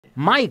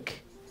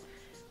Mike,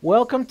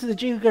 welcome to the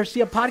G.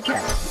 Garcia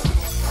podcast.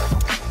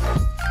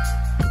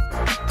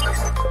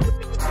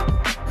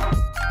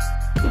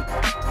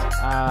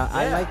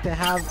 I like to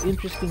have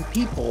interesting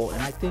people,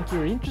 and I think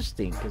you're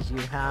interesting because you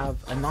have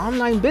an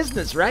online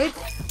business, right?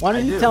 Why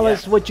don't you tell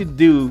us what you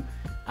do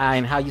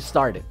and how you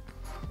started?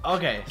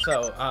 Okay,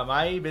 so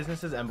my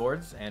business is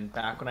M-Boards, and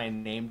back when I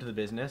named the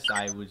business,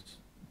 I was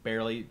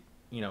barely,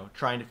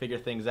 trying to figure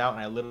things out,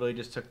 and I literally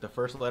just took the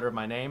first letter of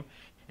my name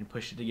and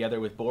pushed it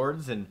together with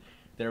boards, and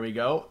there we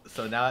go.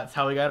 So now that's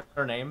how we got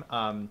our name.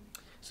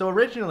 So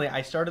originally,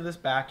 I started this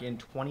back in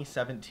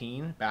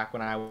 2017, back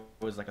when I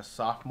was like a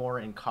sophomore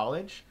in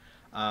college.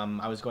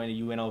 I was going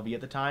to UNLV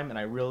at the time, and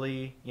I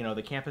really,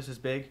 the campus is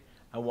big.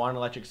 I want an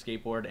electric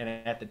skateboard, and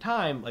at the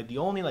time, like the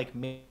only like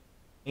main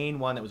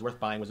one that was worth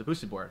buying was a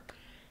boosted board,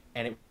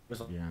 and it was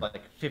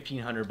like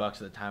 $1,500 at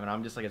the time. And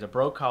I'm just like, as a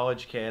broke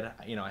college kid,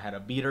 I had a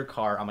beater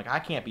car. I'm like, I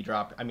can't be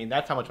dropping. I mean,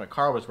 that's how much my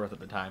car was worth at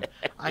the time.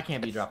 I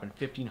can't be dropping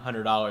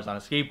 $1,500 on a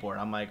skateboard.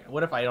 I'm like,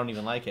 what if I don't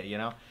even like it,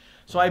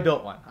 So I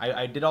built one.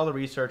 I did all the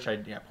research. I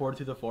poured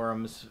through the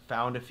forums,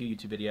 found a few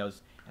YouTube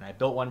videos, and I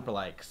built one for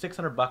like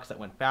 $600 that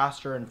went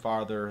faster and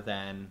farther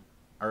than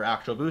our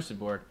actual boosted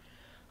board.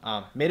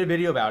 Made a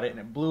video about it, and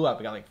it blew up.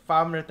 It got like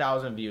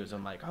 500,000 views.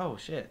 I'm like, oh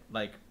shit,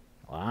 like,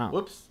 wow,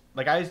 whoops.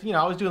 Like I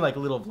was doing like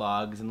little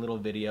vlogs and little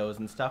videos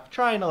and stuff,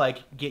 trying to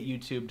like get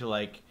YouTube to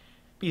like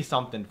be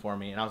something for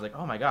me. And I was like,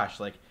 oh my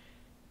gosh, like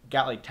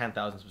got like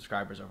 10,000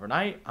 subscribers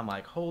overnight. I'm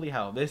like, holy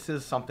hell, this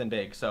is something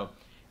big. So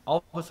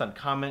all of a sudden,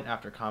 comment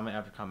after comment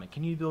after comment.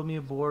 Can you build me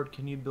a board?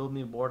 Can you build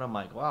me a board? I'm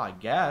like, well, I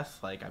guess.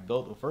 Like I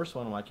built the first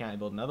one. Why can't I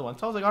build another one?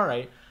 So I was like, all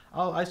right.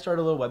 I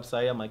started a little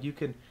website. I'm like, you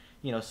could,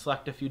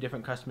 select a few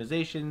different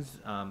customizations.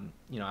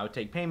 I would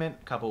take payment.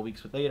 A couple of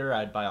weeks later,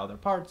 I'd buy all their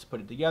parts, put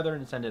it together,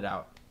 and send it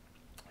out.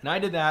 And I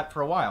did that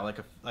for a while,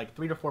 like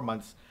 3 to 4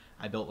 months.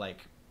 I built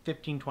like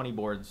 15, 20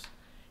 boards,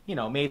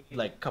 made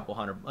like a couple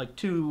hundred, like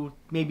 $200,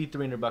 maybe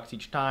 $300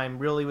 each time.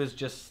 Really was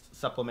just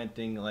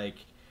supplementing like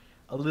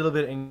a little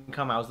bit of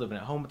income. I was living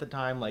at home at the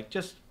time, like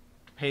just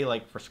pay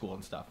like for school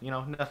and stuff,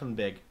 nothing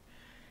big.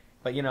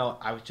 But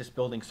I was just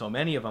building so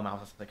many of them. I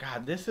was just like,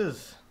 God,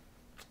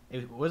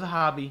 it was a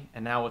hobby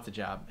and now it's a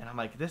job. And I'm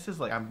like, this is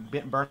like, I'm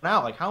burnt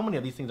out. Like, how many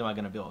of these things am I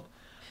going to build?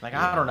 Like,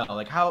 I don't know,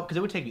 like how, because it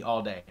would take me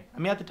all day. I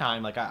mean, at the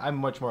time, like I'm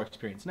much more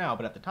experienced now,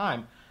 but at the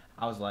time,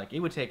 I was like, it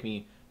would take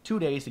me 2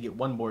 days to get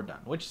one board done,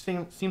 which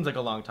seems like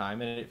a long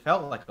time, and it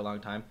felt like a long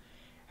time.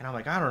 And I'm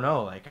like, I don't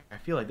know, like I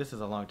feel like this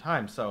is a long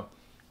time. So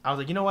I was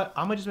like, you know what,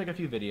 I'm gonna just make a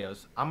few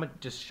videos. I'm gonna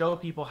just show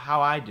people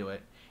how I do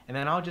it, and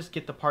then I'll just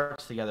get the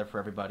parts together for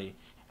everybody,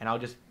 and I'll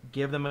just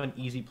give them an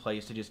easy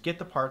place to just get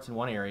the parts in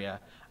one area.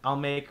 I'll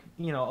make,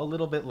 a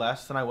little bit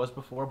less than I was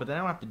before, but then I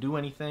don't have to do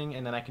anything,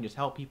 and then I can just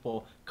help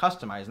people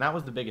customize. And that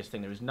was the biggest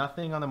thing. There was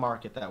nothing on the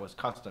market that was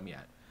custom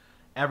yet.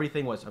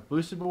 Everything was a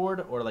boosted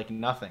board or like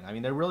nothing. I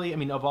mean,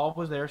 Evolve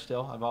was there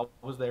still. Evolve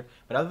was there.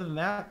 But other than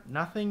that,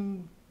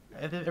 nothing,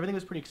 everything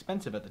was pretty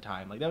expensive at the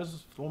time. Like, that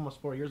was almost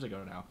 4 years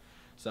ago now.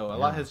 So a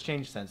lot has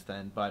changed since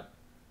then. But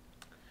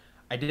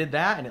I did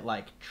that, and it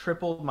like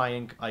tripled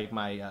my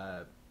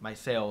my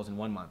sales in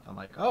 1 month. I'm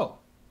like, oh,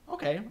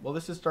 okay, well,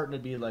 this is starting to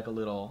be like a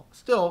little,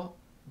 still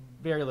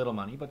very little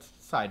money, but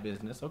side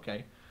business.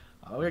 Okay,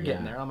 we're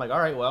getting there. I'm like, all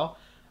right, well,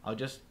 I'll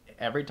just,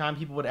 every time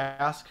people would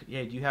ask,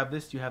 hey, do you have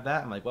this, do you have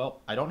that? I'm like,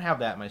 well, I don't have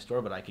that in my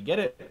store, but I could get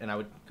it. And I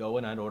would go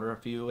and I'd order a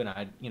few, and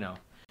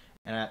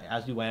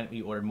as we went,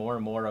 we ordered more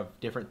and more of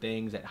different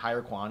things at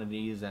higher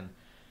quantities, and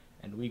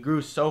we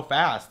grew so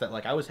fast that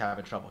like I was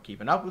having trouble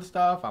keeping up with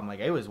stuff. I'm like,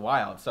 it was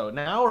wild. So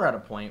now we're at a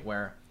point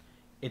where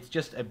it's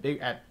just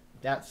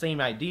that same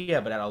idea,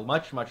 but at a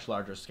much, much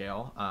larger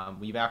scale.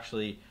 We've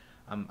actually,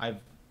 I'm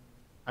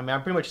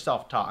pretty much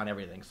self-taught on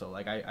everything. So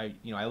like I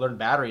learned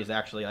batteries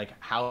actually, like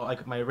how,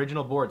 like my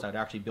original boards, I'd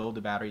actually build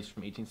the batteries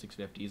from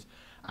 18650s.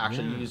 I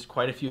actually used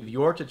quite a few of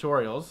your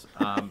tutorials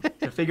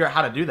to figure out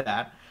how to do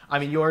that. I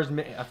mean, yours,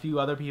 a few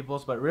other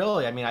people's, but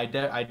really, I mean, I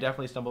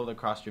definitely stumbled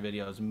across your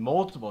videos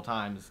multiple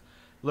times,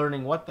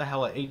 learning what the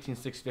hell an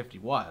 18650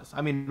 was.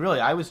 I mean,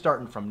 really, I was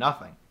starting from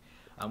nothing.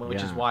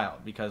 Which is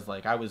wild, because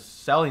like I was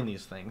selling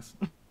these things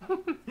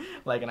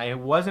like, and I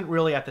wasn't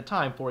really at the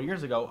time 4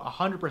 years ago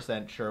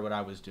 100% sure what I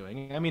was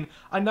doing. I mean,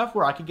 enough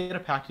where I could get a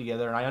pack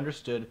together and I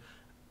understood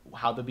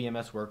how the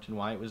BMS worked and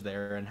why it was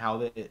there and how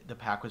the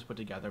pack was put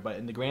together, but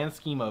in the grand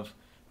scheme of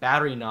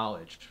battery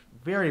knowledge,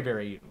 very,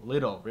 very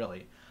little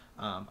really.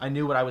 I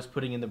knew what I was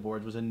putting in the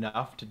boards was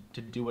enough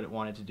to do what it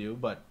wanted to do,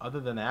 but other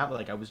than that,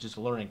 like I was just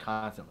learning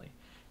constantly,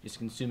 just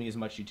consuming as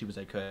much YouTube as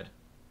I could.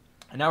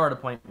 And now we're at a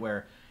point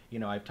where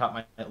I've taught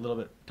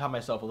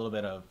myself a little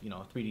bit of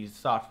 3D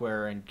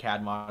software and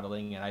CAD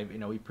modeling,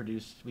 and we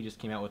just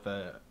came out with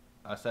a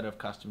set of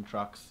custom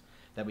trucks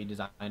that we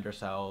designed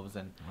ourselves,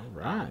 and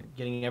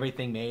getting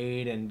everything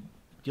made and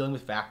dealing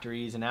with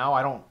factories. And now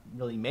I don't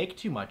really make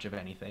too much of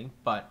anything,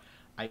 but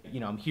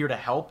I'm here to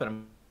help, and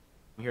I'm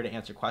here to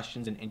answer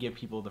questions and give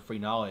people the free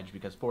knowledge,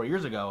 because 4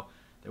 years ago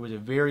there was a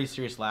very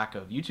serious lack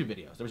of YouTube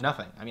videos. There was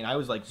nothing. I mean, I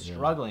was like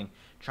struggling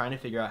trying to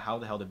figure out how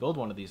the hell to build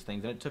one of these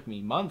things, and it took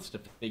me months to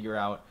figure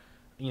out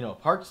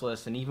parts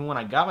list, and even when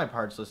I got my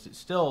parts list, it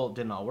still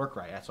didn't all work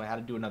right. So I had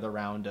to do another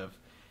round of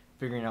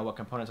figuring out what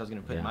components I was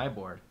going to put in my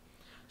board.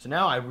 So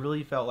now I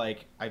really felt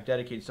like I've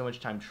dedicated so much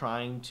time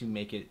trying to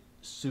make it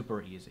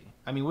super easy.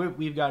 I mean,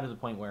 we've gotten to the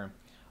point where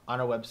on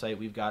our website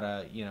we've got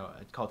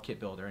it's called Kit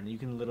Builder, and you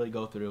can literally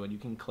go through and you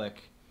can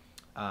click,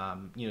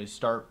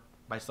 start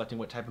by selecting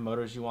what type of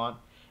motors you want,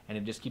 and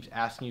it just keeps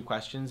asking you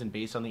questions, and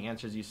based on the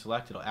answers you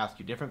select, it'll ask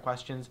you different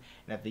questions,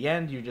 and at the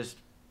end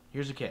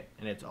here's a kit,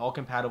 and it's all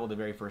compatible the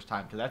very first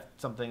time, because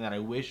that's something that I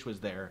wish was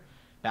there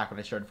back when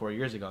I started 4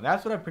 years ago. And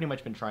that's what I've pretty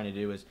much been trying to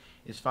do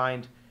is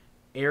find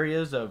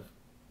areas of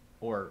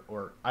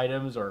or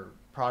items or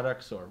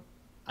products or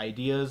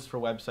ideas for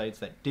websites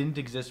that didn't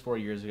exist 4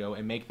 years ago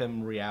and make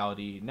them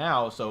reality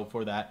now. So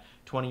for that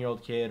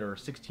 20-year-old kid or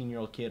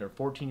 16-year-old kid or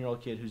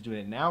 14-year-old kid who's doing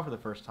it now for the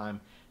first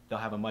time, they'll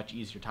have a much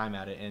easier time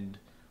at it and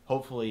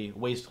hopefully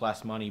waste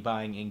less money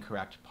buying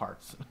incorrect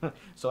parts.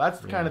 So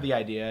that's kind of the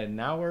idea. And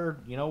now we're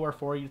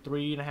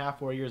 3.5,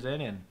 4 years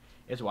in, and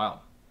it's wild.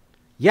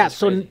 Yeah. It's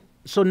crazy.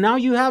 So now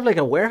you have like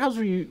a warehouse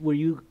where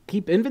you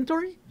keep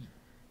inventory?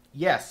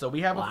 Yes, so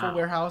we have a full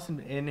warehouse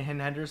in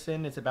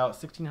Henderson. It's about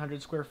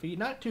 1,600 square feet.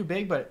 Not too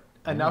big, but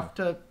enough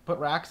to put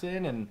racks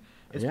in, and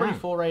it's pretty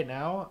full right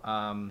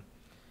now.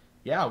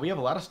 Yeah, we have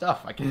a lot of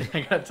stuff. I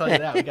gotta tell you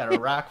that. We got a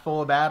rack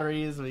full of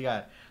batteries. We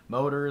got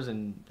motors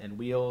and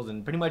wheels,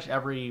 and pretty much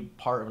every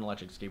part of an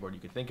electric skateboard you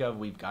could think of,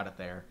 we've got it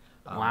there.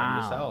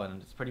 Ready to sell,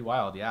 and it's pretty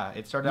wild. Yeah,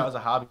 it started out as a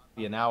hobby,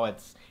 and now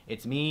it's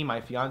me.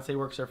 My fiance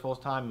works there full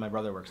time, and my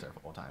brother works there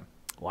full time.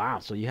 Wow,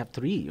 so you have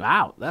 3.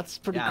 Wow, that's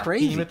pretty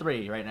crazy. Team of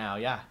 3 right now.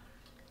 Yeah.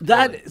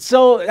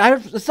 So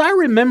I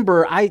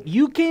remember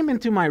you came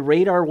into my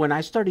radar when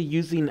I started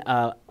using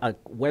a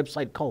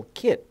website called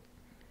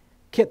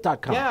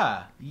Kit.com.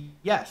 Yeah.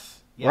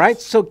 Yes. Right.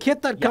 So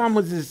Kit.com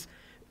was this.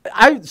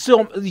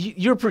 So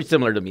you're pretty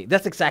similar to me.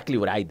 That's exactly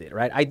what I did.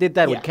 Right. I did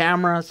that with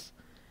cameras,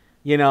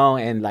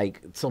 and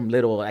like some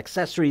little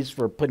accessories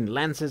for putting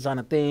lenses on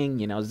a thing.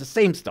 It's the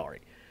same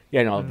story.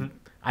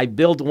 I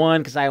built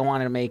one because I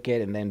wanted to make it,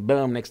 and then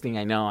boom, next thing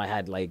I know, I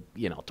had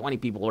 20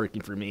 people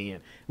working for me,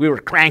 and we were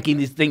cranking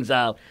these things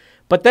out.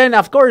 But then,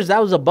 of course,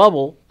 that was a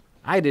bubble.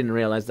 I didn't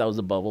realize that was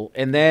a bubble.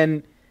 And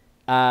then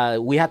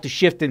we had to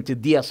shift into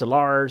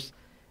DSLRs,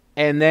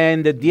 and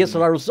then the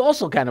DSLR was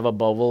also kind of a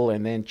bubble,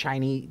 and then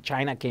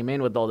China came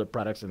in with all the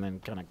products and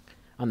then kind of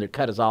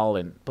undercut us all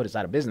and put us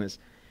out of business.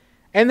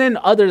 And then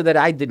other that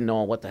I didn't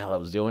know what the hell I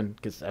was doing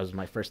because that was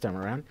my first time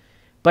around.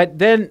 But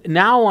then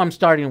now I'm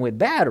starting with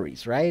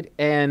batteries, right?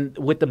 And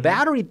with the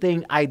battery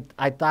thing, I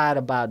thought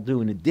about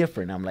doing it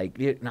different. I'm like,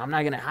 I'm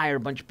not going to hire a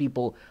bunch of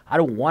people. I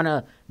don't want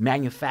to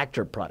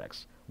manufacture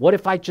products. What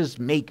if I just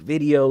make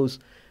videos?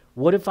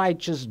 What if I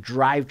just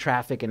drive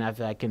traffic and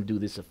I can do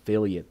this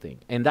affiliate thing?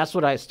 And that's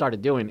what I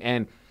started doing.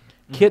 And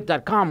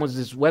Kit.com was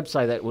this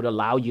website that would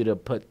allow you to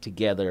put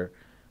together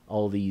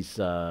all these,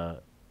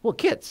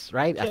 kits,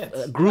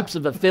 right? Groups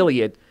of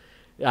affiliate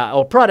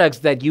or products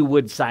that you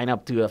would sign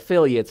up to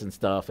affiliates and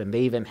stuff, and they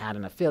even had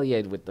an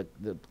affiliate with the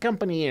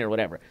company or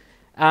whatever.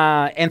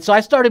 And so I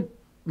started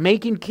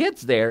making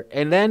kits there,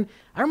 and then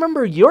I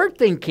remember your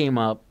thing came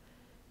up.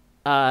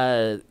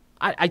 I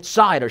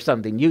saw it or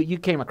something. You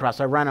came across.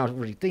 I ran out of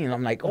your thing, and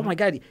I'm like, oh my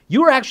god,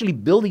 you were actually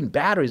building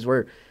batteries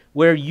where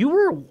you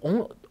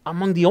were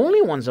among the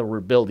only ones that were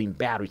building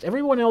batteries.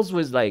 Everyone else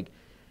was like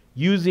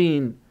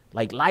using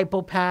like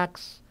lipo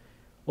packs.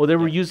 Or they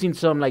were using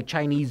some like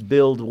Chinese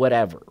build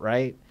whatever,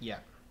 right? Yeah.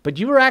 But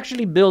you were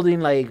actually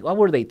building like, what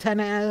were they,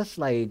 10S,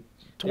 like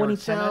 20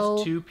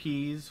 cell? 10S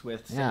 2Ps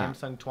with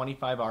Samsung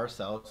 25R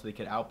cells, so they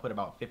could output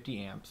about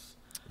 50 amps.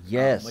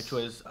 Yes. Which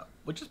is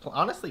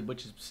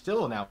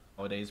still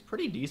nowadays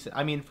pretty decent.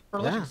 I mean, for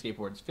electric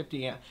skateboards,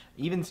 50 amp.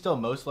 Even still,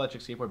 most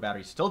electric skateboard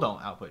batteries still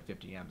don't output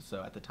 50 amps.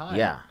 So at the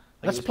time,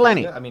 that's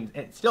plenty. I mean,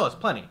 it still is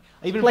plenty.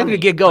 Even plenty to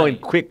get going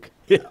quick.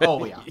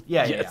 Oh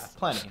yeah,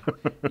 plenty.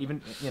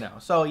 Even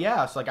so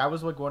it's like I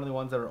was like one of the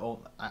ones that were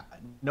old.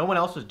 No one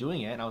else was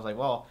doing it, and I was like,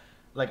 well,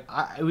 like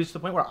it was to the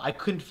point where I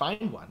couldn't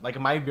find one. Like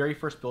my very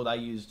first build, I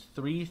used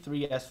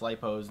 3S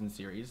lipos in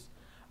series,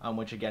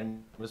 which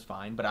again was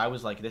fine. But I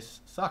was like,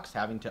 this sucks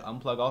having to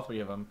unplug all 3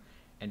 of them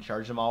and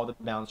charge them all with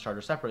a balance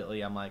charger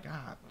separately. I'm like,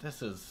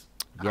 this is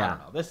I don't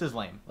know, this is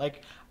lame.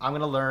 Like I'm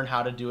gonna learn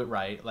how to do it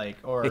right,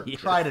 or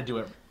try to do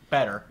it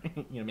better.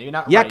 Maybe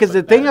not. Yeah, because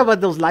the thing about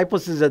those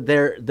lipos is that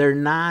they're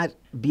not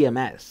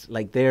BMS.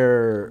 Like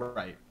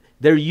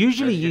they're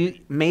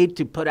usually made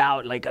to put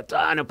out like a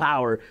ton of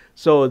power,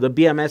 so the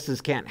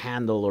BMSs can't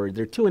handle, or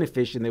they're too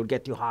inefficient. They would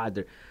get too hot.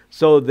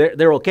 So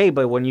they're okay,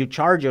 but when you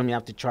charge them, you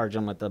have to charge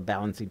them with a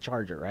balancing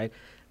charger, right?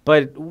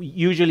 But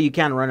usually you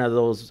can't run at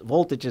those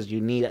voltages.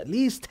 You need at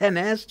least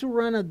 10S to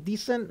run a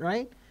decent,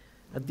 right?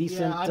 A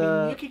decent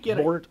you could get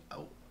board.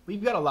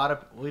 We've got a lot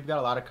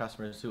of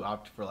customers who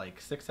opt for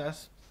like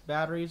 6S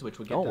batteries, which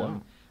would get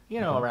them,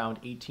 around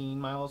 18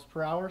 miles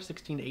per hour,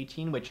 16 to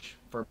 18, which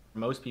for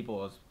most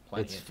people is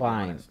plenty. It's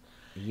fine.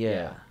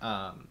 Yeah.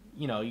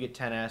 you know, you get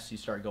 10S, you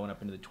start going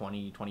up into the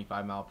 20,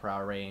 25 mile per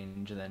hour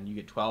range, and then you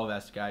get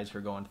 12S guys who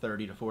are going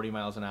 30 to 40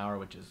 miles an hour,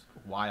 which is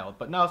wild.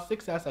 But now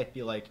 6S, I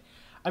feel like,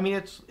 I mean,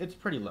 it's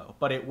pretty low,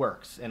 but it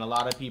works, and a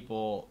lot of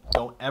people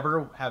don't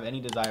ever have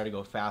any desire to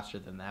go faster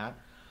than that.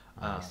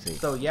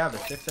 So yeah, the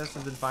 6S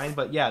has been fine,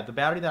 but yeah, the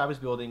battery that I was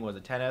building was a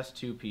 10S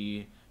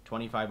 2P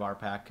 25R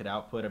pack, could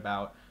output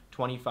about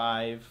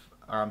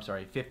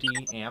 50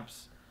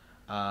 amps.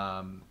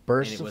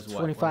 Burst of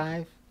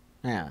 25?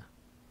 Yeah.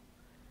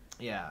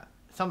 Yeah,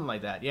 something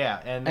like that. Yeah,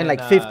 and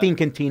like 15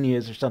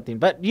 continuous or something.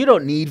 But you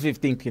don't need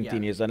 15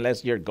 continuous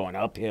unless you're going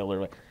uphill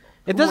or.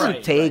 It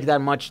doesn't take that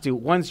much to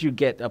once you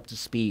get up to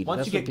speed.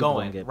 Once you get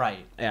going,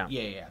 right? Yeah.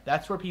 Yeah.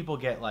 That's where people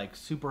get like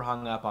super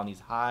hung up on these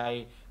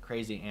high,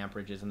 crazy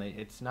amperages, and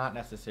it's not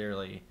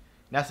necessarily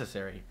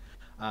necessary.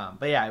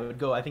 But yeah, it would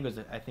go. I think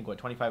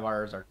 25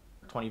 hours or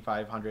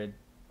 2,500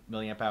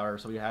 milliamp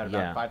hours. So we had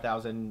about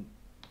 5,000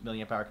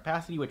 milliamp hour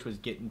capacity, which was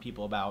getting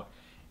people about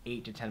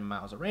 8 to 10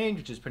 miles of range,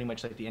 which is pretty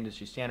much like the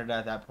industry standard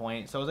at that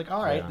point. So I was like,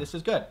 all right, this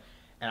is good.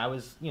 And I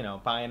was, you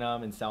know, buying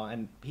them and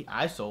selling, and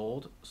I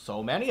sold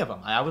so many of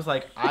them. I was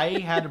like, I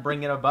had to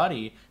bring in a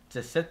buddy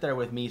to sit there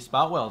with me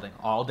spot welding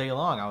all day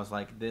long. I was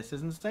like, this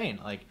is insane.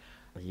 Like,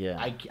 I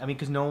mean,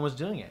 because no one was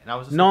doing it, and I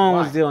was just no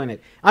one was doing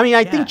it. I mean,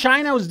 I think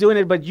China was doing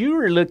it, but you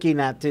were looking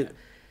at it,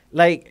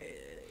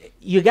 like,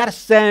 you got to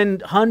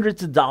send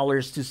hundreds of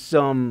dollars to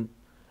some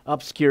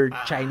obscure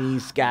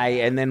Chinese guy,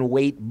 and then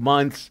wait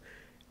months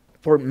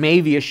for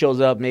maybe it shows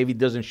up, maybe it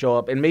doesn't show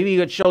up, and maybe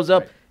it shows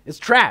up. It's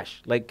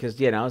trash, like,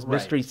 because, you know, it's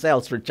mystery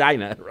sales for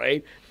China,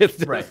 right?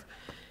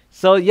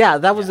 So, yeah,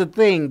 that was the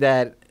thing,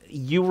 that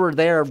you were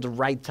there at the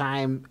right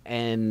time,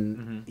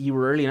 and you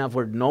were early enough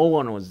where no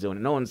one was doing it.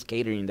 No one's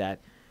catering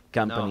that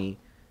company.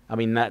 No. I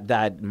mean,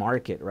 that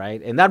market,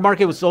 right? And that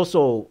market was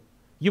also,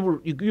 you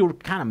were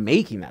kind of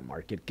making that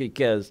market,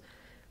 because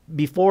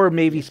before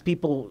maybe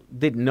people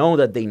didn't know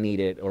that they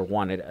needed or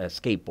wanted a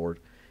skateboard.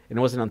 And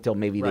it wasn't until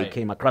maybe they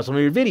came across one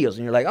of your videos,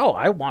 and you're like, oh,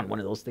 I want one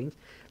of those things.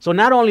 So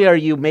not only are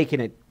you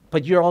making it,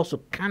 but you're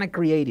also kind of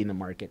creating the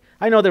market.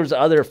 I know there's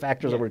other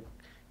factors that were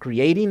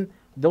creating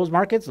those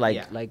markets,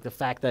 like the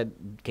fact that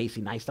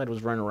Casey Neistat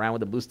was running around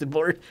with a boosted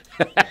board.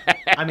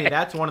 I mean,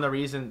 that's one of the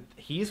reasons.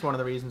 He's one of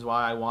the reasons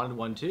why I wanted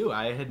one too.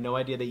 I had no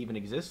idea they even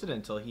existed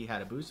until he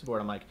had a boosted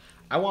board. I'm like,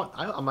 I want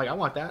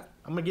that.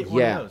 I'm gonna get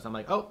one of those. I'm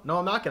like, oh no,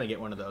 I'm not gonna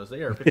get one of those.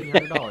 They are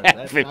 $1,500.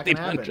 That's not gonna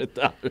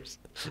happen.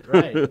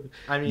 Right.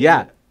 I mean,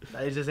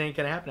 it just ain't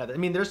gonna happen. I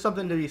mean, there's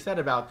something to be said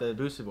about the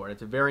boosted board.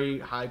 It's a very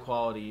high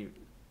quality,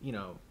 you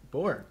know,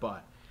 board,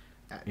 but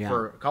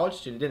for a college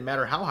student, it didn't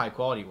matter how high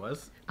quality it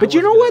was. But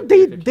you know what?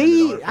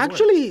 They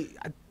actually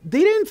they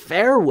didn't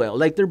fare well.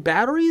 Like, their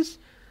batteries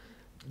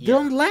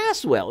don't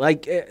last well.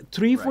 Like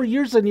 3-4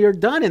 years and you're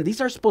done. And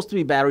these are supposed to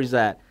be batteries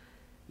that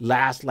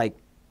last like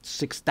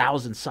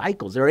 6,000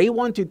 cycles. They're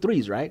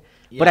A123s, right?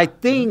 Yeah. But I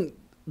think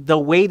the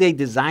way they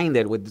designed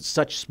it with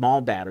such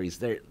small batteries,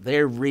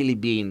 they're really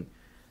being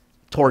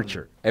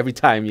tortured every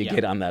time you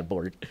get on that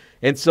board.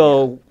 And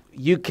so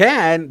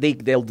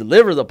they'll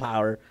deliver the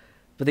power,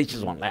 but they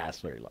just won't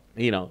last very long.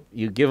 You know,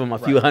 you give them a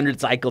few hundred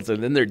cycles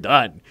and then they're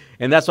done.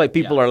 And that's why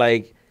people are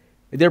like,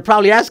 they're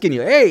probably asking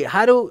you, hey,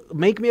 how to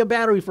make me a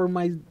battery for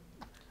my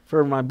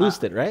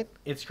boosted, right?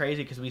 It's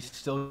crazy because we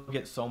still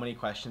get so many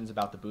questions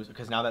about the boosted,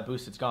 because now that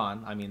boosted's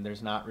gone, I mean,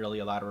 there's not really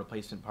a lot of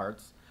replacement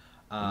parts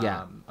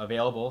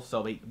available.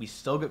 So we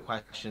still get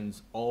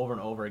questions over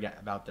and over again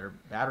about their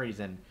batteries,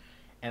 and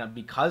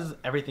because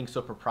everything's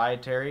so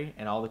proprietary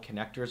and all the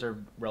connectors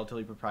are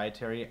relatively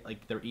proprietary,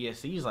 like their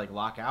ESCs like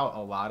lock out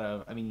a lot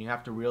of, I mean, you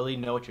have to really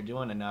know what you're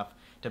doing enough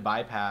to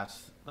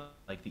bypass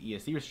like the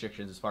ESC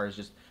restrictions, as far as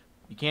just,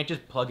 you can't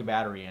just plug a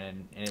battery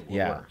in and it will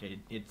work.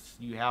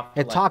 You have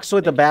to, it talks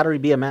with the battery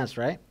BMS,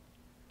 right?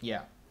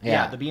 Yeah,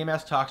 the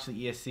BMS talks to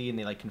the ESC, and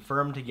they like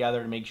confirm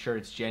together to make sure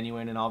it's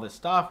genuine and all this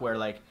stuff, where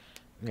like,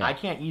 I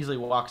can't easily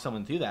walk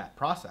someone through that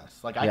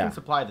process. Like, I can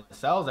supply the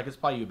cells, I can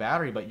supply you a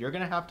battery, but you're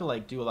going to have to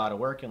like do a lot of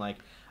work. And like,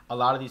 a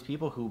lot of these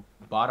people who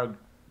bought a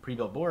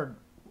pre-built board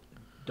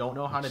don't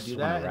know how to do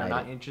that, and are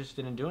not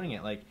interested in doing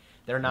it. Like,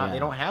 they're not, they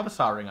don't have a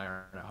soldering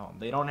iron at home.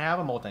 They don't have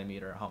a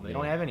multimeter at home. They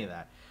don't have any of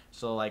that.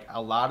 So like, a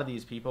lot of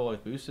these people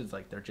with boosteds,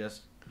 like, they're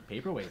just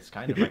paperweights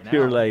kind of right now.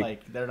 You're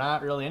like, they're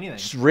not really anything.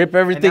 Just rip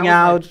everything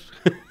out.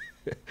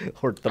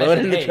 Or throw it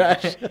in the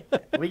trash.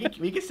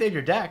 We can save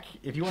your deck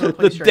if you want to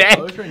replace your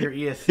enclosure and your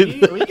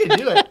ESC. We can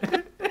do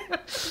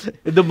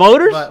it. The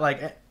motors? But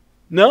like,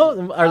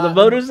 no, are the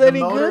motors any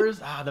good?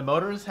 The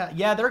motors,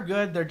 they're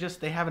good.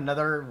 They have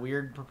another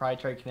weird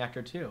proprietary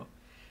connector too.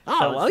 Oh,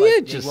 so well,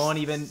 like, just won't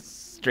even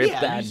strip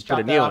that and put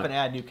a new one and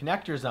add new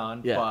connectors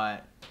on. Yeah.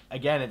 But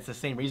again, it's the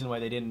same reason why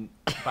they didn't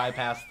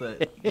bypass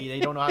the. They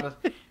don't know how to.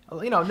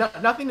 You know,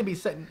 nothing to be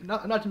said.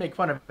 Not to make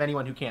fun of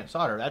anyone who can't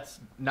solder. That's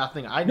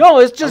nothing. No,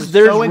 it's just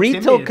there's so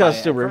retail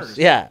customers.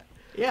 Yeah,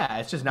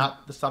 it's just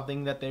not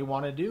something that they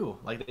want to do.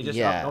 Like, they just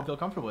don't feel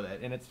comfortable with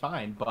it, and it's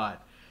fine.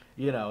 But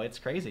you know, it's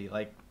crazy.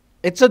 Like,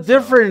 it's a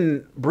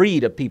different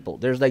breed of people.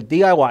 There's like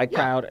DIY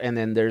crowd, and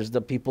then there's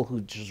the people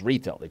who just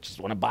retail. They just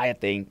want to buy a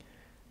thing,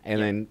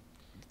 and then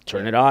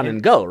turn it on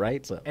and go,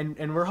 right? So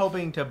and we're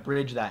hoping to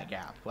bridge that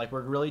gap. Like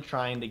we're really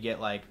trying to get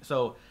like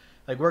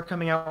we're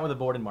coming out with a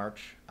board in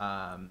March.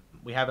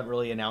 We haven't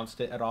really announced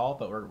it at all,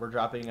 but we're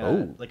dropping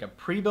a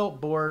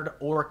pre-built board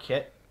or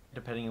kit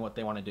depending on what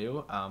they want to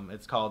do.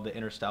 It's called the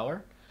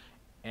Interstellar,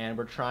 and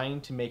we're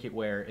trying to make it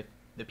where if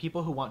the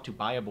people who want to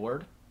buy a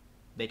board,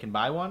 they can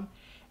buy one,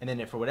 and then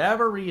if for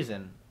whatever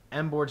reason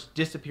M Boards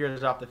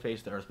disappears off the face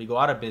of the earth, we go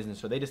out of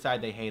business, or they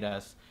decide they hate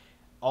us,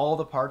 all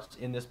the parts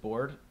in this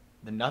board,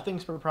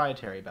 nothing's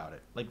proprietary about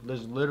it. Like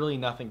there's literally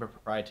nothing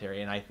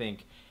proprietary, and I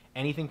think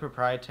anything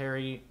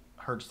proprietary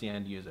hurts the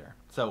end user.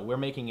 So we're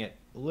making it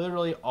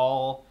literally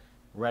all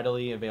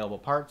readily available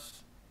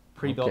parts,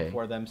 pre-built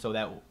for them, so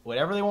that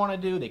whatever they want to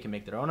do, they can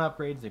make their own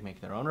upgrades, they can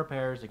make their own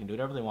repairs, they can do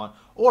whatever they want,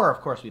 or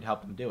of course we'd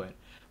help them do it.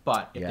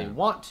 But if they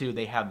want to,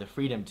 they have the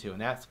freedom to, and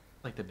that's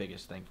like the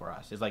biggest thing for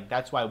us. Is like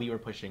that's why we were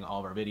pushing all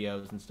of our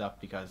videos and stuff,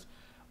 because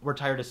we're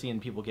tired of seeing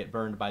people get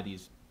burned by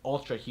these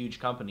ultra huge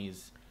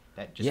companies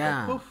that just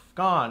like, poof,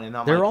 gone, and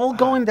they're all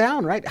going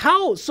down, right?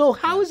 How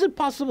is it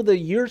possible that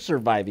you're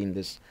surviving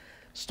this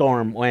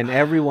storm when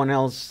everyone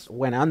else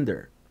went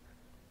under?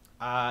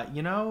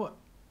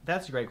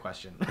 That's a great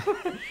question.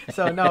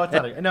 So no, it's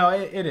not. No,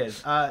 it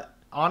is.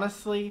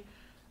 Honestly,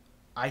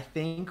 I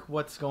think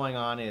what's going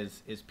on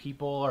is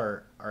people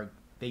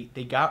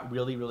they got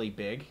really, really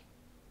big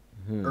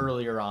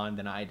earlier on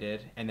than I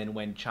did, and then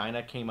when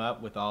China came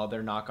up with all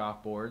their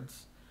knockoff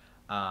boards,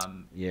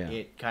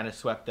 it kind of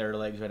swept their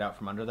legs right out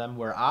from under them.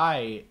 Where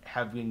I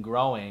have been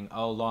growing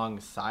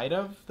alongside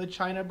of the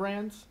China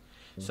brands.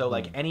 So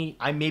like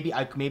maybe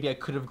I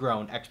could have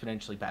grown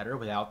exponentially better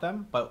without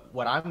them, but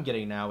what I'm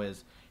getting now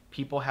is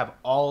people have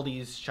all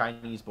these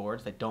Chinese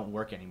boards that don't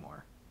work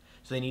anymore.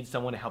 So they need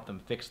someone to help them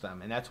fix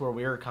them, and that's where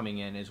we're coming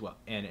in as well,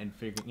 and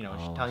figuring,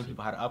 telling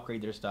people how to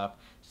upgrade their stuff,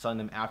 selling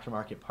them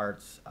aftermarket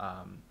parts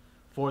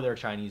for their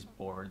Chinese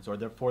boards, or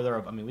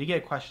we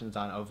get questions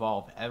on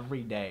Evolve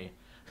every day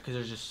because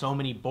there's just so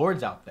many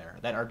boards out there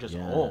that are just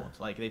old.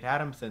 Like they've had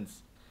them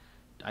since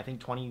I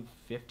think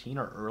 2015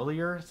 or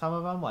earlier. Some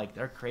of them, like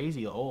they're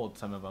crazy old.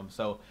 Some of them.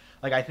 So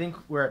like I think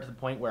we're at the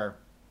point where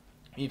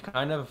we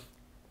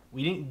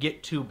didn't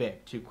get too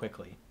big too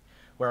quickly,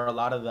 where a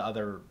lot of the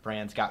other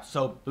brands got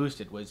so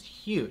boosted was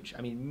huge.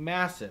 I mean,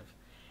 massive.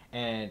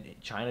 And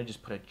China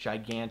just put a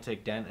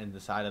gigantic dent in the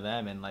side of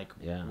them. And like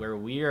where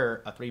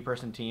we're a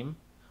 3-person team,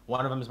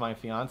 one of them is my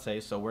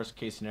fiance. So worst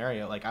case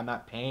scenario, like I'm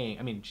not paying.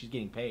 I mean, she's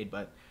getting paid,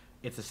 but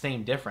it's the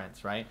same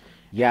difference, right?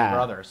 Yeah.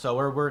 Brother. So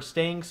we're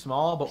staying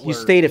small, but we're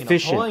stayed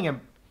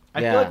efficient.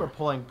 I feel like we're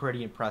pulling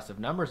pretty impressive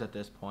numbers at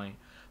this point,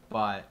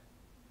 but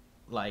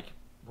like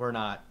we're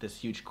not this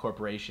huge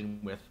corporation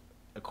with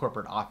a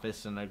corporate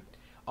office and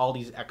all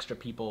these extra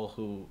people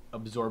who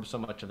absorb so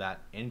much of that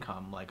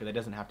income. Like it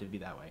doesn't have to be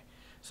that way.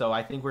 So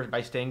I think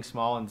by staying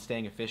small and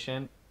staying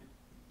efficient,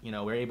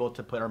 we're able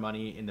to put our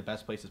money in the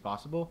best places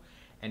possible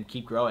and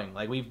keep growing.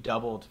 Like we've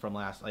doubled from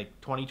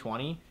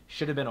 2020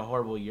 should have been a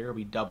horrible year.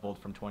 We doubled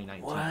from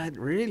 2019. What?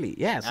 Really?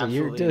 Yeah. So Absolutely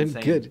you're doing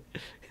insane.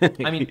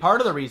 good. I mean,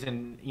 part of the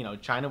reason,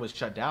 China was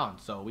shut down.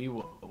 So we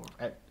were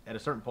at a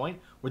certain point,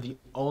 we're the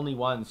only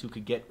ones who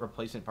could get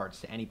replacement parts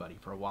to anybody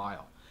for a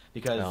while.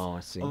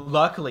 Because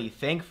luckily,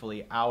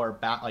 thankfully,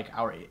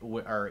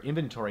 our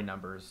inventory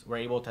numbers were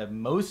able to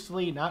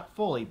mostly, not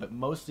fully, but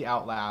mostly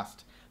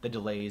outlast the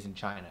delays in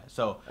China.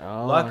 So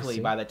luckily,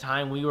 by the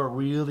time we were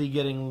really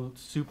getting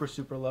super,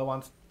 super low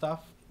on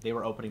stuff, they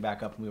were opening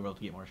back up and we were able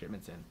to get more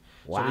shipments in.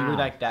 Wow. So we were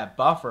like that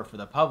buffer for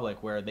the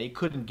public where they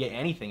couldn't get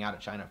anything out of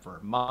China for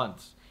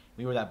months.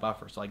 We were that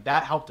buffer. So like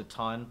that helped a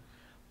ton.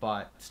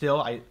 But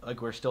still,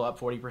 we're still up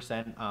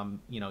 40%,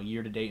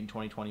 year to date in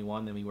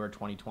 2021 than we were in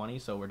 2020.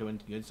 So we're doing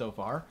good so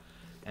far,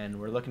 and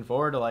we're looking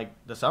forward to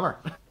the summer.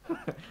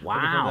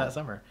 Wow, that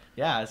summer,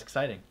 yeah, it's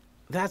exciting.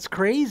 That's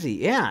crazy.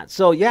 Yeah.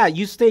 So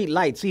you stayed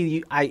light.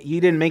 See,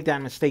 you didn't make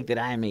that mistake that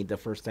I made the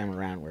first time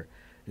around, where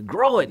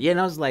grow it.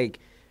 It's like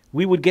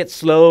we would get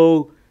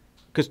slow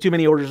because too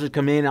many orders would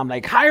come in. I'm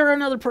like, hire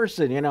another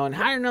person, and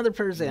hire another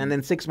person, and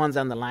then 6 months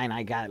down the line,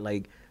 I got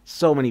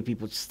so many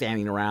people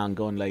standing around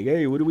going like,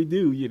 hey, what do we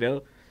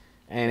do,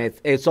 And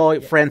it's all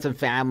friends and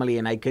family,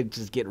 and I could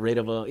just get rid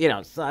of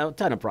a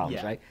ton of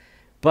problems, right?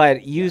 But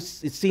it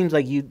seems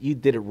like you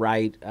did it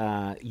right.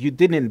 You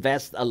didn't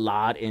invest a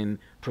lot in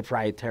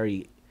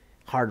proprietary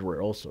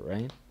hardware also,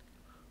 right?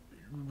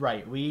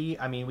 Right. We've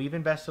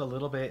invested a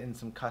little bit in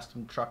some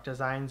custom truck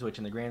designs, which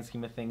in the grand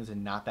scheme of things is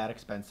not that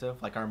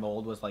expensive. Like our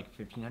mold was like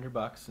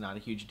 $1,500, not a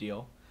huge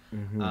deal.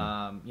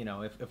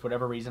 Mm-hmm. If for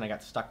whatever reason I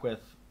got stuck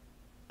with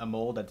a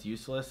mold that's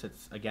useless,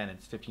 it's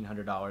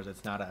 $1,500.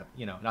 It's not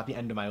not the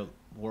end of my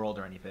world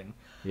or anything.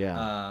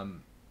 Yeah.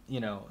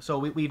 So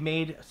we've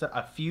made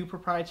a few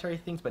proprietary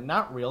things, but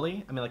not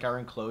really. I mean, like our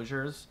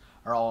enclosures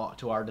are all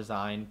to our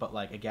design, but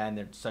again,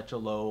 they're such a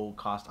low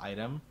cost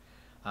item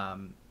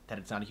that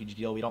it's not a huge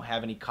deal. We don't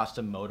have any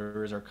custom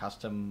motors or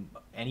custom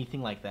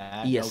anything like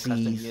that. ESCs. No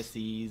custom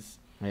ESCs.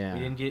 Yeah. We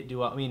didn't do.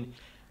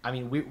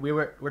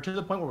 We're to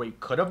the point where we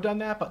could have done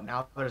that, but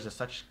now there's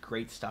such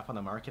great stuff on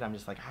the market. I'm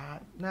just like,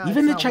 no.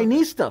 Even the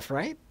Chinese stuff,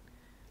 right?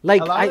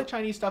 Like a lot of the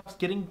Chinese stuff's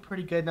getting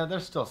pretty good now.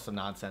 There's still some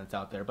nonsense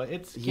out there, but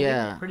it's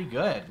getting pretty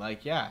good.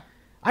 Like, yeah.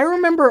 I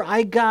remember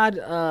I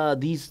got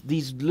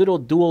these little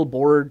dual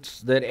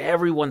boards that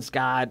everyone's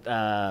got.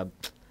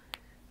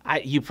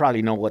 You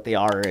probably know what they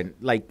are, and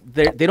like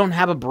they don't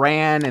have a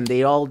brand, and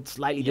they all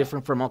slightly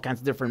different from all kinds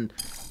of different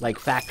like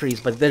factories,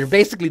 but they're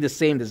basically the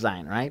same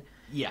design, right?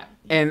 Yeah.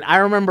 And I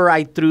remember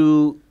I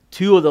threw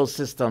 2 of those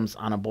systems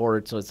on a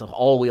board, so it's an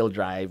all-wheel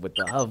drive with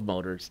the hub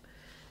motors,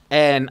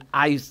 and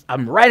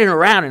I'm riding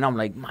around, and I'm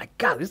like, my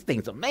God, this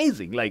thing's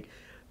amazing! Like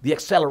the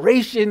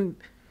acceleration.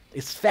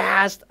 It's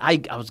fast.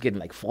 I was getting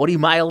like 40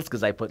 miles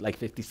because I put like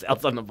 50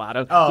 cells on the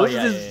bottom. Oh, so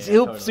this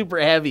is super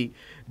heavy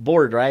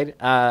board, right?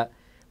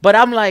 But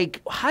I'm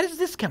like, how does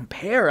this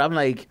compare? I'm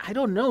like, I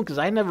don't know because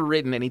I never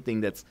written anything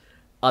that's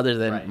other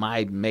than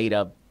my made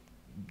up,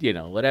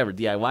 whatever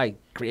DIY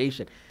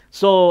creation.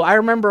 So I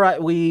remember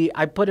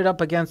I put it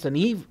up against an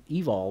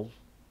Evolve,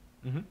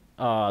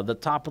 the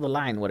top of the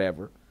line,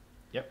 whatever.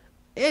 Yep.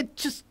 It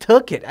just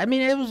took it. I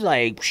mean, it was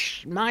like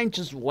mine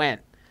just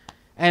went.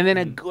 And then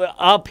it go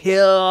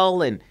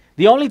uphill, and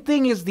the only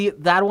thing is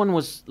that one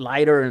was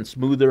lighter and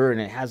smoother, and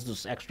it has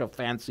those extra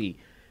fancy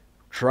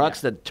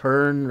trucks that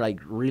turn like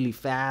really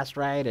fast,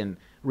 right, and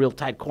real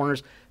tight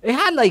corners. It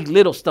had like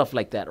little stuff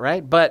like that,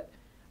 right? But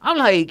I'm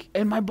like,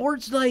 and my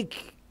board's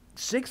like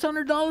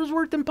 $600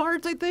 worth in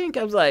parts, I think.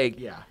 I was like,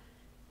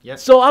 yeah.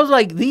 So I was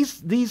like,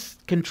 these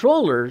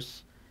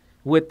controllers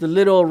with the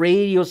little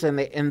radios, and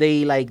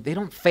they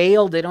don't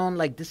fail, they don't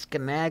like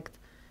disconnect.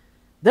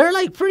 They're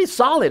like pretty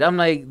solid. I'm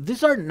like,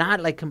 these are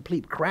not like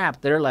complete crap.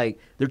 They're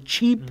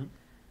cheap.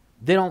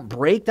 They don't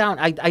break down.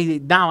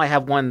 Now I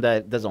have one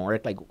that doesn't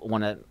work. Like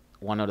one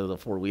out of the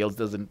 4 wheels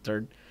doesn't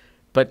turn.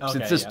 But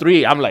since it's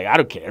 3, I'm like, I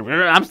don't care.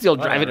 I'm still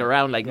driving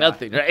around like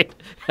nothing, right?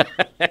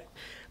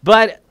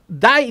 But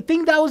I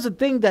think that was the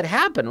thing that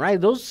happened, right?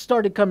 Those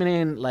started coming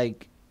in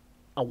like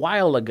a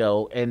while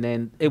ago, and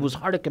then it was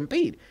hard to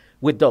compete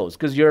with those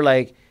because you're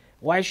like,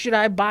 why should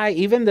I buy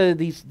even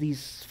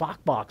these Fox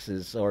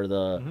boxes or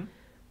the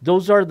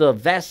those are the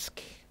Vesk.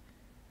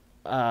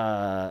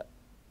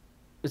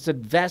 It's a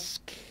Vesk.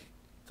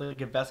 It's like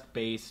a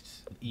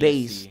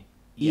Vesk-based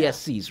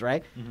ESCs,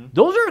 right?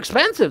 Those are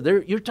expensive.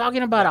 You're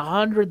talking about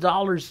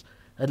 $100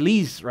 at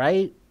least,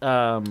 right?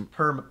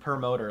 Per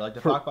motor. Like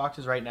the Fox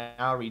boxes right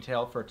now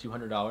retail for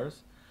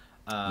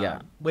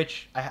 $200.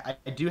 Which I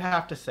do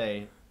have to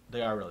say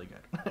they are really good.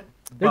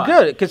 They're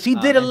good because he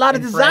did a lot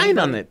of design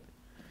on it.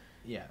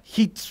 Yeah,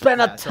 he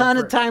spent a ton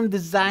of time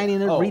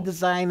designing it,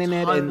 redesigning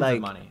it, and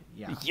like money.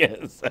 Yeah.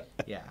 Yes.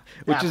 Yeah.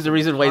 Which is the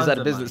reason why he's out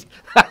of business.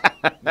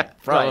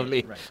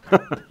 Probably.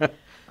 Right.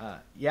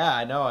 Yeah,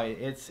 I know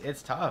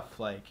it's tough.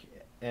 Like,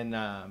 and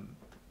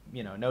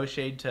no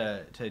shade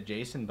to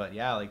Jason, but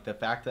yeah, like the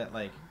fact that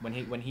like when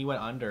he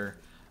went under,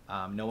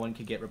 no one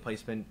could get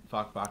replacement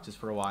Fox boxes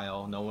for a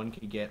while. No one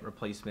could get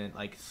replacement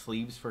like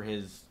sleeves for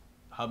his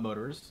hub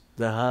motors.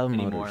 The hub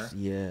anymore. Motors,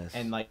 yes.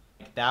 And like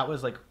that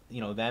was like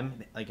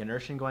them like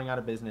Inertian going out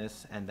of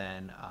business, and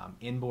then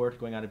Inboard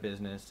going out of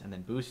business, and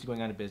then Boosted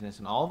going out of business,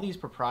 and all these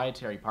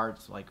proprietary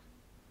parts like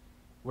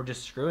were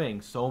just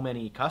screwing so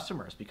many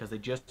customers because they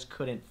just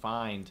couldn't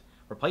find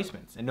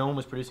replacements, and no one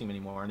was producing them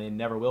anymore, and they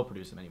never will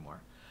produce them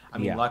anymore. I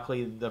mean,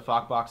 luckily the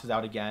Fox box is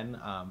out again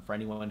for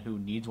anyone who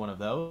needs one of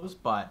those,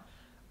 but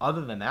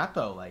other than that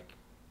though, like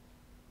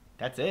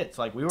that's it. It's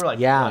like we were like,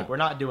 we're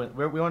not doing.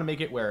 We want to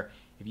make it where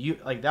if you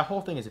like that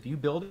whole thing is if you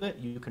build it,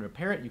 you can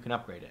repair it, you can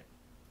upgrade it.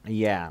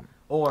 Yeah.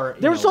 Or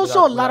there's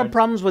also a lot of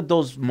problems with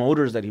those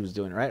motors that he was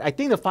doing, right? I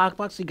think the Fox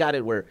box he got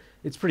it where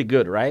it's pretty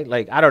good, right?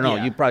 Like I don't know,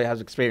 you probably have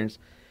experience.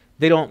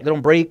 They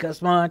don't break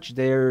as much.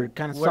 They're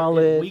kind of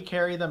solid. We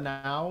carry them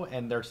now,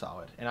 and they're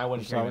solid. And I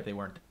wouldn't carry them if they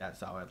weren't that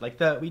solid. Like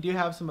we do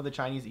have some of the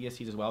Chinese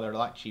ESCs as well. They're a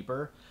lot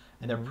cheaper,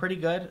 and they're pretty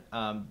good.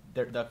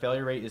 The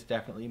failure rate is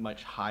definitely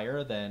much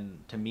higher than,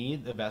 to me,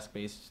 the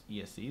Vesk-based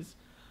ESCs.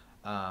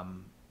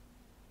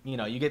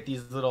 You get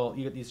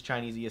these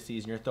Chinese ESCs,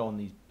 and you're throwing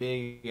these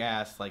big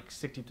ass like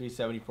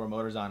 6374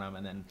 motors on them,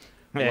 and then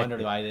you wonder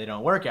why they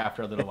don't work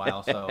after a little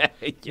while. So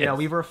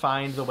we've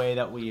refined the way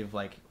that we've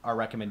like our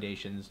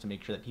recommendations to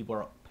make sure that people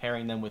are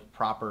pairing them with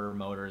proper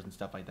motors and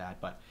stuff like that.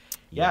 But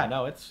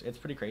no, it's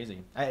pretty crazy.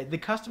 The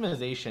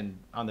customization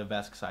on the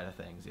Vesk side of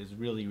things is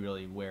really,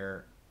 really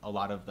where a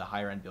lot of the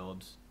higher end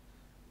builds,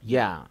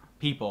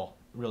 people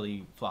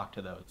really flock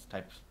to those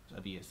types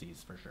of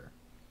ESCs for sure.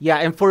 Yeah,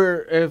 and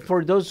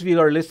for those of you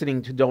who are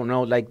listening who don't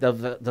know, like the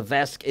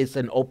Vesk is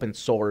an open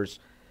source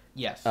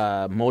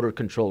motor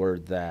controller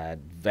that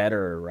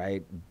Vetter,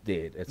 right,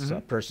 did. It's a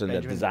person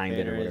that designed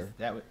it or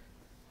whatever.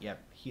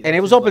 And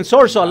it was open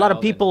source, so a lot of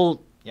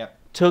people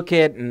took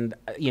it and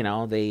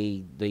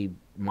they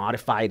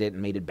modified it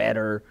and made it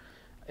better.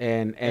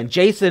 And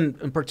Jason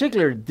in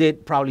particular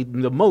did probably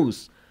the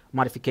most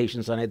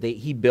modifications on it.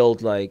 He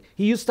built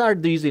he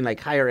started using like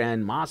higher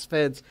end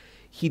MOSFETs.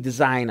 He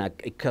designed a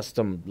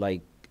custom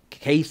like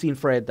casing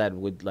for it that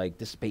would like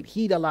dissipate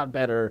heat a lot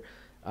better.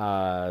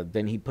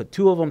 Then he put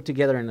 2 of them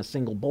together in a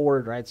single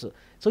board, right? So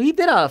he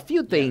did a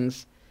few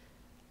things.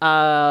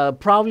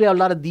 Probably a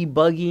lot of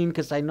debugging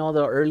because I know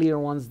the earlier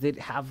ones did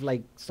have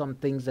like some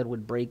things that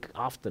would break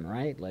often,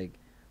 right? Like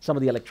some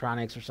of the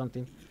electronics or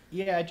something.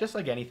 Yeah, just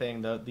like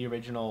anything, the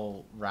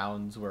original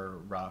rounds were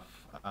rough,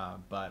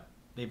 but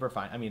they were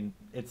fine. I mean,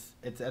 it's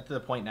at the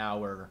point now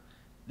where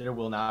there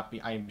will not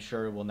be, I'm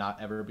sure will not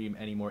ever be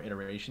any more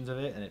iterations of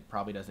it, and it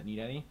probably doesn't need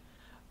any.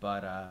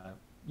 But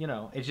you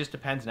know, it just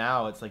depends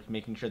now. It's like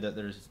making sure that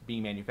there's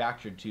being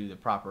manufactured to the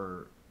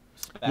proper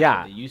spec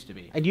that they used to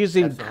be. And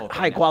using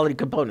high quality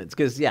components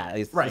because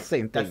it's the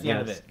same thing. That's the end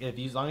of it.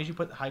 As long as you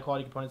put high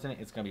quality components in it,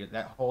 it's gonna be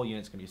that whole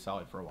unit's gonna be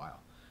solid for a while.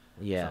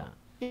 Yeah. So,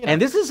 you know.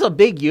 And this is a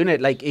big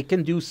unit. Like it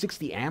can do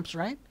 60 amps,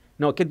 right?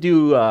 No, it could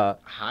do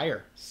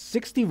higher.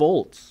 60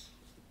 volts.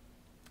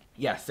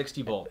 Yeah,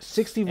 60 volts.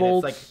 60 and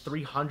volts. It's like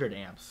 300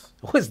 amps.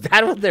 Was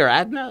that what they're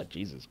at now?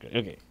 Jesus Christ.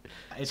 Okay.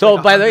 It's so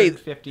like by the way,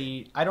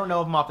 50. I don't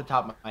know them off the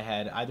top of my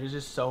head. There's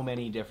just so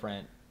many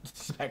different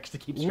specs to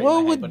keep straight. What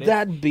in my would head, but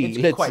that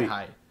be? It's quite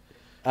high.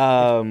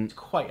 It's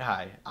quite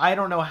high. I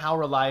don't know how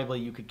reliably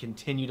you could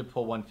continue to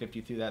pull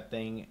 150 through that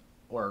thing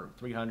or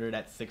 300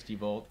 at 60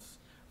 volts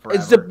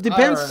forever. It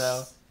depends. I don't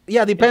know.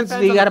 Yeah, depends.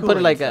 You got to put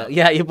it like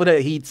you put a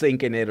heat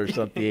sink in it or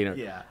something. Or,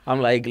 yeah. I'm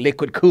like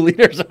liquid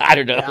cooling or something. I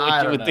don't know. Yeah,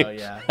 I don't know,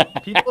 yeah.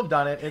 People have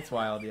done it. It's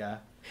wild, yeah.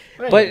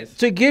 But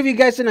to give you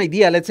guys an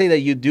idea, let's say that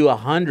you do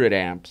 100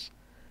 amps.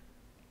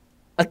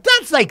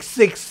 That's like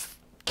 6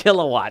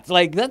 kilowatts.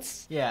 Like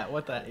that's... Yeah,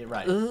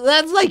 right.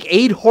 That's like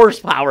 8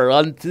 horsepower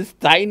on this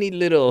tiny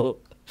little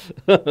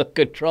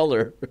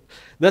controller.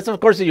 That's, of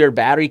course, if your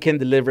battery can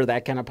deliver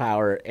that kind of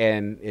power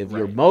and if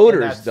your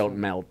motors don't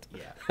melt.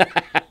 Yeah.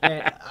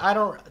 And I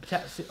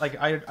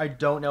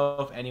don't know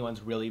if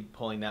anyone's really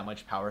pulling that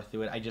much power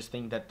through it. I just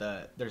think that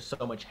there's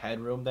so much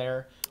headroom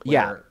there.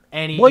 Yeah.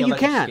 You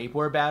can.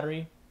 Skateboard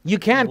battery. You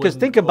can, because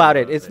think about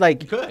it. It's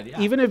like,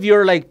 even if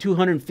you're like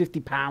 250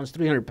 pounds,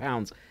 300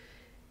 pounds,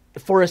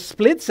 for a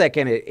split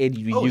second,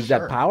 you use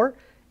that power.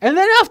 And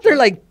then after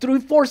like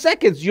 3-4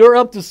 seconds, you're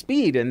up to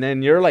speed, and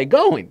then you're like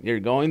you're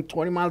going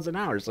 20 miles an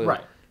hour. So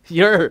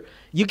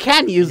you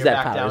can use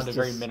that power. Down to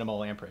very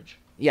minimal amperage.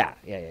 Yeah.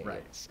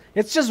 Right.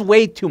 It's just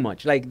way too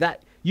much. Like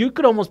that, you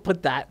could almost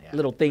put that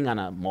little thing on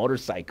a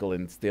motorcycle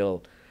and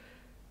still,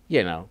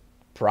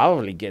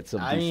 probably get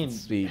some decent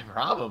speed.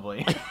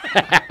 Probably.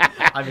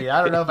 I mean,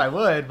 I don't know if I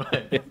would,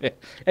 but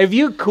if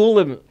you cool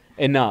them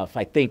enough,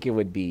 I think it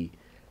would be.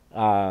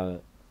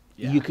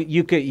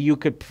 You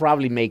could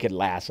probably make it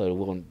last so it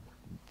won't,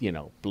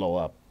 blow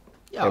up.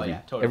 Totally.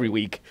 Every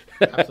week.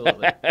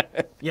 Absolutely.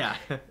 Yeah.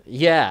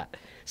 Yeah.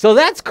 So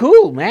that's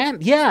cool, man.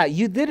 Yeah,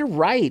 you did it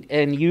right,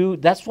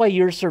 and that's why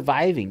you're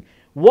surviving.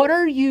 What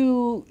are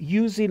you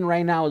using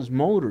right now as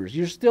motors?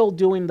 You're still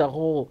doing the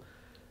whole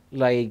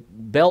like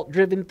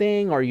belt-driven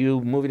thing, or are you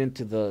moving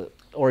into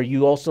or are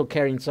you also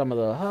carrying some of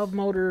the hub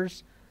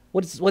motors?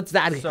 What's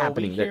that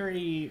happening there?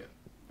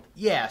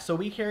 So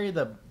we carry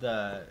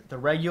the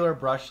regular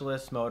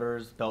brushless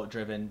motors,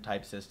 belt-driven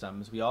type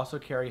systems. We also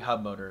carry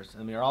hub motors,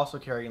 and we are also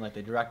carrying like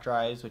the direct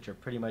drives, which are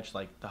pretty much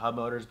like the hub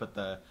motors, but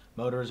the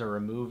motors are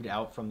removed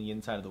out from the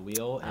inside of the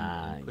wheel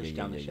and pushed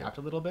down the shaft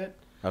a little bit.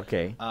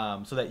 Okay.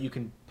 So that you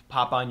can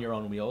pop on your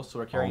own wheels. So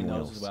we're carrying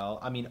those as well.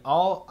 I mean,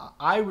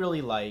 I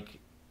really like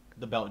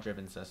the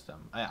belt-driven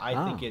system.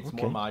 I think it's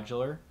more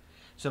modular.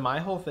 So my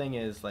whole thing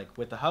is like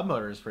with the hub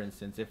motors, for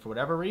instance, if for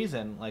whatever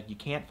reason like you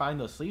can't find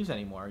those sleeves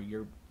anymore,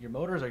 your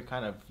motors are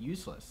kind of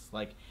useless.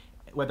 Like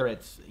whether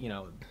it's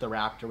the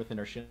Raptor with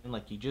inertia,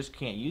 like you just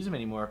can't use them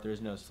anymore if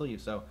there's no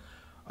sleeve. So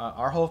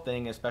our whole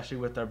thing, especially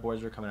with our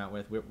boards we're coming out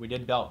with, we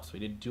did belts. We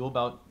did dual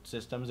belt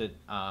systems.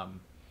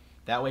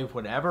 That way, for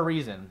whatever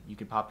reason, you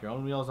could pop your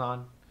own wheels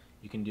on.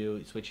 You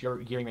can switch your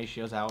gearing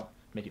ratios out,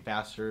 make it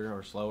faster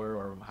or slower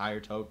or higher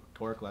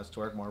torque, less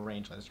torque, more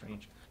range, less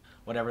range,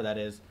 whatever that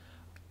is.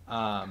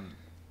 And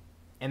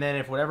then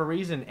if for whatever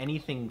reason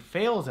anything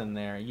fails in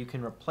there, you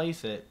can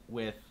replace it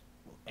with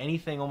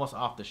anything almost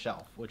off the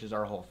shelf, which is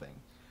our whole thing.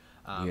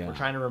 We're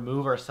trying to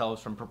remove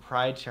ourselves from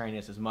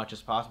proprietariness as much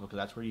as possible because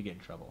that's where you get in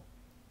trouble.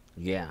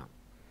 Yeah,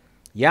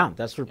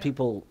 that's where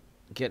people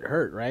get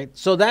hurt, right?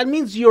 So that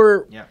means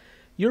you're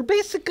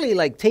basically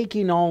like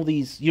taking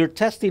you're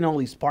testing all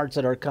these parts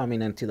that are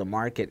coming into the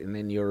market, and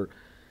then you're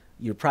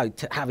probably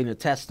having to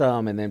test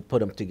them and then put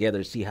them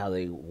together, see how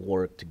they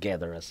work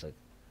together as a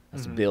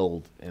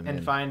build,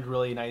 and find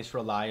really nice,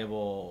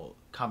 reliable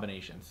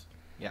combinations.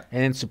 Yeah,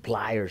 and then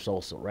suppliers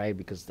also, right?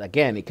 Because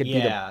again, it could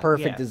be the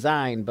perfect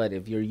design, but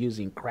if you're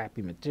using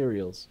crappy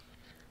materials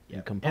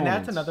and components, and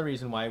that's another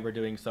reason why we're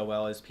doing so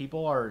well is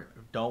people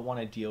don't want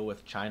to deal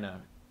with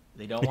China.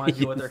 They don't want to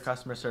deal with their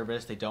customer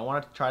service. They don't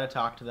want to try to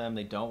talk to them.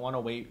 They don't want to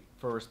wait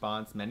for a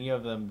response. Many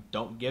of them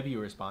don't give you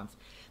a response.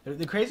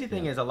 The crazy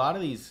thing is a lot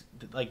of these,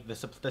 like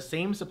the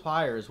same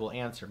suppliers will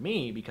answer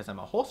me because I'm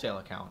a wholesale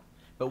account,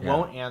 but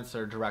won't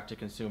answer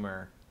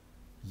direct-to-consumer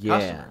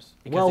customers.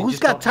 Well, who's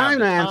got time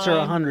to answer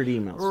 100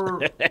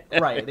 emails?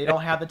 Right. They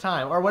don't have the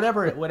time. Or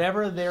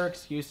whatever their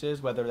excuse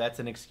is, whether that's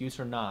an excuse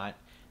or not,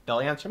 they'll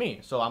answer me.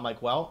 So I'm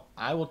like, well,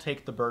 I will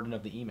take the burden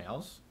of the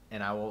emails,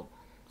 and I will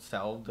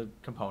sell the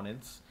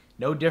components,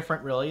 no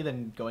different really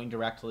than going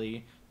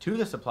directly to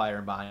the supplier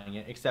and buying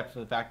it, except for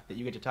the fact that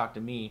you get to talk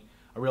to me,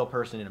 a real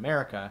person in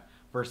America,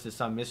 versus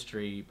some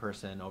mystery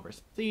person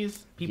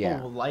overseas. People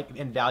will like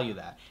and value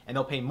that, and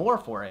they'll pay more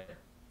for it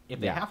if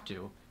they have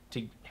to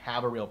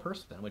have a real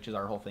person, which is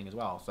our whole thing as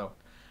well. So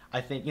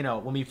I think, you know,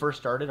 when we first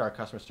started, our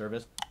customer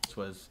service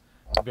was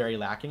very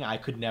lacking. I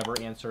could never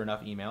answer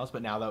enough emails,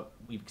 but now that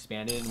we've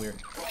expanded and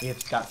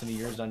we've got some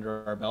years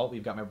under our belt,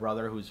 we've got my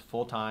brother who's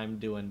full-time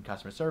doing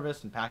customer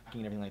service and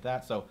packing and everything like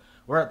that. So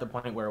we're at the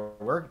point where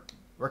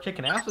we're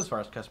kicking ass as far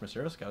as customer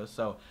service goes.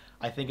 So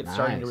I think it's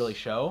starting to really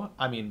show.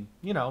 I mean,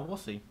 you know, we'll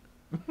see.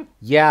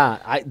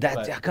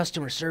 That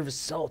customer service is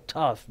so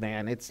tough,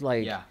 man. It's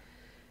like,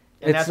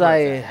 and it's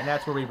like, and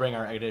that's where we bring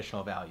our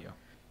additional value.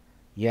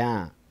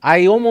 Yeah,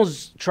 I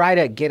almost try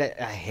to get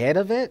ahead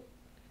of it,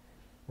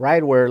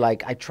 right? Where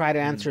like I try to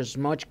answer as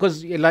much,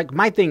 because like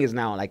my thing is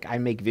now like I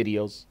make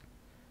videos,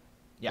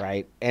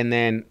 right, and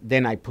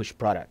then I push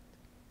product,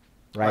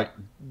 right,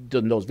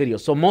 doing those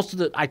videos. So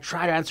I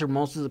try to answer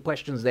most of the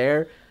questions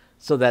there,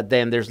 so that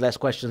then there's less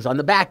questions on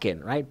the back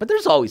end, right? But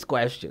there's always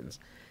questions,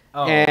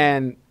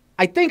 and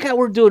I think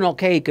we're doing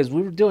okay because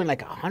we were doing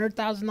like $100,000,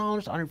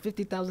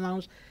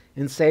 $150,000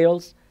 in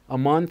sales a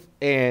month,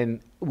 and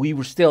I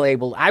was still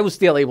able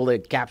to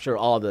capture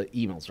all the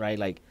emails, right?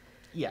 Like,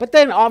 but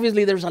then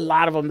obviously there's a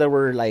lot of them that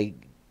were like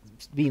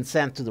being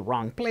sent to the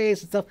wrong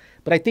place and stuff.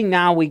 But I think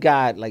now we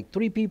got like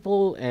 3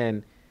 people,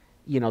 and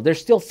you know they're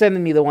still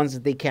sending me the ones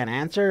that they can't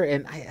answer,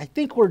 and I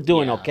think we're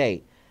doing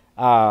okay.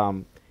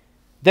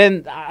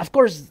 Then of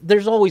course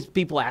there's always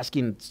people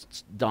asking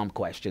dumb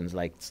questions,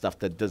 like stuff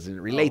that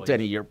doesn't relate to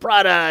any of your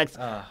products,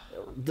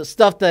 the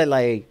stuff that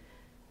like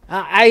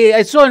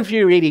I so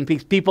infuriating.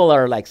 People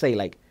are like say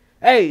like,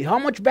 hey, how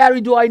much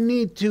battery do I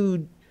need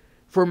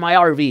for my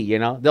RV? You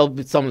know, they'll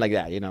be something like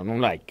that. You know, and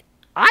I'm like,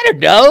 I don't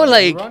know,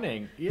 like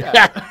running,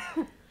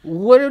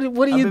 what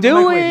are you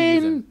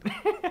doing?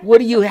 What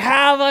do you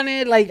have on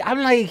it? Like, I'm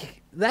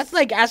like, that's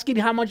like asking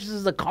how fast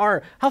does the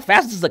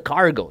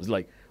car go? It's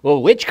like,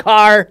 well, which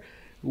car?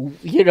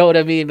 You know what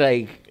I mean?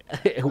 Like,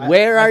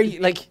 where are you?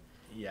 Like,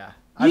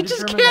 you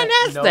just can't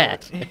ask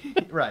that.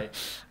 Right.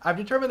 I've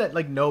determined that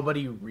like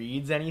nobody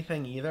reads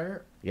anything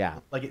either. Yeah.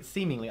 Like it's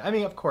seemingly. I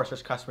mean, of course,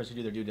 there's customers who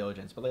do their due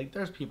diligence, but like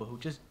there's people who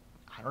just,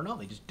 I don't know,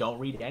 they just don't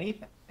read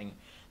anything.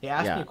 They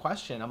ask me a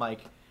question. I'm like,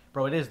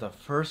 bro, it is the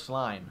first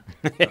line.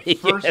 The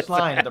first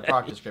line of the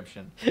product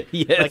description. Like,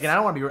 and I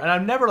don't want to be, and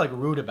I'm never like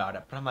rude about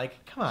it, but I'm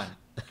like, come on.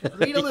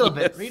 Read a little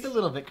bit. Read a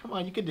little bit. Come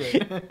on, you can do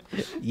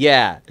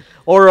it.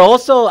 Or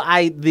also,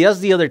 that's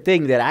the other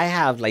thing, that I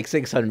have like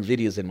 600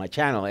 videos in my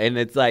channel, and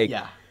it's like,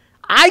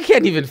 I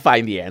can't even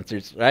find the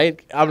answers, right?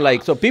 I'm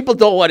like, so people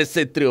don't want to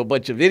sit through a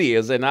bunch of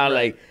videos, and I'm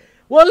like,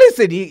 well,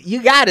 listen,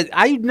 you got it.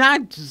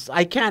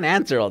 I can't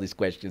answer all these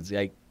questions.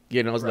 Like,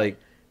 you know, it's like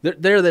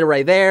they're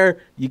right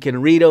there. You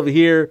can read over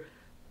here.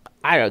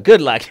 I don't know.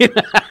 Good luck.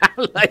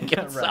 Like,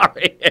 I'm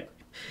sorry.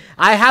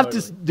 I have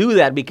to do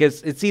that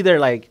because it's either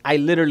like I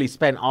literally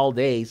spend all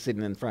day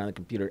sitting in front of the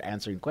computer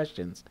answering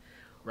questions,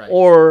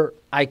 or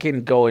I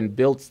can go and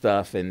build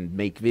stuff and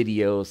make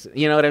videos.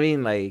 You know what I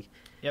mean? Like,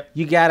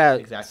 you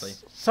gotta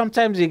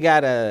sometimes you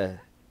gotta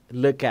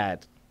look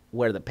at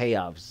where the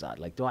payoffs are.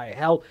 Like, do I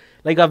help?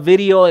 Like a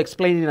video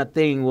explaining a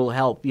thing will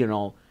help, you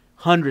know,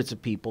 hundreds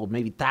of people,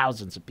 maybe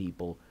thousands of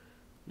people.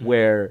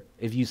 Where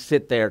if you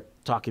sit there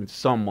talking to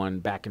someone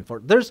back and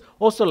forth, there's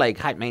also like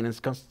high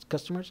maintenance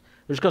customers.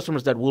 There's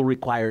customers that will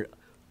require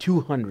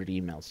 200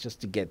 emails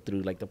just to get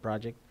through like the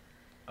project.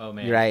 Oh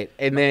man, right?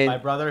 And then my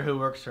brother who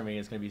works for me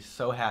is gonna be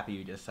so happy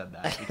you just said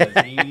that, because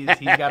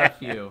he's got a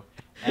few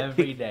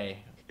every day.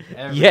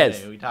 Every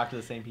day. We talk to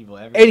the same people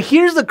every day. And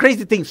here's the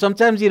crazy thing: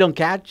 sometimes you don't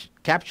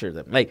capture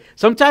them. Like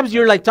sometimes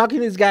you're like talking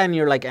to this guy and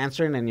you're like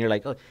answering, and you're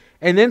like, oh,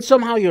 and then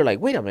somehow you're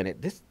like, wait a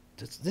minute, this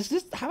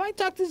have I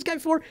talked to this guy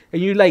before?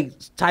 And you like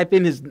type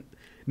in his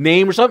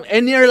name or something,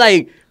 and you're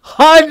like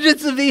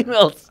hundreds of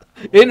emails,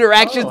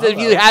 interactions that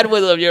you had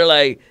with him. You're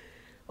like,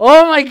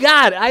 oh my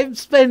God, I've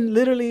spent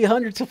literally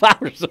hundreds of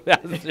hours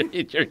answering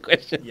your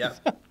questions.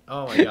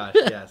 Oh my gosh,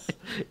 yes.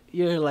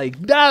 You're like,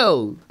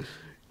 no,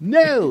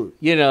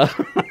 you know.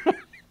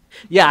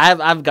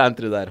 I've gone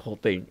through that whole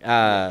thing.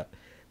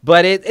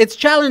 But it's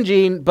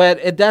challenging, but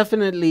it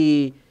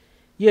definitely,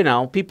 you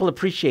know, people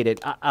appreciate it.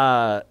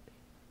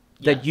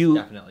 That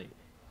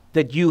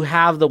you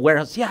have the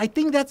warehouse. I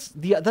think that's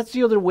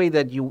the other way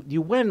that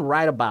you went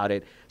right about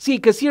it. See,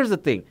 because here's the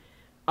thing.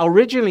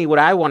 Originally, what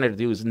I wanted to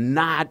do is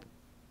not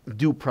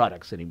do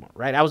products anymore,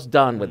 right? I was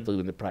done with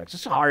doing the products.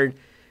 It's hard.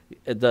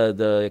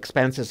 The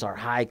expenses are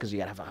high because you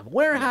got to have a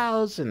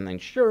warehouse and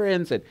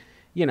insurance, and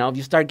you know, if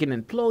you start getting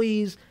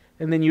employees,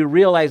 and then you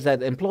realize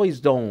that employees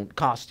don't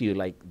cost you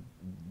like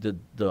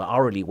the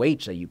hourly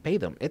wage that you pay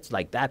them. It's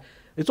like that.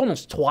 It's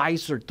almost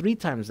twice or 3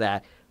 times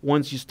that.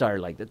 Once you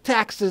start like the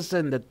taxes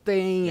and the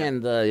thing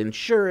and the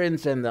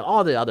insurance and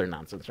all the other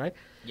nonsense, right?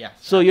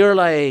 So you're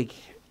like,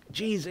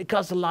 geez, it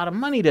costs a lot of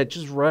money to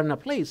just run a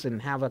place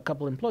and have a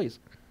couple employees.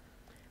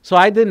 So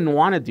I didn't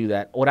want to do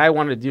that. What I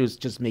wanted to do is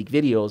just make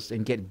videos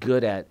and get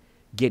good at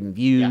getting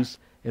views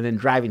and then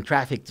driving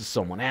traffic to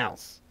someone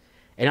else.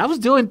 And I was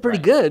doing pretty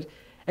Right. good,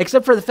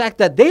 except for the fact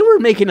that they were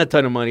making a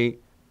ton of money.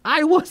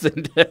 I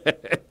wasn't.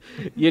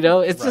 You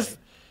know, it's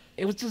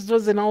Right. just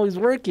wasn't always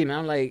working.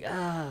 I'm like,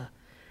 ah.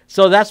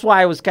 So that's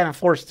why I was kind of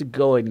forced to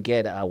go and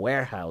get a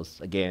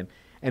warehouse again,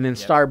 and then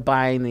start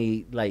buying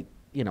the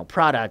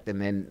product,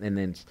 and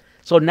then.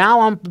 So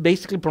now I'm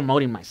basically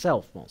promoting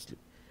myself mostly.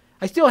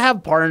 I still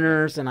have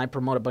partners and I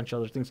promote a bunch of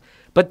other things,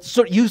 but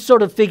so you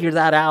sort of figured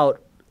that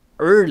out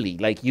early.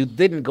 Like you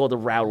didn't go the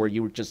route where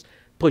you were just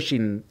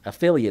pushing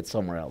affiliates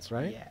somewhere else,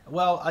 right? Yeah.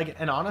 Well,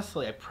 and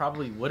honestly, I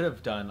probably would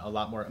have done a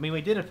lot more. I mean,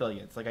 we did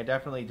affiliates. Like, I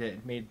definitely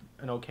made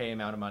an okay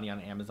amount of money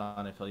on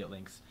Amazon affiliate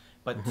links.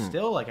 But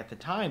still, like, at the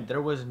time,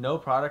 there was no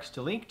products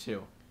to link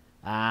to.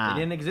 They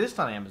didn't exist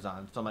on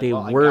Amazon. So I'm like, They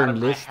well, weren't I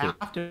listed.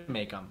 have to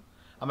make them.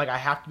 I'm like, I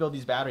have to build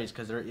these batteries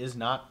because there is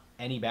not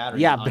any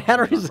batteries. Yeah, on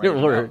batteries Amazon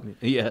right were. now.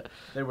 Yeah.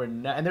 There were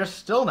no, and there's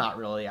still not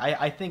really.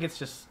 I think it's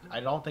just, I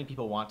don't think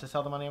people want to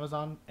sell them on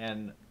Amazon,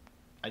 and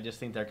I just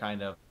think they're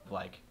kind of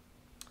like,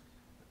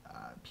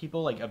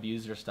 people like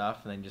abuse their stuff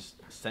and then just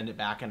send it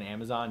back on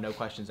Amazon, no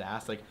questions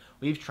asked. Like,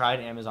 we've tried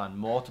Amazon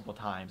multiple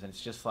times, and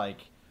it's just like,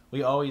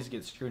 we always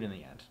get screwed in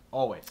the end,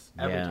 always,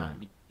 every time,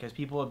 because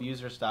people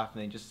abuse their stuff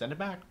and they just send it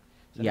back.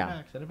 Send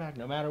it back,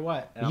 no matter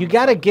what. And You I'm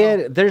gotta like,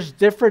 get. There's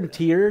different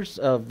tiers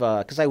of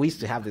because I used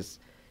to have this,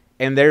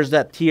 and there's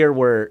that tier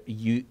where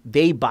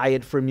they buy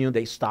it from you,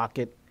 they stock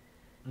it,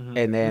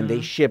 and then they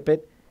ship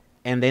it,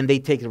 and then they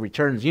take the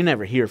returns. You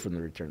never hear from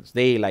the returns.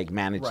 They like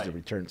manage the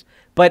returns,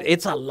 but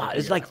it's a lot.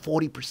 It's like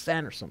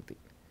 40% or something.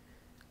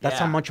 That's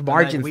how much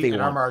margins they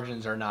want. Our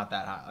margins are not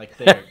that high. Like,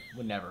 they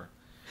would never.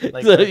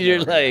 Like, So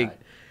you're like,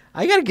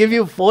 I gotta give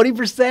you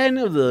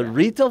 40% of the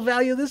retail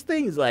value of this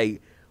thing. It's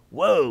like,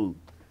 whoa.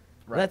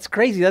 Right. That's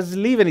crazy. That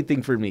doesn't leave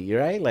anything for me,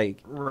 right? Like,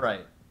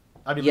 right.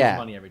 I'd be losing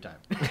money every time.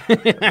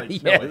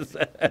 Like, no yes.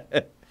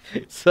 way.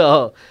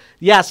 So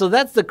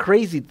that's the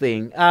crazy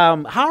thing.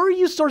 How are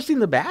you sourcing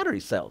the battery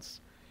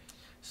cells?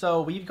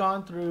 So we've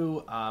gone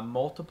through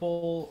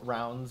multiple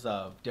rounds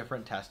of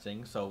different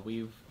testing. So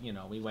we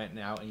went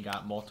out and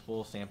got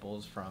multiple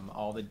samples from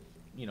all the,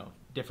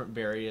 different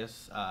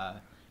various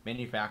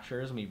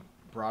manufacturers, and we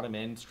brought them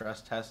in,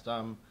 stress test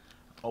them,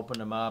 opened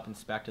them up,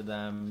 inspected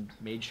them,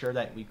 made sure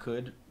that we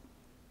could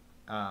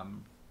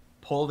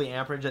pull the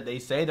amperage that they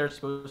say they're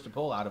supposed to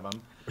pull out of them.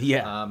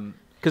 Yeah.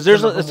 Because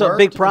it's a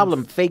big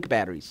problem. Fake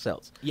battery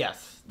cells.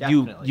 Yes,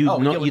 definitely.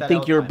 You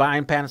think you're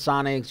buying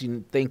Panasonics,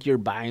 you think you're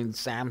buying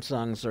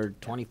Samsungs or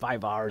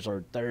 25Rs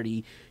or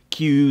 30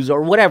 Qs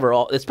or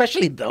whatever.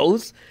 Especially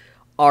those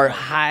are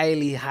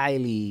highly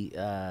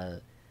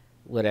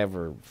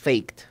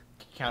faked.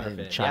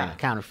 Counterfeit. China.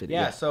 Counterfeit.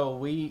 Yeah. So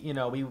we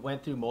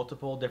went through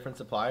multiple different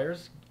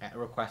suppliers,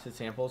 requested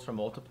samples from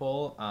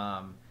multiple.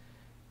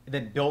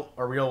 Then built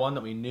a real one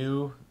that we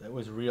knew that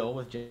was real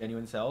with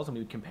genuine cells, and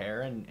we would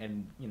compare,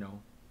 and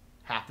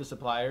half the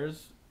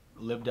suppliers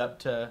lived up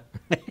to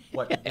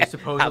what they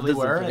supposedly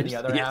were, and the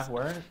other half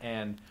weren't.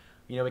 And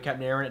we kept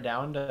narrowing it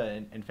down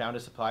and found a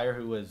supplier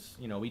who was,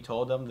 we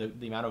told them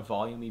the amount of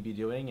volume we'd be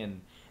doing,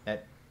 and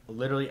that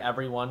literally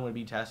everyone would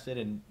be tested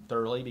and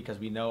thoroughly, because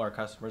we know our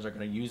customers are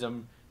going to use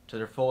them to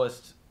their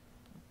fullest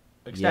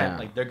extent.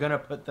 Like, they're going to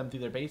put them through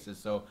their paces,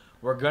 so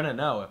we're going to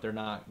know if they're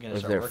not going to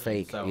start working. If they're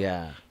fake. So,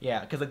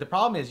 because like the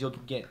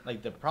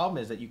problem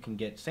is that you can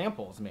get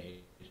samples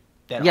made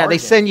that they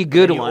send you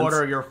good ones. You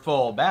order your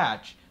full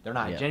batch, they're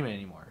not genuine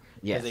anymore.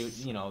 Yes.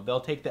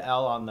 They'll take the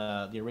L on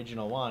the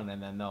original one,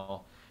 and then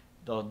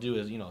they'll do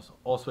is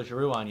all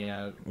switcheroo on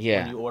you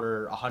when you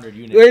order 100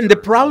 units. And the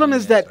problem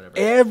is that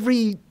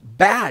every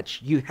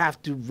batch you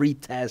have to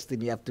retest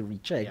and you have to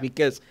recheck,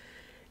 because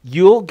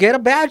you'll get a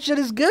batch that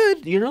is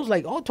good. It's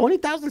like,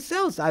 20,000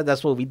 cells.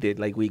 That's what we did.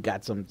 Like, we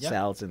got some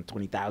cells in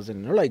 20,000,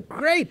 and they're like,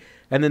 great.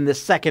 And then the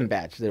second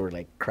batch, they were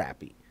like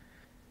crappy.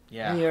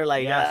 Yeah. And you're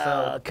like,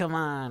 come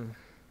on.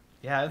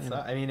 Yeah,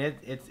 I mean,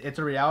 it's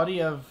a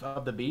reality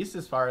of the beast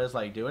as far as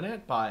like doing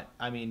it, but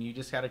I mean, you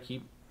just got to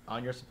keep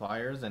on your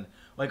suppliers, and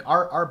like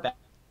our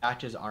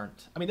batches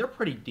aren't. I mean, they're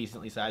pretty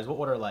decently sized. We'll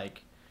order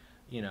like,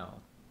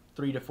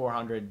 300 to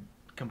 400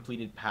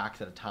 completed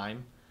packs at a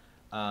time.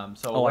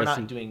 So we're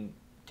not doing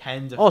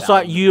tens of thousands.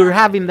 So you're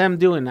having them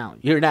doing now.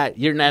 You're not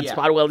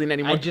spot welding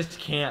anymore. I just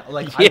can't.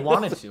 Like, I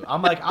wanted to.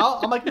 I'm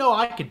like, no,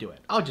 I could do it.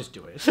 I'll just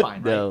do it. It's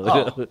fine.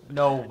 Right?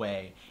 No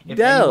way. If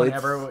anyone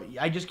ever,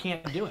 I just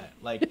can't do it.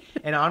 Like,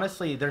 and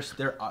honestly,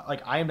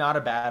 I am not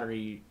a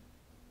battery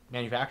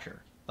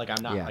manufacturer. Like,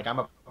 I'm not. Like, I'm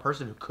a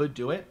person who could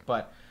do it,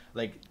 but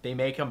like, they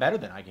make them better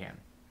than I can.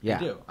 Yeah.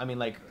 They do. I mean,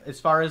 like,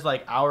 as far as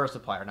like our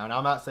supplier, now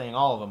I'm not saying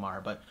all of them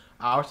are, but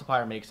our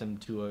supplier makes them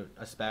to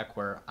a spec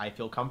where I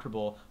feel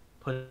comfortable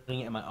putting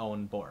it in my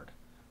own board.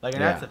 Like,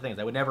 and that's the thing, is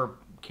I would never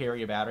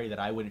carry a battery that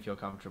I wouldn't feel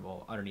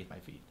comfortable underneath my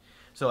feet.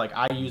 So like,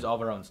 I use all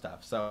of our own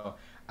stuff. So,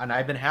 and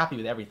I've been happy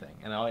with everything,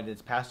 and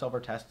it's passed over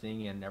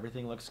testing, and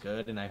everything looks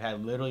good, and I've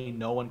had literally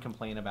no one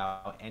complain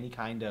about any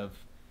kind of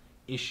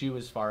issue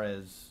as far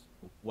as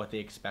what they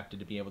expected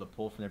to be able to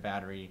pull from their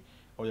battery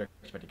or their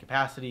expected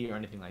capacity or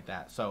anything like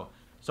that. So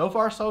so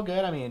far so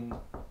good. I mean,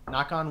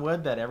 knock on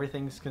wood that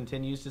everything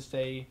continues to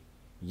stay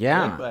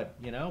good, but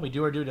you know, we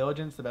do our due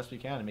diligence the best we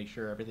can to make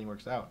sure everything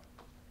works out.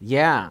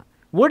 Yeah.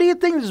 Where do you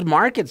think this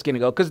market's going to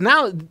go? Because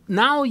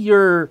now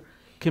you're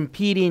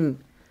competing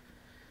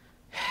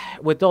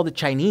with all the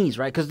Chinese,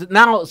 right? Because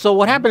now, so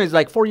what happened is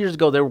like 4 years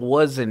ago, there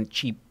wasn't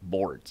cheap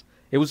boards.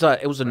 It was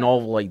a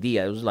novel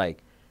idea. It was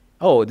like,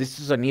 oh, this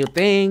is a new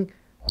thing.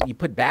 You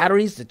put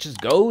batteries, it just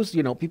goes.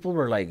 You know, people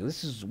were like,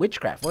 this is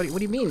witchcraft. What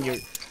do you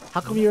mean?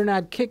 How come you're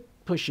not kick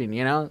pushing,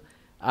 you know?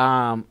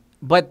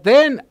 But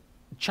then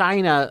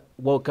China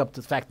woke up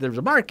to the fact that there was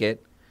a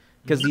market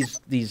because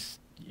these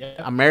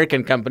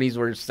American companies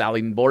were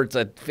selling boards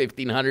at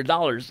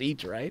 $1,500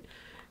 each, right?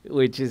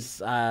 Which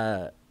is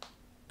a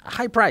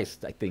high price,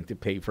 I think, to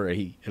pay for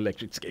a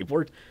electric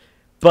skateboard.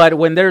 But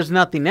when there's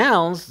nothing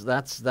else,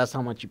 that's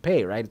how much you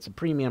pay, right? It's a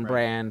premium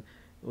brand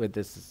with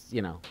this,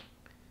 you know.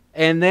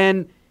 And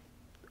then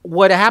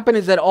what happened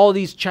is that all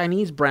these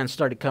Chinese brands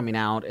started coming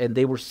out, and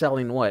they were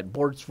selling what?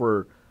 Boards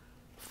for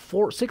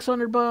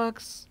 $600,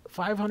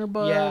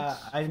 $500.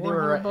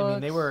 Yeah,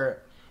 they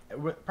were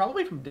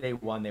probably from day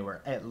one. They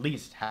were at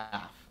least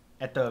half.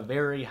 At the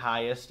very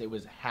highest, it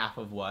was half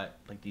of what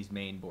like these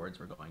main boards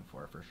were going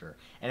for sure.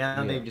 And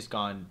now they've just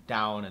gone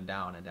down and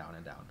down and down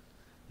and down.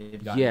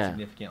 They've gotten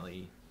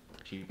significantly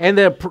cheaper. And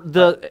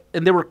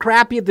and they were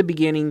crappy at the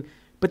beginning,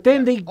 but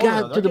then they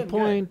got to the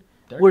point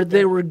where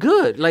they were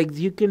good. Like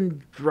you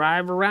can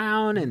drive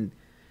around and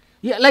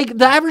like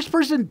the average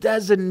person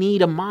doesn't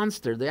need a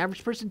monster. The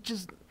average person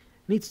just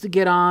needs to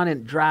get on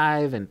and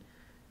drive and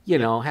you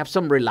know have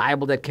something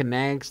reliable that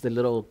connects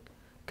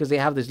because they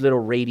have this little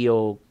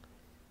radio,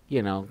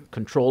 you know,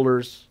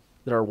 controllers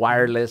that are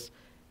wireless.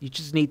 You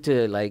just need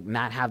to like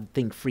not have the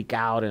thing freak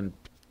out and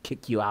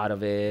kick you out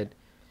of it,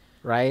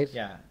 right?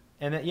 Yeah.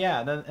 And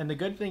and the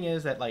good thing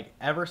is that like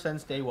ever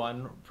since day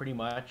one, pretty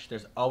much,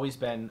 there's always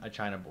been a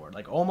China board,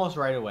 like almost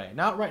right away.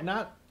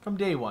 Not from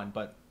day one,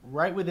 but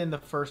right within the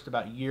first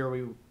about year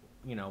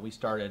we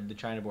started, the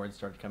China boards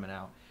started coming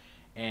out,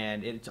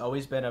 and it's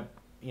always been a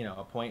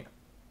point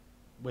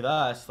with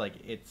us like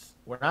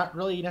we're not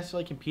really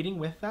necessarily competing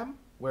with them.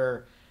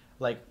 Where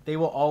like they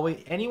will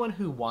always anyone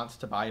who wants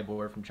to buy a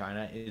board from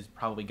China is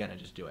probably gonna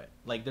just do it.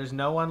 Like there's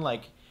no one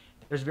like.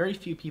 There's very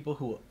few people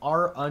who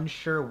are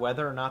unsure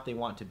whether or not they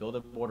want to build a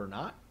board or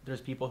not.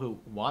 There's people who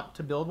want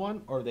to build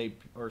one,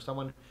 or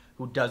someone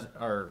who does,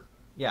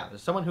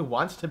 there's someone who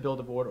wants to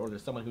build a board, or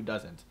there's someone who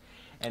doesn't.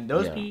 And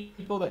those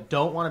people that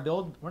don't want to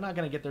build, we're not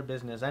going to get their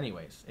business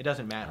anyways. It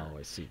doesn't matter. Oh,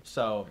 I see.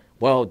 So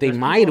well, they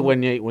might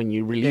when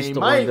you release the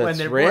one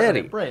that's ready. When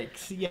it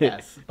breaks,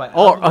 yes. But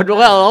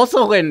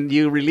also when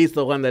you release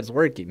the one that's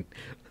working.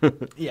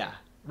 Yeah.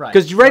 Right.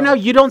 Because right now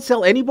you don't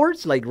sell any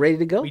boards like ready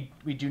to go?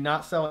 We do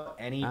not sell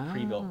any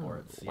pre-built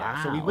boards. Yeah.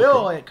 Wow, so we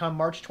will come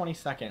March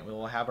 22nd. We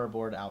will have our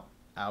board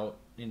out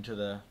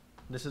into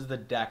this is the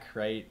deck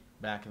right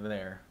back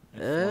there.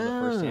 It's one of the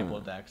first sample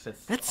decks.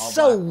 That's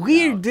so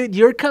weird, dude.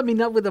 You're coming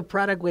up with a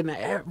product when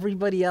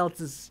everybody else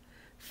has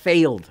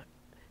failed.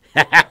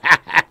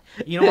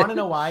 You want to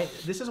know why?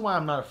 This is why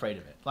I'm not afraid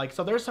of it. Like,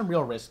 so there's some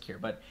real risk here,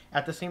 but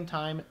at the same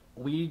time,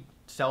 we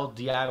sell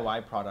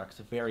DIY products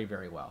very,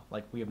 very well.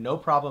 Like, we have no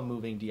problem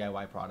moving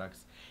DIY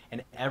products,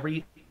 and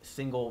every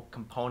single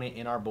component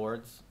in our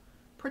boards,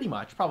 pretty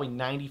much, probably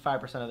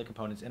 95% of the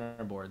components in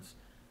our boards,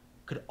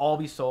 could all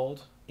be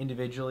sold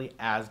individually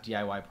as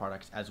DIY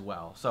products as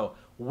well. So,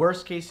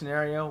 worst case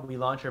scenario, we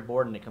launch our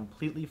board and it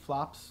completely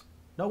flops.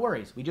 No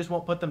worries. We just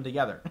won't put them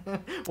together.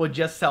 We'll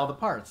just sell the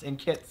parts in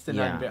kits and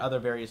other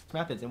various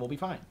methods, and we'll be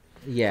fine.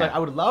 Yeah. So I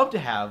would love to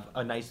have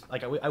a nice,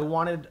 like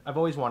I've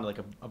always wanted like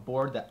a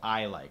board that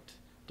I liked.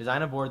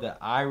 Design a board that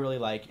I really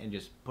like and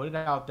just put it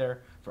out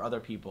there for other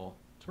people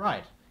to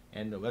ride.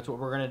 And that's what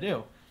we're going to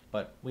do.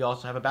 But we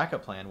also have a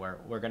backup plan where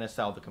we're going to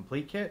sell the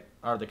complete kit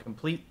or the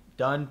complete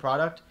done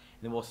product, and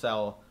then we'll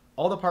sell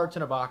all the parts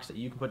in a box that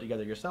you can put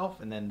together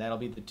yourself, and then that'll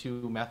be the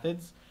two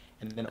methods.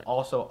 And then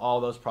also all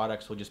those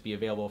products will just be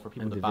available for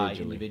people to buy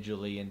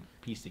individually and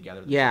piece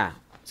together. Yeah.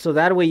 So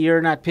that way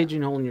you're not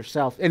pigeonholing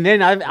yourself. And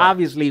then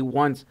obviously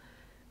once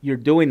you're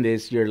doing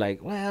this, you're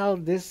like, well,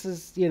 this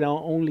is,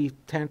 only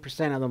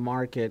 10% of the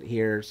market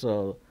here,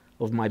 so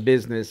of my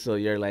business. So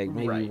you're like,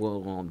 maybe we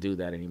won't do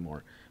that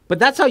anymore. But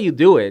that's how you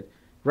do it,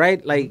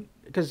 right? Like,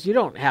 because you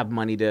don't have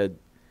money to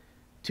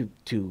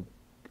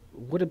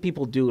what do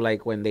people do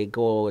like when they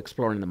go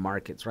exploring the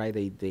markets, right?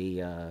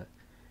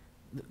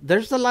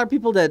 There's a lot of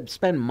people that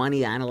spend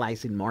money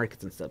analyzing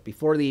markets and stuff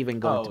before they even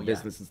go into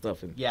business and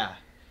stuff. And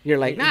you're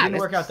like, it didn't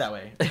work out that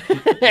way.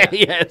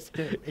 Yes.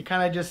 It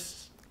kind of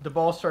just, the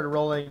ball started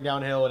rolling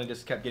downhill and it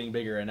just kept getting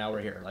bigger, and now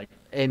we're here. Like,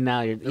 and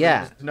now you're,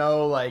 there's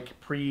no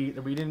we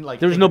didn't like.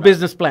 There's no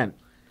business plan.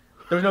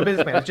 There was no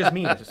business plan. It's just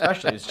me,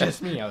 especially. It's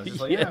just me. I was just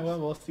like, well,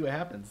 we'll see what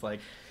happens. Like,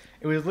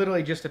 it was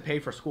literally just to pay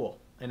for school,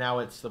 and now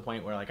it's the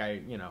point where like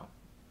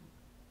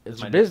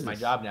it's my business. My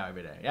job now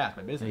every day. Yeah, it's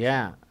my business.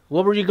 Yeah.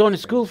 What were you going to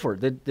school for?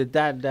 Did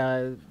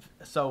that?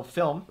 So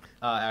film,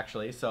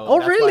 actually. So. Oh,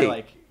 really?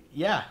 Why,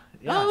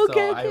 Oh,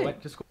 okay, so I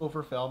went to school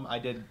for film. I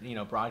did,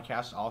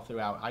 broadcast all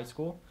throughout high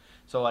school.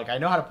 So like I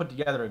know how to put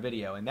together a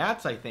video, and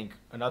that's I think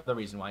another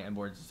reason why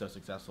Nboards is so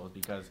successful is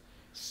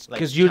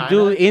because you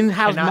do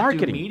in-house cannot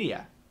marketing. Do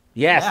media.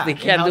 Yes, Yeah, they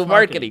can't do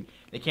marketing.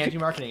 They can't do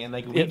marketing, and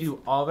like we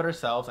do all of it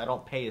ourselves. I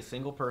don't pay a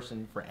single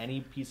person for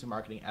any piece of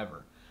marketing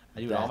ever. I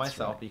do it all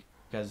myself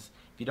because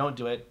if you don't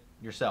do it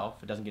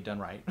yourself, it doesn't get done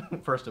right.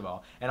 First of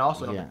all, and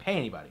also I don't have to pay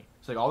anybody.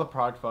 So like all the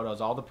product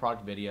photos, all the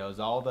product videos,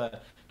 all the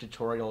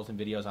tutorials and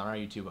videos on our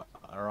YouTube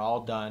are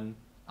all done.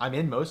 I'm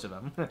in most of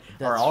them,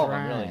 or all of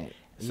them really.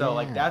 So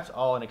like that's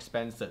all an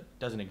expense that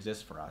doesn't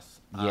exist for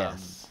us.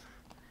 Yes.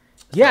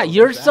 Yeah,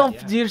 you're still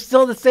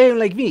the same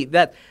like me.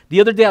 That the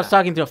other day I was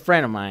talking to a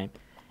friend of mine,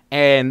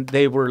 and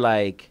they were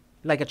like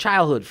a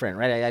childhood friend,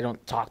 right? I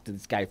don't talk to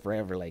this guy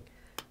forever,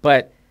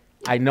 but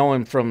I know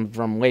him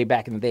from way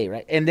back in the day,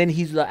 right? And then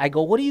he's like, I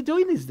go, "What are you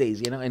doing these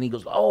days?" And he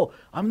goes, "Oh,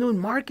 I'm doing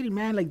marketing,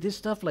 man, like this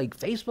stuff, like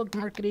Facebook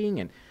marketing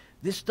and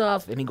this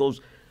stuff." And he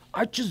goes,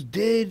 "I just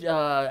did."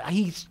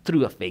 He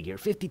threw a figure,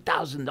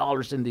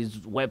 $50,000 in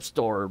this web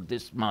store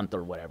this month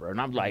or whatever,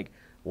 and I'm like,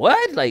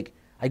 "What?" Like.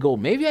 I go,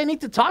 maybe I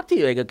need to talk to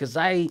you. I go, because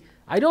I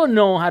don't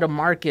know how to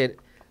market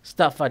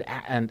stuff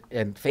and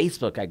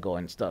Facebook. I go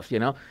and stuff,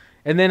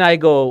 And then I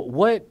go,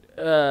 what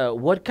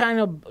kind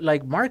of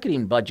like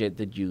marketing budget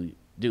did you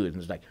do? And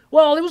it's like,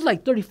 well, it was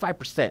like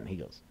 35%. He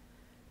goes,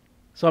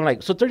 so I'm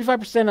like, so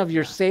 35% of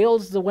your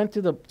sales that went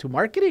to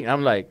marketing?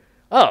 I'm like,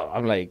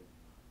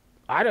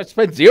 I don't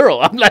spend zero.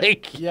 I'm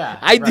like,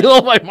 I do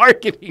all my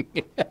marketing.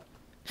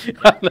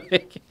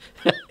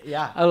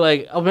 I'm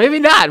like, oh, maybe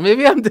not.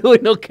 Maybe I'm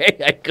doing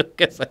okay.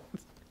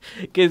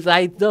 Because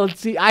I don't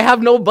see. I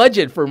have no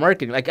budget for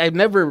marketing. Like I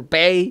never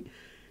pay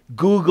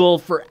Google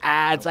for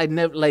ads. I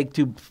never like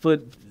to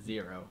put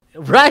zero.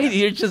 Right,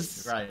 you're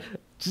just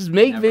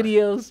make Never.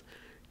 videos,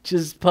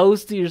 just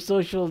post to your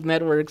social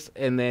networks,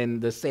 and then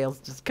the sales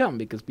just come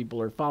because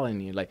people are following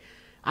you. Like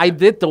I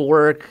did the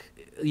work,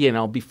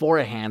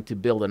 beforehand to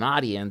build an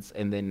audience,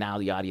 and then now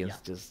the audience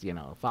just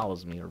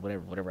follows me or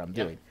whatever I'm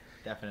doing.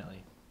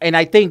 Definitely. And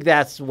I think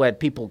that's what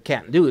people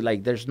can't do.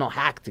 Like, there's no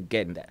hack to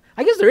getting that.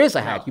 I guess there is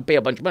a hack. You pay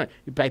a bunch of money.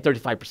 You pay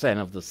 35%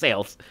 of the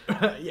sales.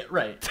 Yeah,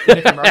 right. And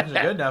if your margins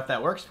are good enough,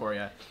 that works for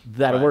you.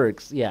 That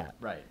works, yeah.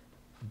 Right.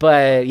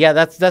 But yeah,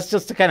 that's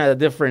just a kind of a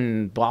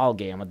different ball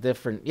game.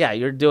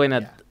 You're doing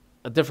a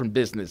different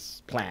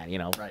business plan.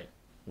 Right.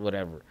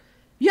 Whatever.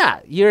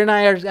 Yeah, you and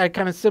I are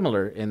kind of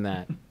similar in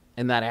that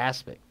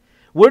aspect.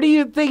 Where do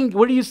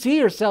you see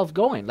yourself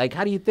going? Like,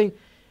 how do you think?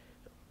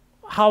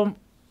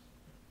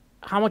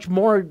 How much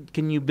more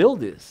can you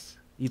build this,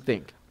 you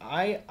think?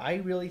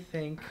 I really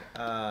think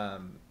our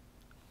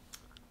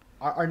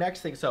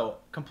next thing, so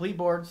complete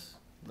boards,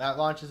 that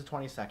launches the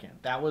 22nd.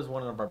 That was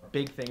one of our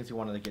big things we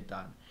wanted to get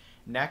done.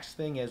 Next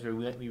thing is we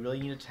really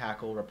need to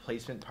tackle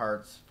replacement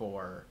parts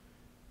we're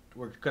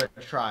going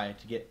to try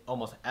to get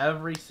almost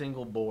every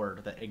single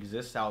board that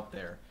exists out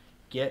there,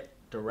 get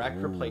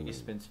direct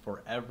replacements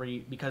for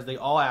because they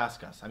all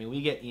ask us. I mean,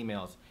 we get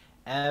emails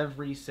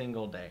every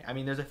single day. I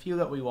mean, there's a few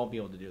that we won't be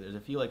able to do. There's a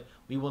few like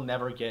we will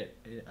never get,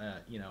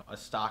 a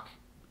stock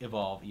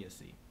Evolve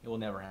ESC. It will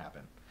never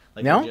happen.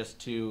 Like no?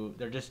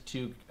 They're just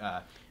too.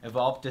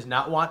 Evolve does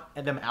not want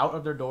them out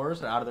of their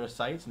doors or out of their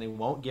sites, and they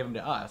won't give them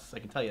to us. I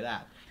can tell you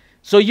that.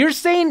 So you're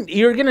saying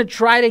you're gonna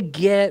try to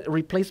get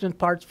replacement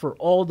parts for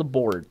all the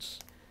boards,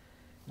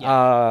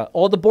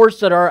 all the boards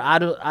that are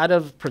out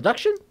of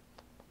production.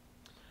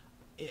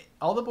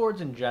 All the boards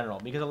in general,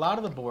 because a lot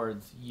of the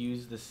boards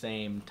use the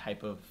same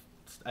type of,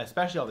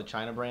 especially all the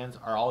China brands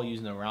are all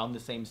using around the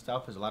same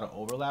stuff. There's a lot of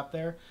overlap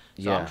there.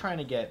 So I'm trying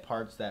to get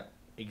parts that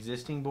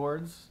existing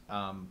boards,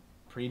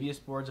 previous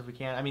boards if we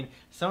can. I mean,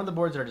 some of the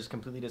boards are just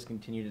completely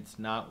discontinued. It's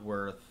not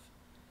worth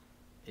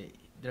it.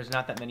 There's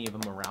not that many of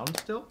them around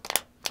still.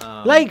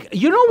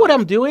 What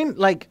I'm doing?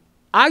 Like,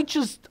 I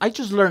just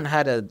learned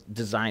how to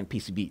design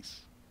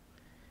PCBs,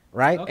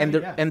 right?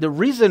 Okay, and the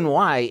reason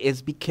why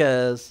is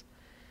because,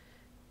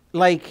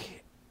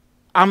 like,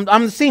 I'm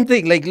the same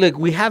thing. Like, look,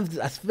 we have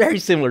very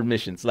similar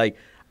missions. Like,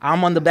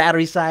 I'm on the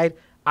battery side.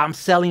 I'm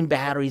selling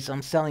batteries.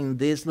 I'm selling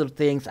these little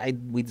things.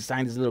 We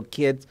designed these little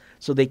kits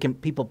so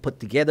people put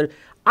together.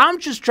 I'm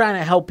just trying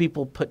to help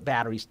people put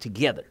batteries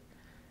together,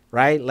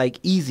 right? Like,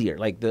 easier.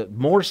 Like, the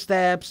more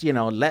steps,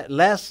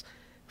 less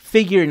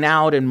figuring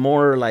out and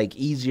more like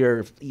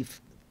easier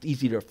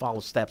to follow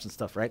steps and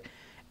stuff, right?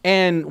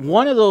 And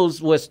one of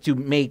those was to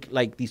make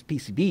like these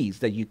PCBs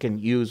that you can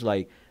use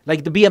like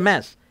the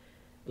BMS.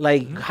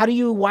 Like, how do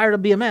you wire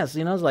the BMS?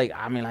 It's like,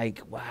 I mean,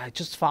 like, well, I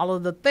just follow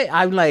the thing.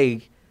 I'm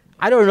like,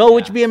 I don't know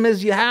which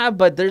BMS you have,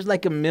 but there's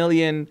like a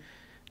million,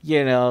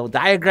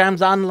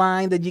 diagrams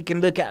online that you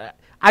can look at.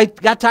 I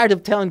got tired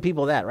of telling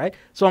people that, right?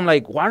 So I'm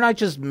like, why not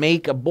just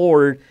make a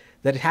board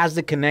that has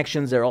the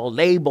connections, they're all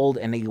labeled,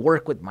 and they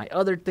work with my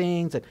other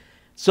things. And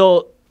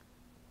so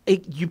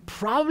you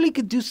probably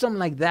could do something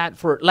like that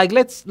for, like,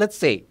 let's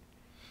say,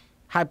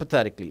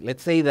 hypothetically,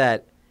 let's say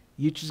that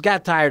you just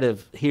got tired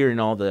of hearing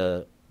all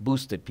the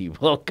boosted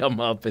people come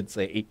up and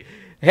say,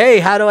 hey,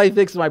 how do I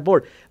fix my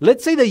board?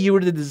 Let's say that you were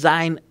to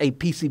design a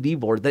PCB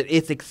board that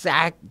it's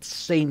exact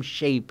same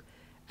shape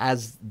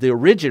as the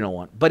original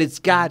one, but it's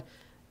got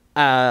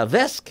a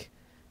VESC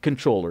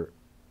controller,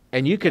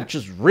 and you could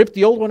just rip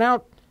the old one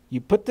out.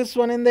 You put this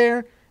one in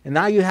there, and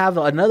now you have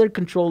another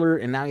controller,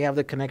 and now you have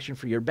the connection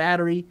for your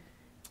battery.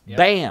 Yep.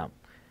 Bam!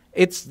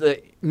 It's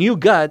the new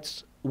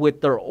guts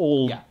with their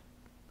old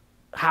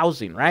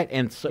housing, right?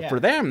 And so for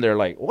them, they're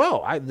like,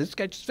 "Whoa, this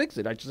guy just fixed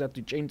it. I just have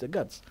to change the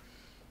guts."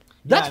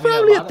 That's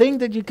probably a thing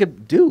that you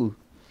could do.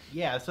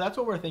 Yeah, so that's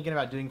what we're thinking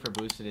about doing for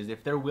Boosted is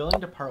if they're willing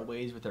to part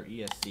ways with their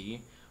ESC,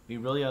 we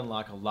really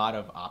unlock a lot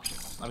of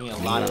options. I mean, a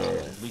lot of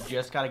options. We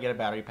just got to get a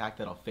battery pack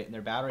that'll fit in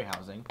their battery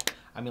housing.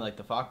 I mean, like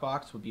the Fox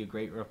box would be a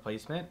great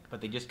replacement,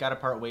 but they just got to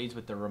part ways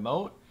with their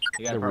remote.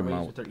 They got to part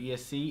ways with their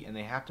ESC, and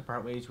they have to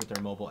part ways with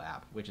their mobile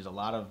app, which is a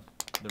lot of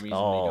the reason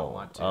they don't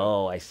want to.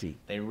 Oh, I see.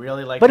 They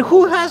really like. But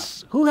who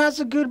has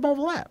a good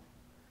mobile app?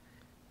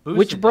 Boosted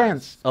Which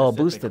brands? Oh,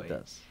 Boosted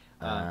does.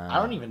 I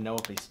don't even know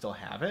if they still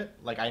have it.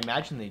 Like, I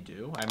imagine they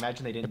do. I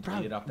imagine they didn't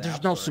delete it off the There's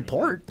App no Store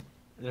support.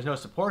 There's no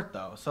support,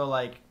 though. So,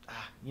 like,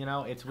 you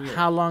know, it's weird.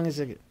 How long is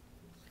it?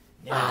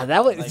 Yeah,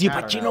 that was. like,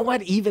 But you know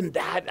what? Even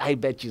that, I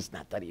bet you it's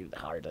not that even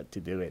hard to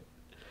do it.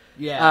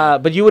 Yeah.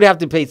 But you would have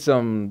to pay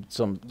some.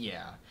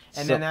 Yeah.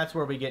 And then that's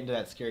where we get into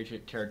that scary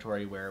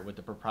territory where with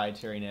the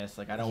proprietariness,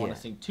 like, I don't want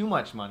to sink too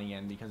much money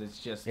in because it's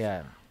just.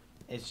 Yeah.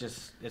 It's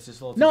just a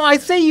little. No, I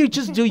say you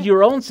just do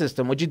your own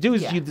system. What you do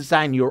is you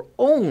design your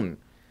own.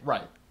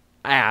 Right.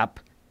 App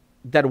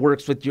that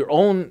works with your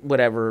own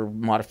whatever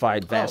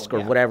modified VESC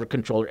or whatever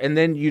controller, and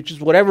then you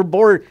just whatever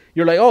board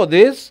you're like, oh,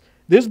 this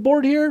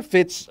board here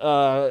fits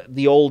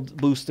the old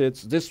Boosted,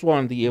 this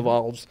one the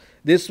Evolves,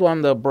 this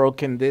one the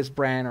broken this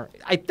brand, or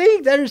I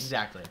think there's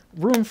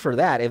room for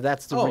that if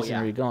that's the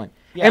reason you're going.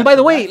 Yeah, and by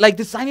the way, like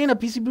designing a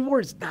PCB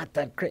board is not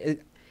that crazy.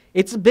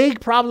 It's a big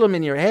problem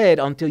in your head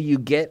until you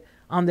get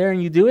on there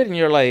and you do it, and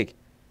you're like,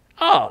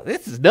 oh,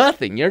 this is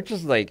nothing. You're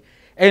just like,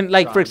 and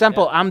like for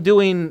example, I'm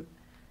doing.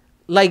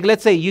 Like,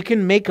 let's say you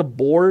can make a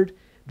board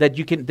that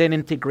you can then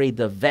integrate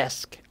the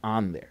VESC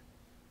on there,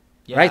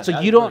 right?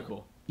 So you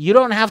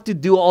don't have to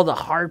do all the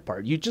hard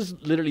part. You're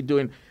just literally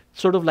doing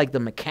sort of like the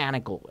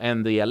mechanical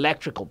and the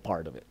electrical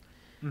part of it.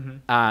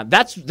 Mm-hmm.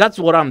 That's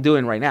what I'm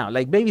doing right now.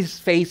 Like maybe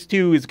phase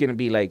 2 is going to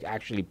be like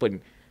actually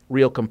putting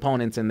real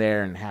components in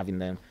there and having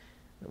them.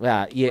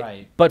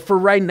 Right. But for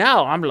right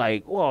now, I'm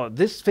like, well,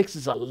 this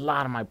fixes a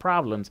lot of my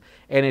problems,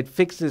 and it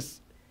fixes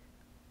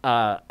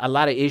a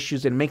lot of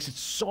issues and makes it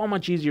so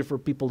much easier for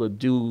people to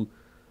do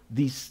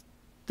these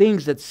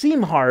things that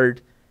seem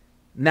hard.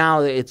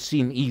 Now it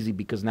seems easy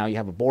because now you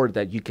have a board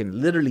that you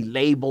can literally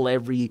label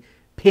every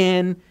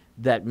pin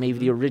that maybe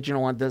the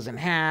original one doesn't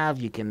have.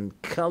 You can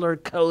color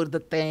code the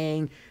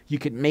thing. You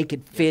can make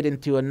it fit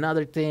into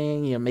another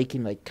thing. You're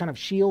making like kind of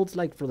shields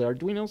like for the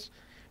Arduinos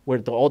where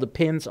all the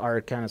pins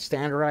are kind of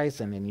standardized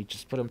and then you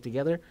just put them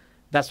together.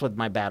 That's what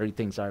my battery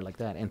things are like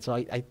that. And so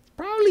I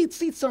probably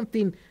see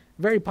something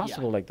very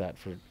possible like that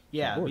for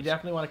we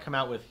definitely want to come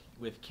out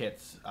with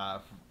kits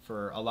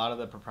for a lot of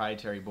the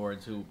proprietary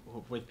boards who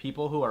with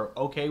people who are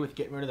okay with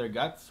getting rid of their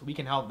guts. We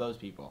can help those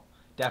people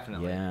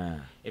definitely.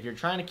 If you're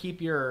trying to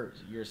keep your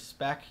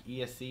spec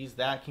ESCs,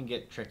 that can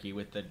get tricky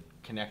with the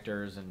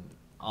connectors and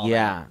all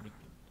that.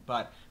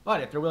 But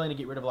if they're willing to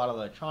get rid of a lot of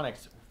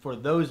electronics for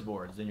those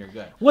boards, then you're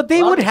good. Well,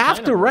 they would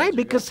have to, right?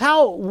 Because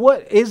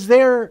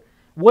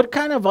what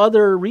kind of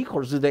other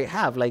recourse do they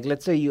have? Like,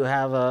 let's say you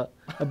have a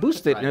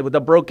Boosted with a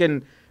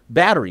broken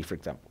battery, for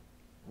example.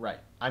 Right.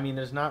 I mean,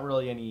 there's not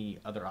really any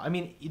other. I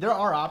mean, there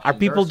are options. Are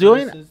people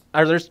doing?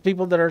 Are there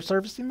people that are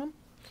servicing them?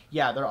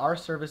 Yeah, there are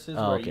services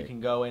where you can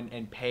go in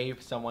and pay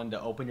someone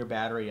to open your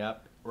battery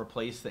up,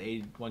 replace the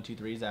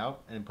A123s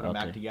out, and put them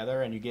back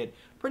together, and you get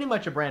pretty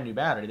much a brand new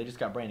battery. They just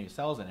got brand new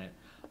cells in it.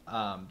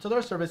 So there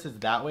are services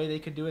that way they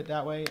could do it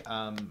that way.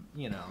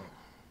 You know,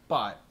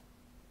 but.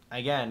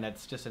 Again,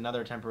 that's just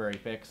another temporary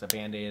fix, a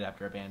Band-Aid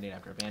after a Band-Aid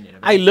after a Band-Aid.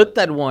 I looked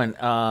at one.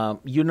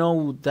 You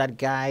know that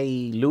guy,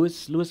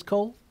 Louis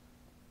Cole?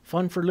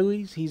 Fun for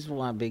Louis? He's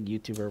one big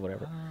YouTuber or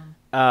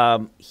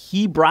whatever.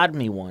 He brought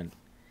me one.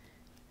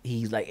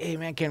 He's like, hey,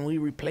 man, can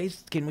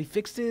we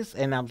fix this?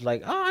 And I was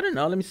like, oh, I don't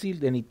know. Let me see.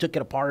 Then he took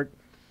it apart.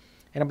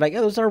 And I'm like, oh,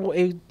 those are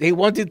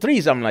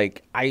A123s. I'm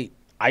like, I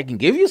can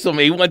give you some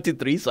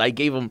A123s. So I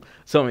gave him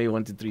some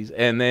A123s.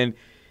 And then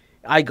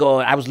I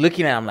was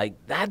looking at him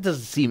like, that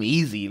doesn't seem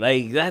easy.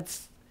 Like,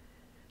 that's,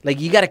 like,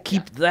 you got to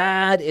keep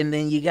that, and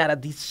then you got to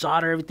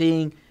desolder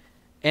everything.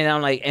 And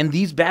I'm like, and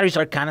these batteries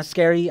are kind of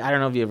scary. I don't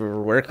know if you ever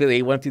worked with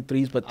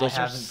A123s, but those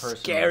are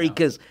scary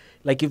because,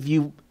 like, if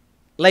you,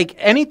 like,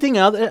 anything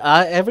other,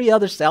 every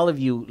other cell, if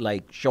you,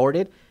 like, short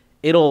it,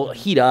 it'll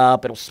heat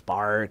up, it'll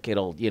spark,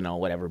 it'll, you know,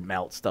 whatever,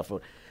 melt stuff.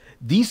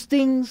 These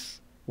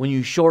things, when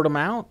you short them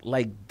out,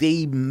 like,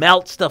 they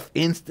melt stuff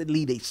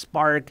instantly, they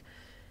spark.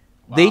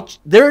 Wow.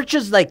 They're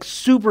just like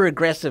super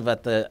aggressive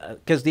at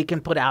because they can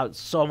put out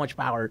so much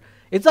power.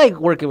 It's like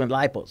working with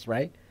lipos,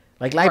 right?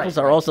 Like lipos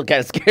are also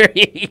kind of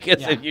scary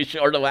because if you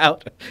short them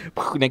out,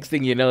 next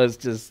thing you know, it's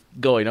just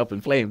going up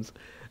in flames.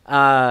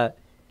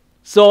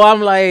 So I'm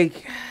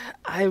like,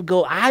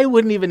 I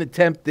wouldn't even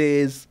attempt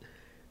this,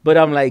 but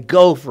I'm like,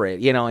 go for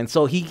it, you know. And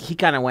so he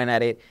kind of went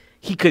at it.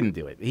 He couldn't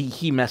do it.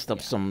 He messed up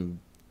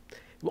some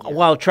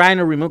while trying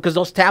to remove, because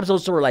those tabs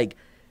also are like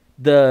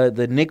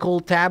the nickel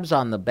tabs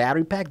on the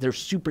battery pack. They're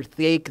super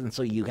thick, and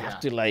so you have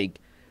to like,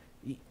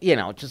 you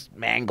know, just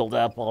mangled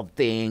up all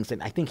things.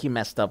 And I think he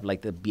messed up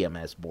like the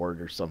BMS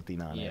board or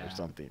something on it or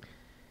something.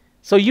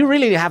 So you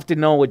really have to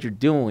know what you're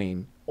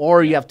doing,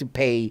 or you have to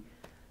pay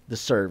the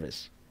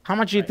service. How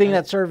much do you think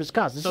that service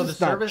costs? This is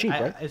not cheap,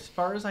 right? As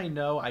far as I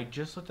know, I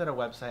just looked at a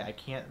website. I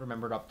can't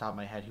remember it off the top of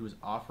my head who was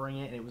offering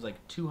it, and it was like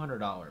 $200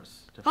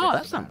 to fix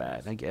that's not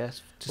bad, I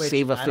guess. To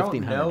save a $1,500. I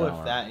don't know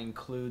if that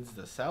includes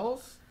the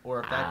cells, or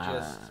if that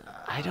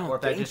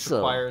just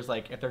requires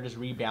like if they're just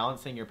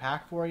rebalancing your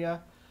pack for you.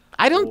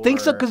 I don't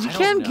think so, because you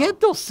can't get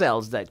those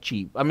cells that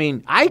cheap. I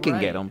mean, I can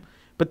get them,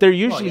 but they're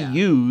usually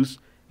used,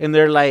 and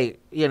they're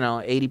like, you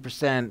know,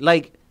 80%.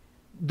 Like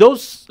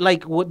those,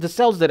 like what the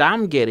cells that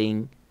I'm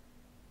getting,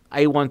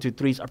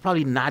 A123s, are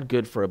probably not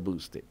good for a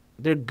boosted.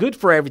 They're good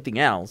for everything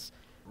else,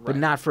 but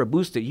not for a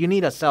boosted. You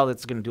need a cell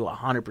that's going to do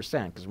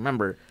 100%, because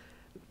remember,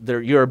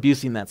 you're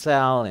abusing that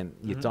cell, and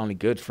it's only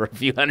good for a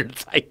few hundred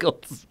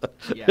cycles.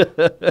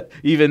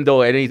 Even though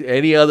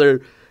any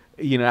other,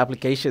 you know,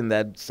 application,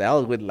 that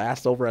cell would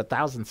last over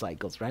 1,000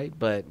 cycles, right?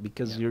 But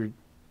because you're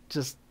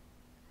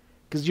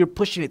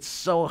pushing it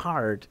so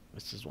hard,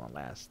 it just won't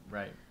last.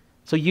 Right.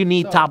 So you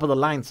need top of the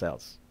line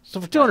cells.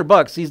 So for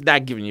 $200, he's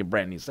not giving you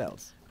brand new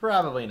cells.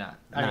 Probably not.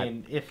 I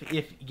mean, if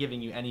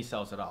giving you any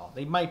cells at all,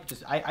 they might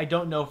just. I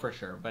don't know for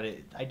sure, but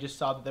I just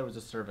saw that there was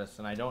a service,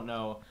 and I don't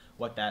know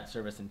what that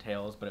service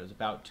entails, but it was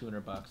about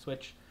 $200.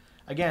 Which,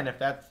 again,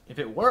 if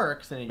it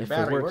works and your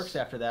battery works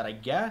after that, I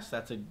guess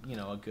that's a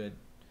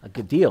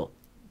good deal.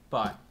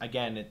 But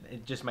again,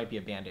 it just might be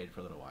a Band-Aid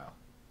for a little while.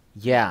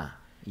 Yeah,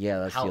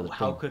 that's the other thing.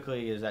 How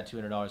quickly is that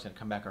 $200 going to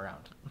come back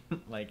around?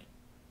 Like,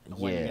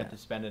 when you have to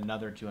spend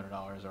another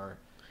 $200 or.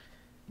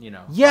 You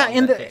know,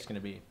 and it's going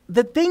to be.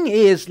 The thing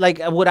is, like,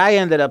 what I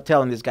ended up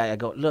telling this guy, I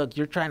go, look,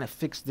 you're trying to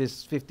fix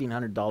this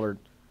 $1,500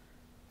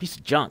 piece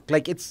of junk.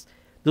 Like,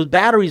 the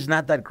battery's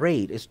not that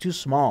great. It's too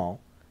small.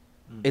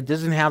 It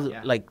doesn't have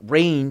like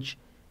range.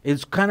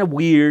 It's kind of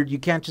weird. You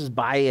can't just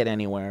buy it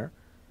anywhere.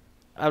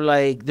 I'm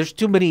like, there's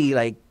too many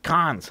like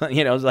cons.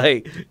 You know, it's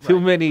like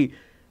too many.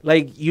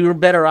 Like, you're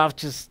better off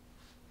just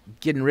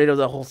getting rid of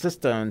the whole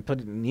system and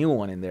putting a new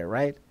one in there,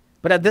 right?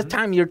 But at this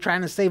time, you're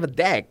trying to save a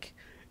deck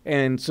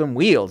and some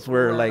wheels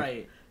were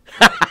like,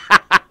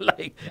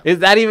 is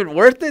that even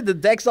worth it? The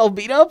deck's all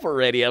beat up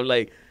already. I'm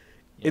like,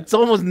 it's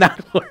almost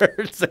not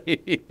worth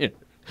it.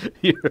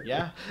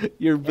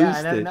 You're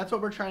boosted. And that's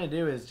what we're trying to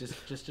do, is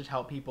just to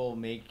help people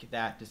make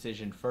that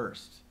decision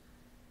first.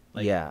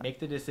 Like, make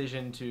the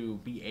decision to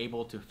be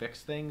able to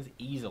fix things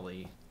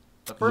easily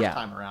the first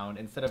time around,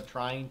 instead of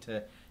trying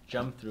to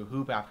jump through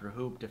hoop after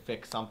hoop to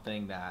fix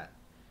something that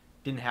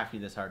didn't have to be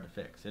this hard to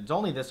fix. It's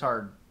only this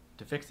hard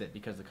to fix it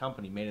because the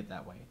company made it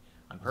that way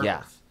on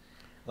purpose.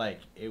 Like,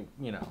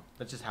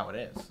 that's just how it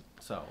is.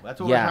 So that's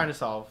what we're trying to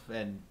solve,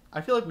 and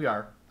I feel like we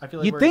are. I feel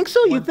like you think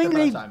so? You think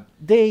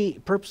they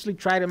purposely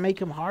try to make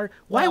them hard?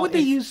 Why would they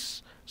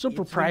use so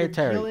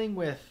proprietary? You're dealing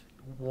with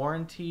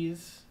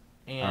warranties,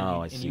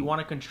 and you want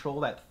to control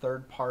that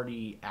third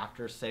party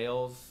after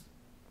sales.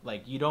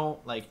 Like, you don't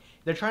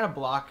they're trying to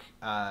block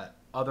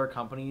other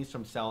companies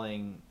from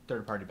selling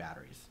third party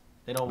batteries.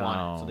 They don't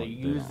want it, so they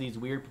use these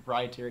weird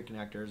proprietary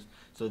connectors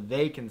so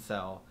they can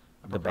sell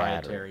a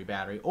proprietary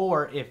battery.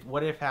 Or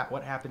what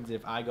happens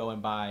if I go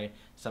and buy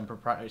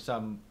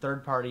some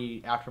third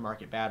party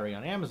aftermarket battery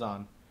on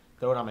Amazon,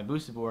 throw it on my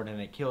boosted board,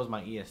 and it kills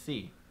my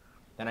ESC?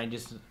 Then I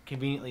just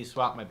conveniently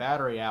swap my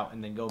battery out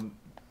and then go,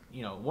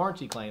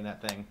 warranty claim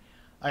that thing.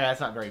 That's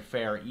not very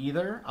fair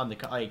either.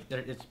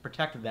 It's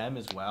protect them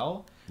as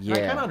well. Yeah.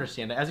 And I kind of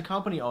understand it. As a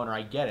company owner,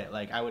 I get it.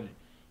 Like,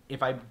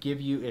 if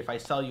I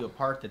sell you a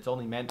part that's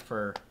only meant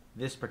for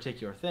this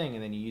particular thing,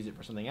 and then you use it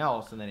for something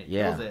else, and then it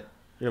kills it.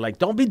 You're like,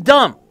 don't be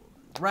dumb.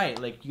 Right.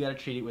 Like, you got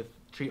to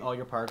treat all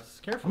your parts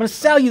carefully. I'm going to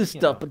sell you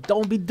stuff, but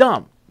don't be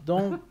dumb.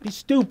 Don't be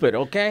stupid,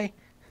 okay?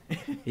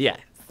 Yeah.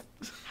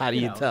 How do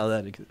you tell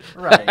that?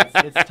 Right.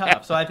 It's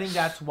tough. So I think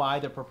that's why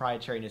the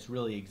proprietariness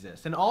really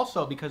exists. And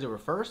also, because they were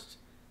first,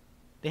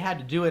 they had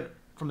to do it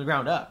from the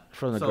ground up.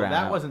 So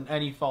that wasn't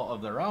any fault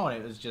of their own.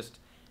 It was just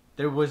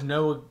there was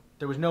no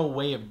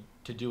way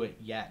to do it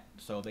yet.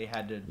 So they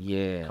had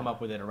to come up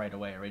with it right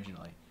away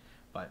originally.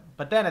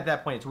 But then at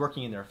that point, it's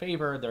working in their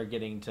favor. They're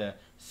getting to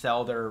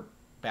sell their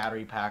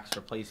battery packs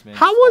replacements.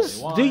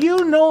 Do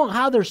you know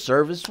how their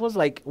service was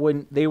like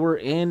when they were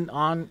in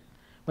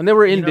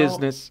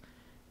business?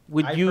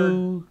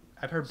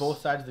 I've heard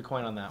both sides of the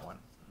coin on that one.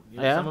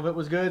 Some of it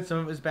was good, some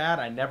of it was bad.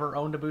 I never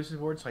owned a boosted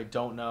board, so I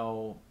don't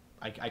know.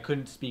 I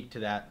couldn't speak to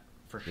that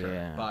for sure.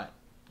 Yeah. But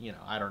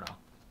I don't know.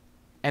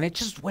 And it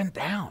just went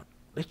down.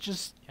 It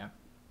just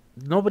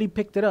nobody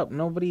picked it up.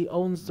 Nobody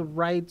owns the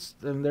rights,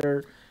 and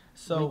they're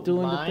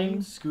doing the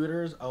thing.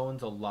 Scooters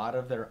owns a lot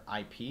of their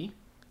IP.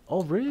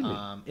 Oh, really?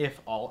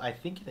 I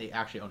think they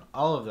actually own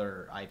all of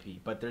their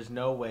IP, but there's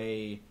no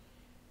way.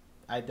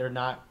 They're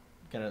not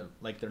gonna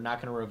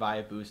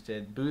revive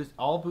Boosted.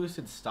 All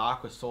Boosted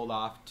stock was sold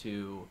off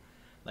to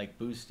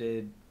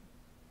Boosted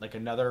like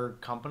another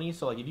company.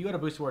 So like if you go to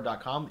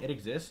boostedboard.com, it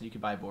exists. You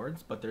can buy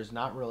boards, but there's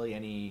not really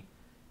any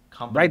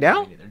company right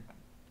now.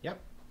 Yep.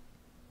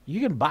 You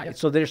can buy it.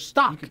 So there's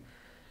stock.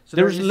 So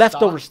there's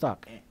leftover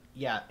stock.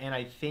 Yeah, and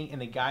I think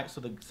the guy,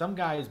 some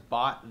guys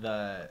bought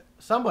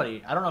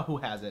somebody, I don't know who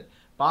has it,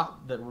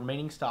 bought the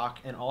remaining stock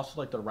and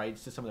also like the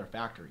rights to some of their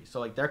factories. So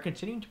like they're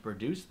continuing to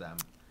produce them.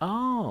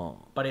 Oh.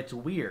 But it's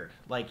weird.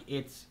 Like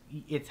it's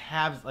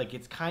halves, like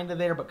it's kind of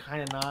there but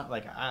kind of not.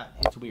 Like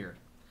it's weird.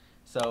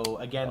 So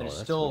again, there's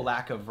still a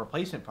lack of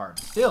replacement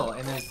parts still,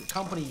 and there's the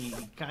company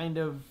kind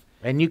of.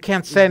 And you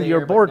can't send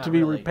your board to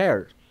be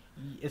repaired.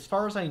 As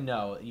far as I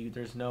know,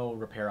 there's no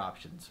repair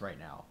options right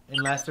now,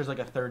 unless there's like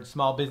a third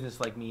small business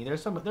like me.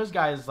 There's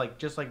guys like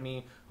just like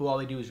me who all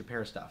they do is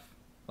repair stuff,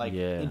 like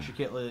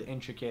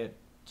intricate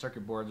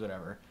circuit boards,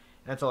 whatever.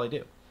 And that's all they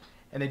do,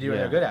 and they do it.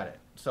 They're good at it.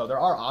 So there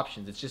are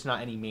options. It's just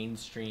not any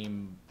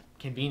mainstream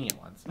convenient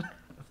ones.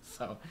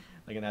 So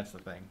like, and that's the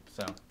thing.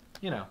 So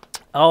you know.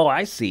 Oh,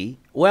 I see.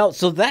 Well,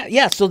 so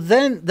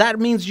then that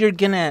means you're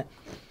gonna,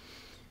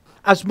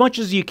 as much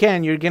as you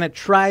can, you're gonna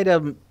try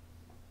to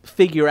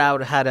figure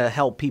out how to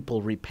help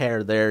people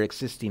repair their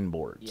existing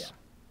boards. Yeah.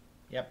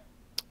 Yep.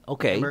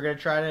 Okay. And we're gonna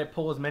try to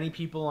pull as many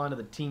people onto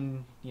the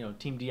team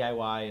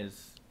DIY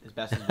as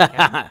best as we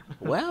can.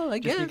 Well, I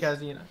guess. Just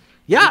because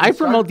Yeah, I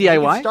promote DIY.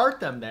 We can start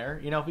them there.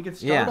 If we could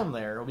start them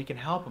there, we can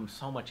help them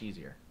so much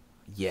easier.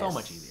 Yes. So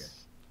much easier.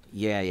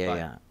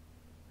 Yeah.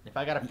 If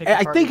I gotta pick,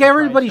 I think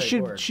everybody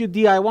should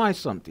DIY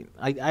something.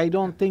 I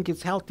don't think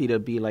it's healthy to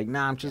be like,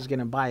 nah, I'm just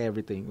gonna buy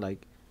everything.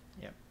 Like.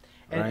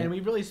 And we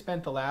really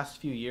spent the last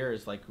few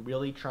years like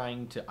really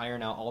trying to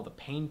iron out all the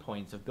pain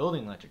points of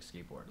building an electric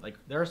skateboard. Like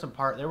there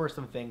were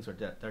some things where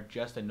they're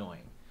just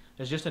annoying.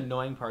 There's just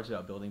annoying parts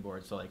about building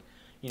boards. So like,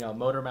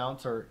 motor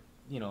mounts or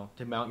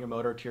to mount your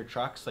motor to your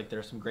trucks. Like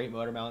there's some great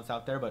motor mounts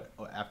out there, but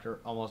after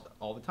almost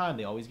all the time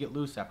they always get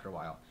loose after a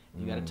while.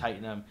 You got to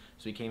tighten them.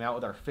 So we came out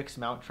with our fixed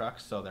mount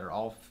trucks, so they're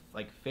all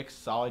like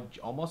fixed, solid,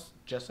 almost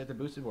just like the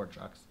boosted board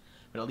trucks.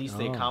 But at least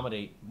they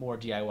accommodate more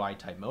DIY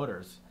type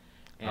motors.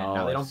 And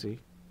now they don't. See.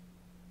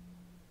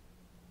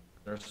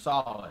 They're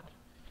solid,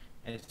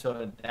 and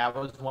so that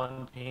was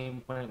one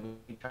pain point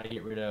we tried to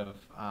get rid of.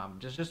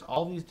 Just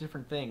all these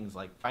different things,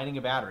 like finding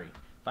a battery.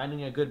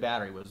 Finding a good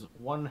battery was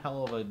one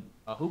hell of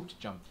a hoop to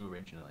jump through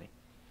originally.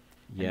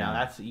 Yeah. And now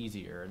that's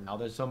easier. Now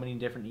there's so many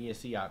different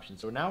ESC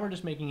options. So now we're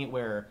just making it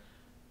where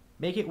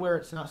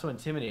it's not so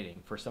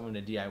intimidating for someone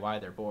to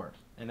DIY their board,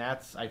 and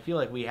I feel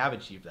like we have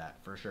achieved that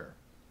for sure.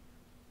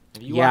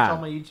 If you watch all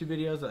my YouTube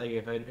videos, like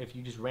if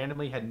you just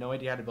randomly had no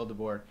idea how to build a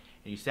board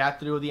and you sat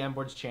through the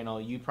M-Boards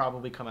channel, you'd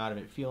probably come out of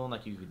it feeling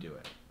like you could do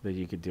it. That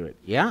you could do it.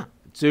 Yeah.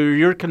 So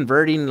you're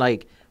converting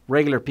like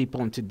regular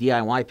people into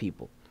DIY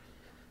people,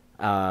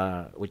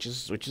 which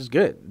is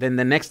good. Then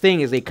the next thing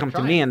is they come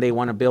to me and they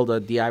want to build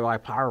a DIY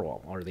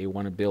Powerwall or they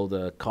want to build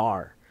a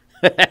car.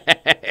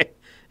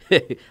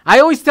 I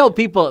always tell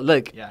people,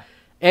 look. Yeah.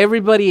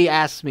 Everybody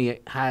asks me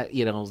how,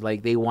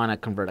 like they want to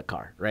convert a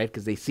car, right?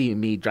 Because they see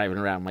me driving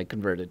around my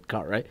converted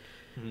car, right?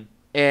 Mm-hmm.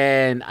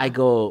 And I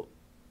go,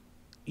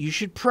 you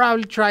should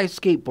probably try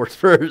skateboards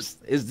first.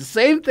 It's the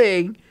same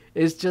thing.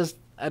 It's just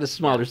at a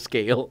smaller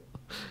scale.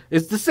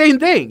 It's the same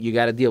thing. You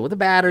got to deal with the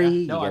battery.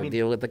 You got to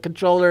deal with the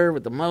controller,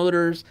 with the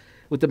motors,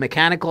 with the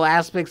mechanical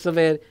aspects of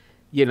it,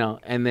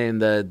 And then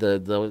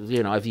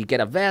the if you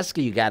get a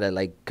Vesca, you got to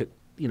like,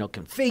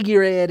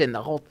 configure it and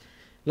the whole.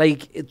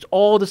 Like, it's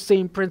all the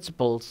same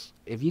principles.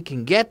 If you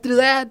can get through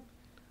that,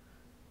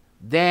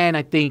 then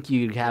I think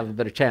you have a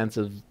better chance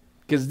of...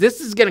 Because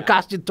this is going to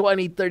cost you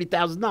 $20,000,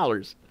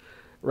 $30,000,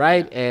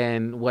 right? Yeah.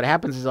 And what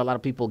happens is a lot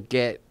of people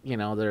get,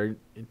 they're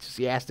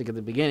enthusiastic at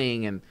the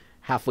beginning, and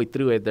halfway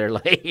through it, they're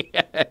like,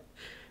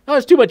 oh,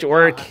 it's too much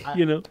work,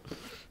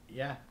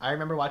 Yeah, I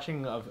remember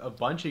watching a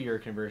bunch of your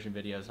conversion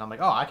videos, and I'm like,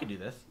 oh, I could do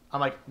this.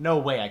 I'm like, no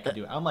way I could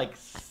do it. I'm like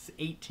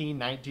 18,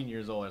 19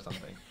 years old or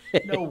something.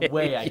 No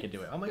way I could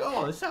do it. I'm like,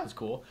 oh, this sounds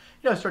cool.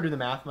 I started doing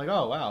the math. I'm like,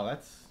 oh, wow,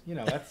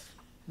 that's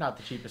not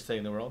the cheapest thing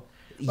in the world.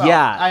 Well,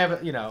 yeah. I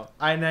have,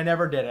 I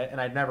never did it,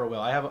 and I never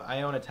will.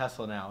 I own a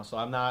Tesla now, so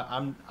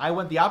I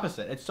went the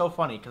opposite. It's so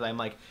funny because I'm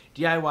like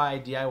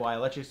DIY,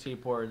 electric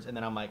skateboards, and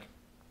then I'm like,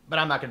 but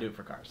I'm not gonna do it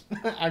for cars.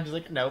 I'm just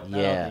like, nope. Yeah.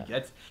 I don't think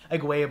that's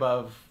like way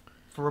above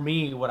for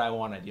me what I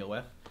want to deal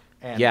with.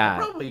 And I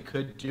probably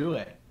could do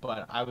it,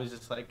 but I was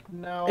just like,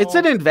 no. It's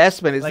an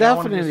investment. It's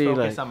definitely I want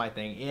to focus on my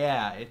thing.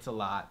 Yeah, it's a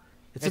lot.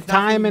 It's a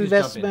time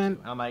investment.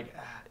 I'm like,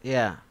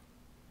 yeah.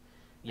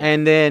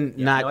 And then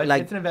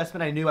it's an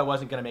investment. I knew I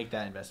wasn't going to make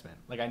that investment.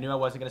 Like I knew I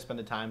wasn't going to spend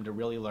the time to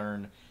really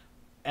learn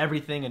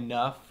everything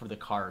enough for the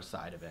car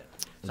side of it.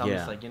 So I'm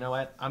just like, you know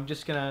what?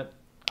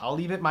 I'll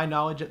leave it my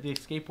knowledge at the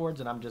skateboards,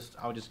 and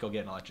I'll just go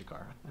get an electric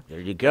car. There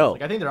you go.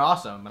 Like I think they're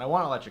awesome, and I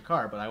want an electric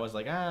car, but I was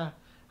like, I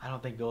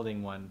don't think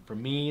building one for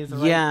me is the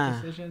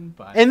right decision.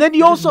 But and then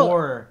you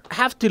also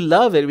have to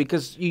love it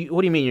because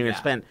what do you mean you're going to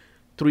spend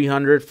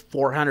 300,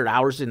 400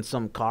 hours in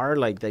some car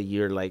like that?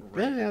 You're like,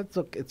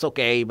 it's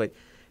okay, but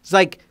it's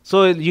like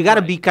so you got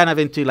to be kind of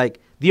into like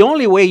the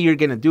only way you're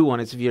going to do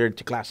one is if you're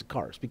into classic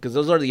cars because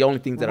those are the only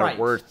things that are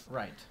worth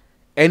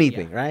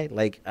anything, Yeah. right?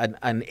 Like an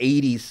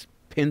 80s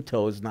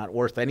Pinto is not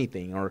worth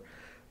anything, or,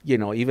 you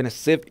know, even a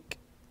Civic.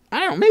 I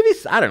don't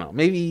know.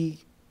 Maybe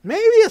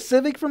a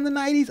Civic from the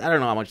 90s. I don't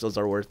know how much those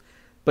are worth.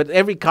 But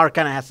every car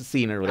kind of has a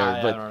scene or whatever.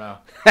 I But don't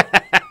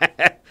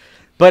know.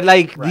 but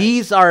like Right.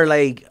 these are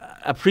like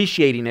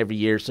appreciating every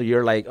year. So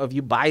you're like, oh, if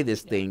you buy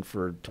this thing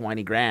for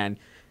 20 grand,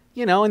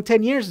 you know, in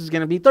 10 years it's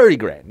going to be 30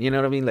 grand. You know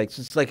what I mean? Like,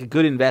 so it's like a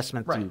good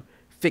investment Right. to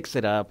fix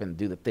it up and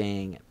do the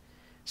thing.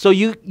 So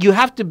you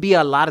have to be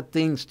a lot of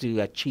things to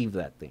achieve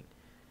that thing.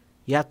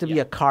 You have to be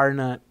Yeah. a car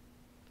nut,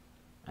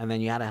 and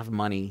then you got to have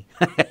money,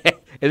 and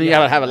then you Yeah.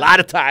 got to have a lot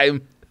of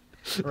time.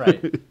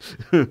 Right.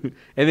 And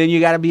then you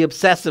got to be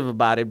obsessive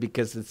about it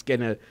because it's going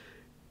to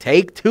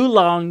take too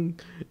long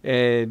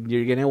and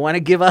you're going to want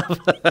to give up.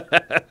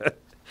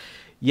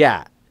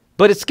 Yeah.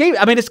 But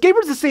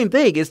skateboard's the same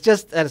thing. It's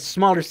just at a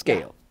smaller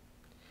scale.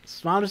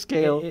 Smaller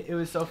scale. It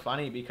was so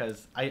funny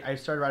because I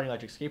started riding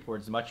electric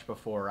skateboards much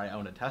before I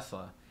owned a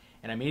Tesla.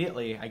 And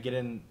immediately I get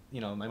in,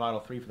 you know, my Model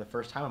 3 for the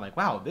first time. I'm like,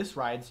 wow, this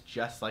rides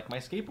just like my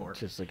skateboard.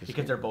 Just like a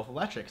because they're both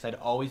electric. Because I'd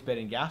always been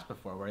in gas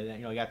before where, you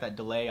know, you got that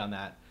delay on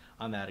that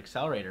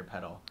accelerator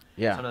pedal.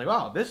 Yeah. So I'm like,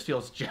 wow, this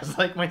feels just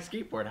like my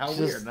skateboard. How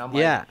weird. And I'm like,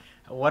 yeah.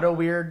 what a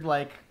weird,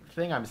 like,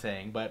 thing I'm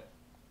saying. But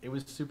it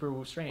was super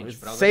strange.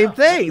 But I was Same like,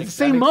 thing. that It's the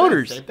same makes sense.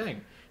 motors. Same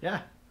thing.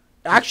 Yeah.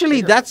 Actually,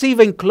 bigger. that's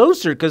even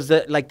closer because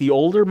like the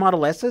older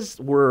Model S's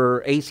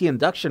were AC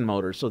induction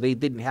motors, so they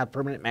didn't have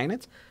permanent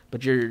magnets.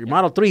 But your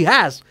Model 3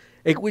 has,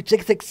 which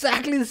is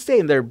exactly the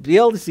same. They're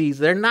BLDCs.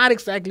 They're not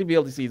exactly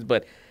BLDCs,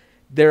 but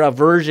they're a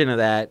version of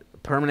that.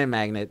 Permanent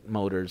magnet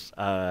motors.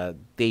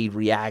 They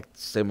react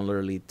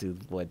similarly to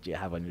what you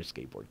have on your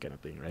skateboard, kind of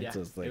thing, right? Yeah. So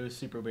it's like, It was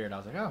super weird. I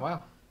was like, oh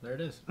wow, there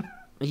it is.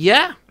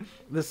 yeah,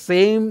 the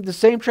same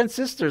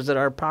transistors that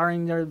are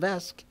powering your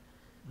Vesk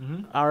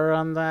are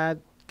on that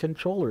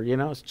controller. You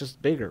know, it's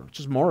just bigger, it's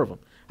just more of them.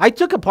 I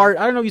took apart.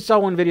 I don't know if you saw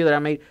one video that I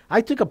made.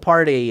 I took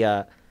apart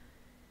a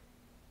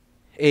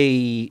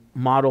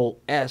Model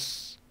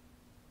S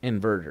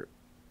inverter,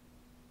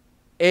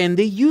 and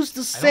they use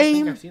the I don't think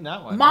same I've seen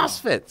that one.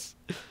 MOSFETs.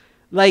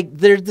 Like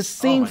they're the Oh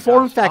same my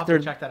form gosh, I'll have to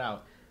factor. check that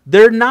out.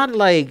 They're not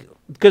like,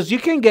 because you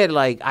can get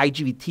like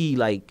IGBT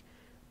like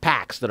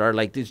packs that are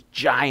like these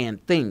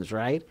giant things,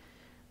 right?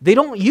 They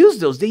don't use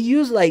those. They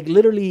use like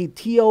literally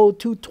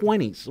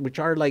TO220s, which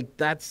are like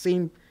that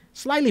same,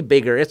 slightly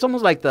bigger. It's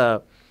almost like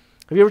have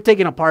you ever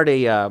taken apart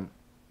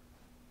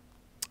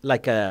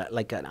like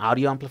an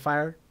audio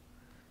amplifier?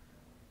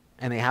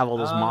 And they have all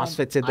those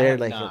MOSFETs in I there, have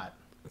like not.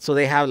 so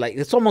they have like,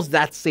 it's almost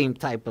that same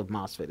type of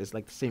MOSFET. It's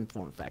like the same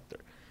form factor.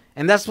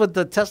 And that's what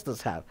the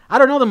Teslas have. I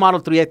don't know the Model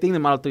 3. I think the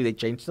Model 3, they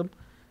changed them.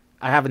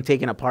 I haven't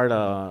taken apart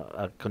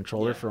a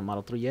controller for a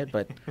Model 3 yet,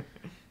 but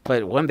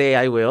one day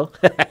I will.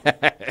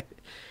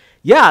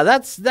 Yeah,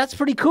 that's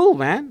pretty cool,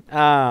 man.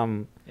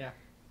 Yeah.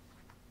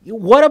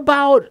 What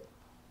about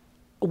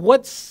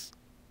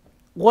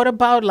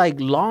like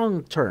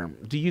long term?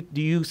 Do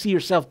you see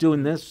yourself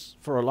doing this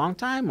for a long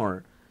time,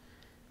 or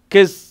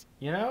because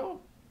You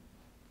know,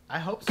 I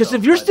hope so.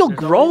 if you're but still there's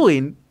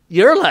growing,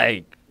 you're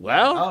like,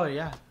 well, always- oh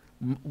yeah.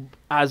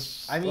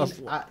 I mean,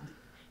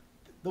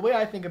 the way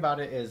I think about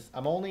it is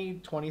I'm only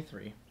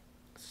 23,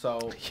 so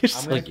You're I'm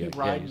so gonna young. keep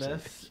Yeah, riding you're so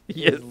this young.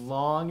 Yes. as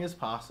long as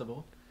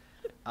possible.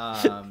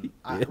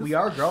 Yes. We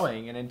are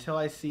growing, and until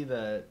I see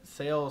the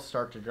sales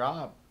start to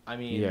drop, I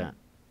mean, Yeah.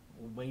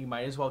 we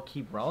might as well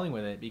keep rolling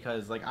with it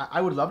because, like, I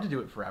would love to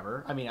do it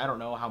forever. I mean, I don't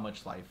know how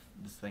much life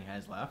this thing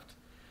has left,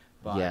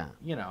 but Yeah.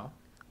 you know,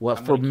 well,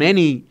 I'm for gonna keep-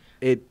 many,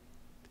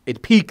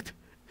 it peaked.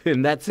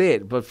 And that's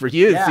it. But for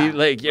you, it Yeah, seems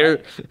like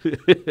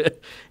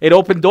it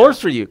opened doors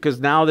for you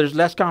because now there's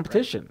less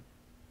competition.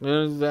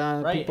 There's,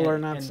 people are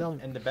not selling.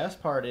 And the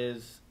best part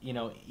is, you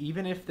know,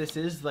 even if this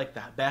is like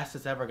the best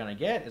it's ever gonna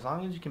get, as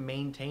long as you can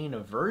maintain a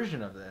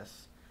version of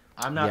this,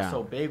 I'm not Yeah.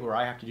 so big where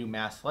I have to do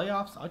mass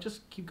layoffs. I'll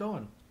just keep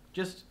going.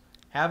 Just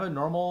have a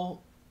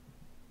normal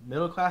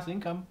middle class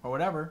income or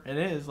whatever it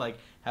is. Like,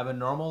 have a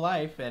normal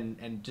life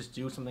and just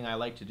do something I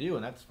like to do,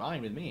 and that's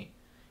fine with me.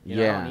 You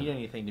know, I don't need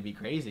anything to be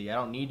crazy. I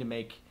don't need to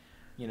make,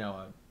 you know,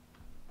 a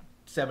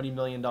 $70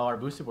 million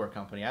booster board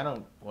company. I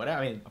don't,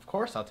 whatever. I mean, of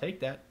course I'll take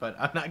that, but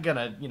I'm not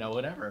gonna, you know,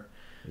 whatever.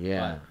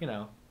 Yeah. But, you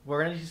know,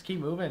 we're gonna just keep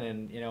moving,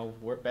 and you know,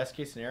 best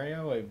case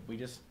scenario, we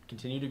just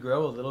continue to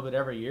grow a little bit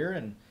every year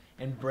and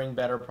bring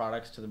better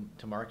products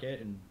to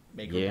market and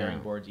make repairing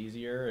boards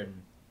easier,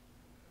 and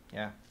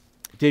yeah.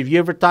 Have you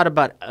ever thought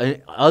about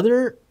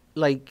other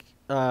like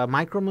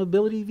micro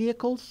mobility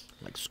vehicles,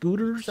 like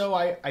scooters? So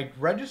I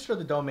registered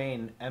the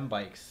domain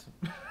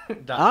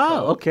mbikes.co.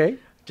 Oh, okay.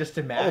 Just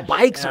to match.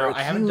 bikes and are a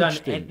I haven't done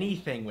huge thing.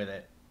 anything with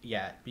it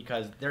yet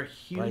because they're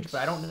huge, Bikes.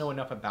 but I don't know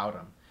enough about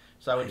them.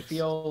 So I would Bikes.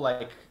 feel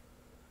like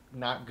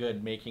not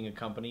good making a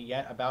company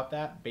yet about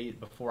that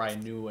before I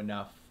knew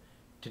enough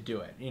to do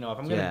it. You know, if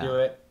I'm going to do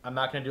it, I'm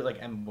not going to do it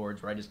like M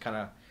boards where I just kind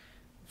of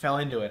fell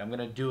into it. I'm going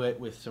to do it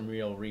with some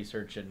real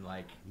research and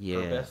like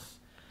purpose.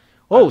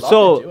 Oh, I'd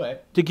love to do so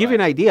it, to give you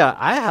an but idea,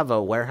 I have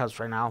a warehouse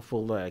right now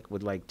full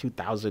with like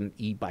 2,000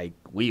 e-bike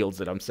wheels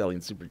that I'm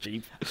selling super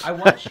cheap. I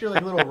watched your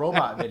like little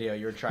robot video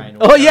you were trying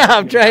to Oh work yeah, out.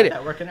 I'm trying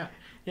That it working out.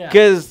 Yeah.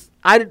 because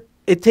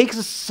it takes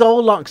us so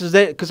long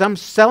because I'm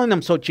selling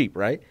them so cheap,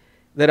 right?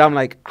 That I'm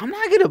like, I'm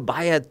not gonna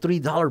buy a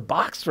 $3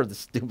 box for the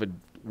stupid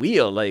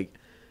wheel. Like,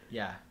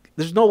 Yeah.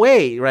 there's no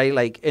way, right?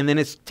 Like, and then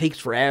it takes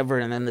forever,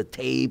 and then the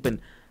tape, and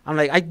I'm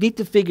like, I need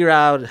to figure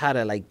out how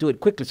to like do it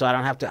quickly so I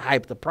don't have to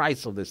hype the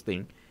price of this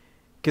thing.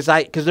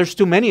 Because there's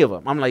too many of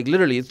them. I'm like,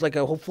 literally, it's like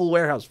a whole full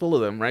warehouse full of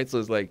them, right? So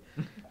it's like,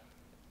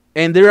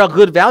 and they're a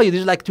good value.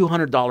 These are like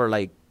 $200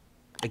 like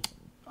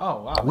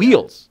Oh wow.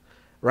 wheels,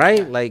 right?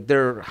 Yeah. Like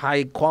they're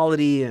high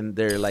quality and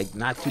they're like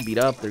not too beat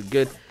up. They're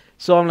good.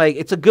 So I'm like,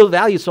 it's a good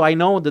value. So I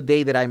know the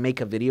day that I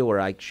make a video where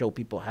I show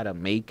people how to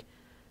make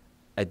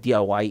a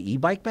DIY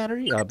e-bike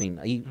battery,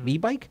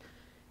 e-bike,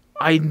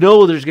 I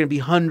know there's going to be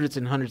hundreds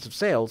and hundreds of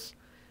sales.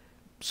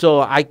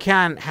 So I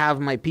can't have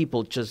my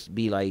people just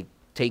be like,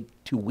 take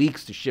 2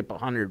 weeks to ship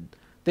 100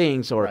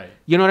 things or, Right.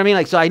 you know what I mean?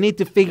 Like, so I need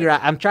to figure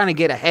out, I'm trying to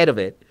get ahead of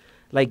it.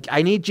 Like,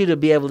 I need you to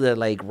be able to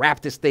like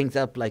wrap this things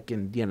up like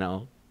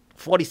in,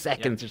 40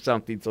 seconds or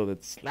something so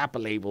that slap a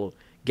label,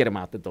 get them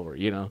out the door,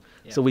 Yeah.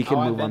 so we can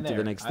I've move been on to the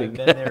there. next I've thing.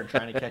 been there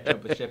trying to catch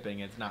up with shipping.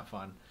 It's not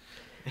fun.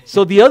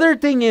 So the other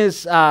thing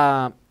is, there's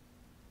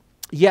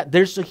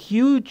a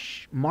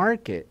huge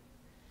market,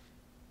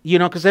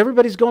 because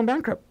everybody's going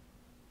bankrupt,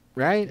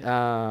 right?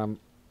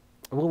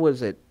 What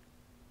was it?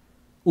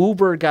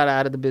 Uber got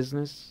out of the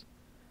business,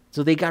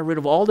 so they got rid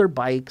of all their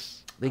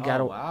bikes. They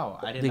got wow.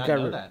 I did they not got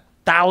know rid- that.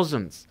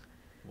 thousands.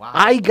 Wow.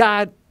 I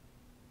got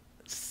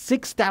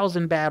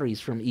 6,000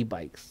 batteries from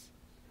e-bikes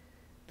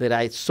that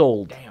I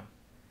sold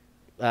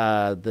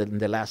Damn. in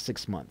the last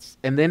 6 months,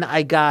 and then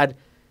I got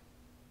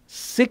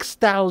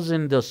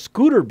 6,000 the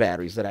scooter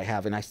batteries that I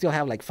have, and I still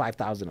have like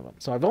 5,000 of them.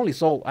 So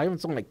I haven't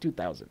sold like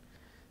 2,000.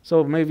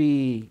 So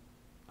maybe,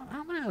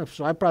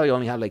 so I probably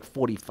only have like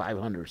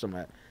 4,500 or something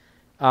like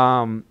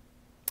that.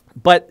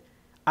 But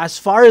as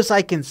far as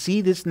I can see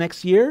this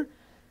next year,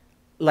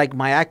 like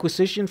my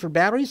acquisition for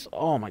batteries,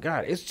 oh my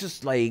God, it's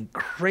just like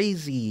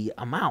crazy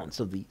amounts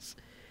of these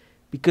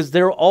because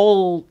they're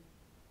all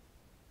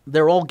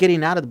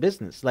getting out of the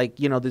business. Like,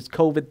 this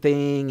COVID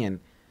thing,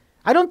 and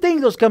I don't think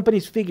those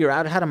companies figure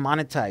out how to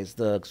monetize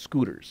the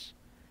scooters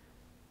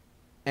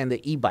and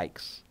the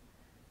e-bikes.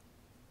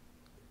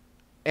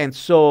 And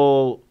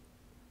so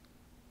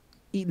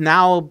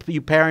now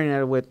you pairing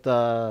it with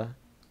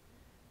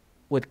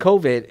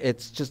COVID,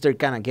 it's just they're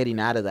kind of getting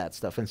out of that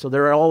stuff. And so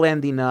they're all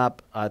ending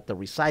up at the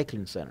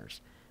recycling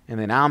centers. And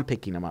then I'm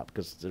picking them up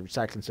because the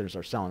recycling centers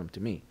are selling them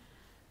to me.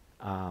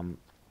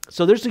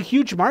 So there's a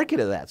huge market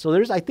of that. So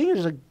I think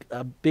there's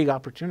a big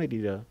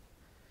opportunity to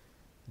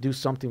do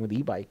something with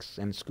e-bikes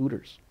and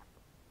scooters.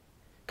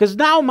 Because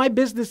now my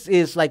business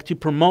is like to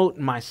promote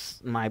my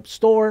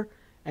store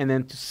and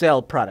then to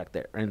sell product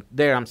there. And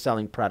there I'm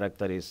selling product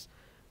that is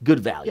good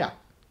value. Yeah.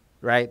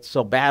 Right?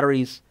 So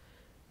batteries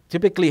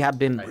typically have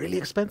been really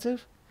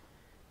expensive,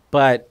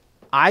 but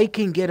I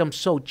can get them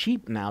so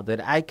cheap now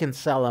that I can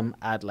sell them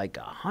at like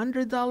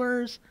 $100,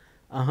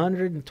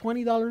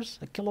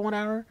 $120 a kilowatt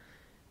hour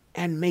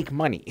and make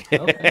money.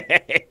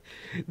 Okay.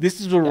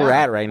 This is where we're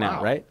at right now,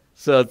 wow. right?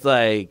 So it's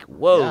like,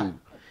 whoa. Yeah.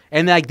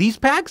 And like these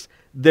packs,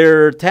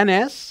 they're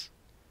 10S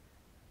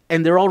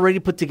and they're already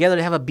put together.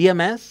 They have a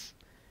BMS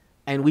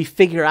and we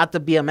figure out the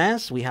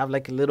BMS. We have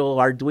like a little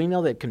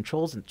Arduino that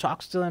controls and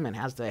talks to them and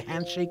has the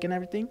handshake and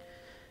everything.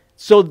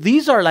 So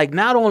these are like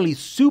not only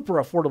super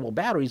affordable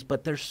batteries,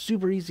 but they're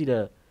super easy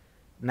to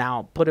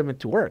now put them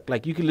into work.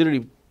 Like you can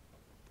literally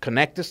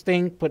connect this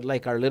thing, put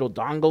like our little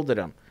dongle that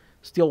I'm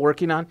still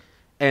working on,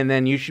 and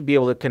then you should be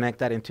able to connect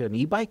that into an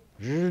e-bike,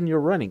 and you're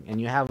running. And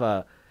you have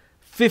a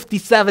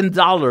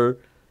 $57,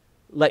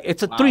 like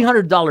it's a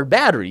 $300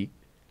 battery,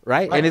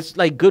 right? And it's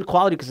like good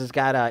quality because it's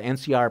got a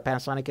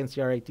Panasonic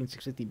NCR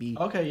 18650B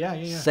Okay,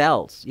 yeah.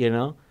 cells,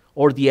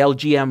 or the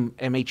LG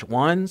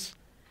MH1s.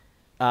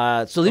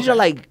 So these are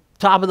like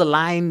top of the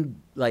line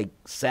like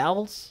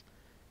cells,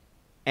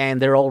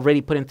 and they're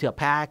already put into a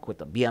pack with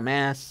the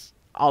BMS,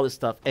 all this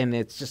stuff, and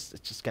it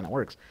just kind of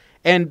works.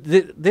 And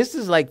this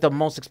is like the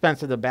most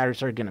expensive the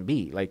batteries are gonna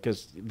be, like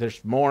because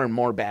there's more and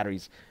more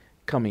batteries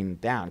coming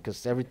down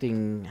because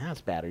everything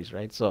has batteries,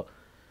 right? So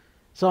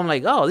I'm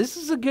like, oh, this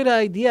is a good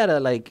idea to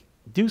like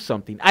do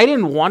something. I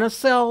didn't want to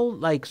sell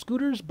like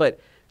scooters, but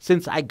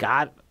since I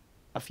got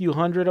a few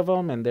hundred of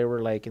them and they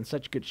were like in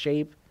such good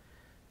shape,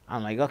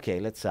 I'm like, okay,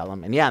 let's sell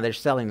them. And yeah, they're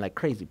selling like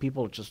crazy.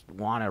 People just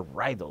want to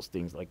ride those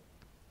things, like,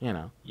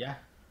 Yeah.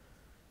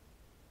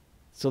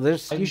 So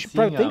you should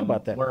probably think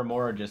about that. More and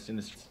more just in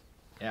the streets.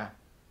 Yeah.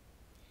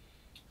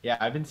 Yeah,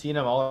 I've been seeing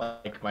them all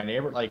like my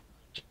neighbor, like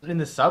in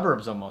the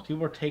suburbs almost.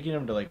 People are taking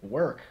them to like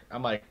work.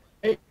 I'm like,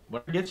 hey,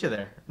 what gets you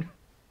there?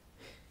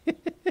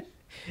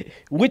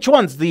 Which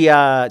ones?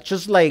 The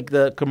just like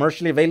the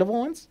commercially available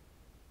ones?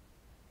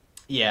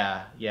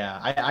 Yeah.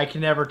 I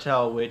can never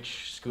tell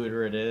which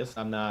scooter it is.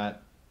 I'm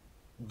not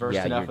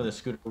versed enough in the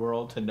scooter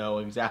world to know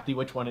exactly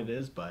which one it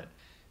is, but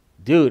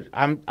Dude,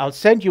 I'll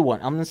send you one.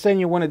 I'm gonna send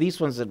you one of these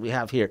ones that we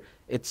have here.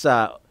 It's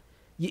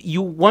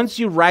you once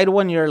you ride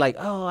one, you're like,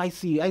 oh, I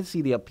see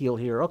the appeal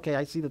here. Okay,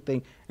 I see the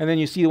thing, and then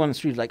you see one on the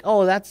street, like,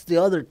 oh, that's the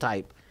other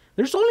type.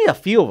 There's only a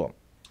few of them.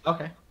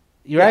 Okay.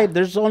 You're right.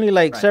 There's only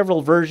like Right.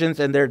 several versions,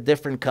 and they're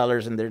different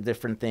colors, and they're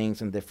different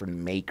things, and different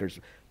makers.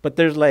 But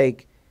there's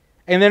like,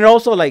 and then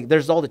also like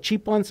there's all the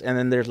cheap ones, and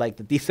then there's like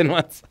the decent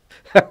ones,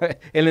 and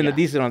then the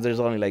decent ones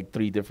there's only like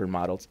 3 different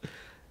models,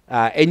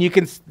 and you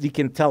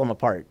can tell them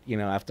apart. You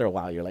know, after a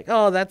while, you're like,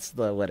 oh, that's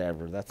the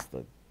whatever, that's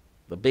the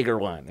bigger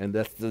one, and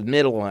that's the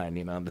middle one.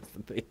 You know, that's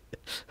the thing.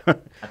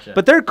 Gotcha.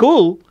 But they're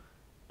cool,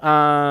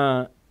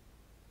 and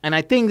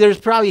I think there's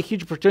probably a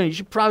huge opportunity. You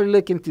should probably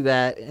look into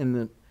that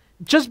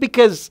just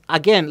because,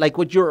 again, like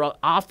what you're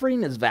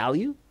offering is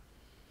value,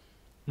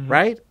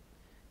 right?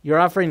 You're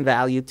offering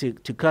value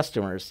to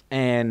customers.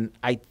 And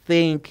I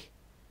think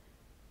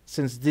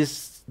since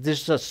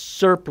there's a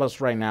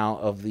surplus right now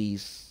of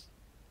these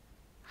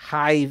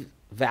high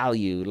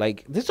value,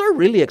 like these are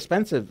really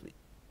expensive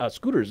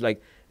scooters.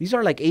 Like these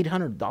are like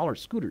 $800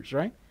 scooters,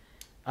 right?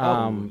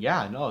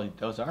 Yeah, no,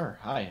 those are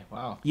high.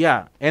 Wow.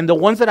 Yeah. And the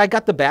ones that I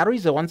got the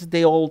batteries, the ones that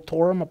they all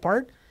tore them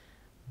apart,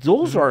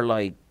 those are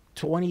like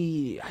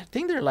 20, I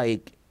think those are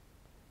like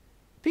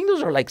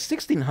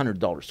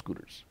 $1,600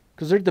 scooters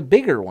because they're the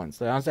bigger ones.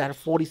 The ones that have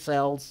 40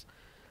 cells.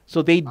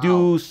 So they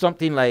do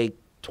something like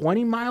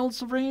 20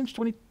 miles of range,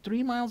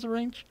 23 miles of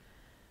range.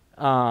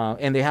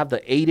 And they have the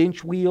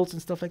 8-inch wheels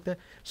and stuff like that.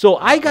 So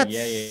I got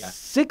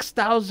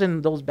 6,000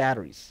 of those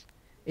batteries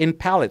in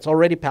pallets,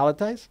 already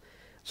palletized.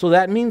 So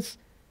that means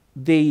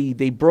they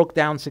broke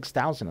down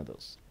 6,000 of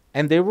those.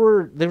 And there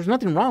was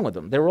nothing wrong with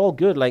them. They were all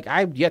good. Like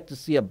I've yet to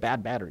see a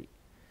bad battery,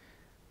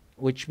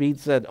 which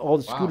means that all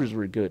the scooters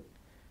were good.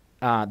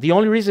 The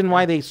only reason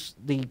why they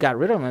got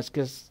rid of them is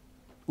because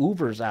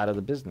Uber's out of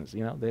the business.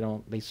 You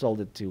know, they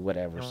sold it to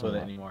whatever. Don't so do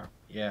that anymore.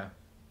 Yeah.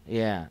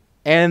 Yeah,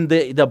 and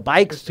the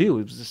bikes too.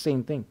 It was the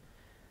same thing.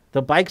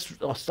 The bikes,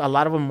 a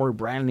lot of them were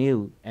brand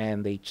new,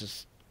 and they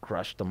just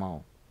crushed them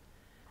all.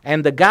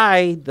 And the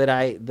guy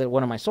that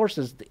one of my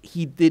sources,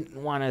 he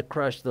didn't want to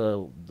crush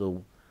the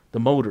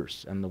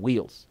motors and the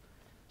wheels,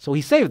 so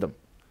he saved them.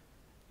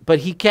 But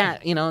he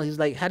can't, you know, he's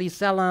like, how do you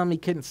sell them? He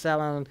couldn't sell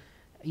them,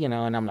 you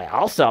know, and I'm like,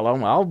 I'll sell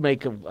them. I'll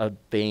make a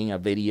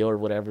video or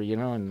whatever, you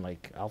know, and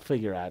like, I'll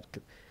figure out.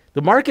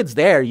 The market's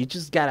there. You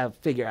just got to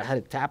figure out how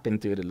to tap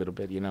into it a little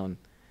bit, you know.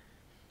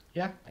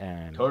 Yeah,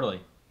 and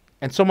totally.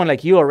 And someone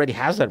like you already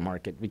has that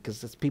market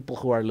because it's people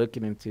who are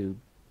looking into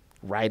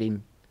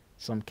riding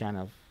some kind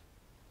of,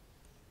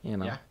 you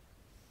know,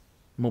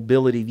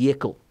 mobility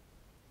vehicle.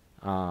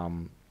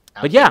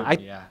 But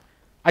yeah,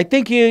 I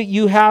think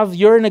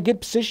you're in a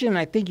good position.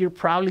 I think you're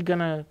probably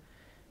gonna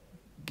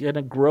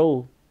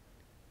grow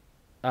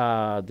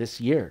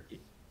this year.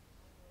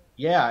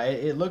 Yeah,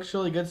 it looks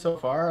really good so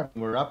far.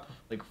 We're up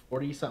like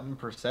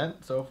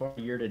 40-something% so far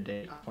year to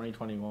date,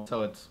 2021.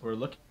 So we're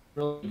looking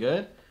really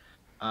good.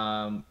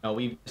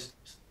 We've just,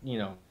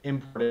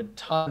 imported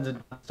tons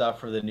of stuff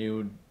for the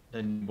new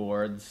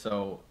boards,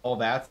 so all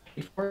that's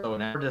paid for. So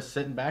now we're just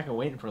sitting back and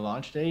waiting for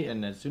launch date,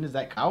 and as soon as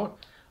that out,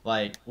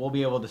 like we'll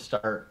be able to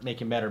start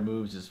making better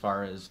moves as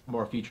far as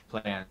more future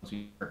plans.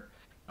 We are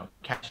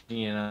cashing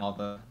in on all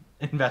the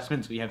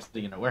investments we have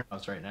sitting in our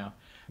warehouse right now.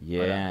 Yeah.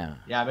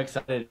 But, yeah, I'm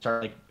excited to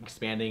start like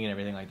expanding and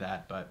everything like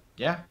that. But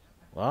yeah.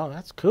 Well,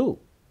 that's cool.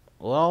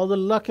 Well, all the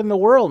luck in the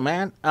world,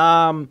 man.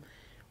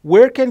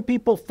 Where can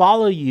people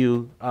follow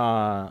you?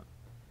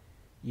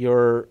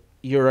 Your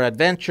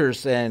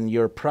adventures and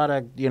your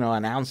product,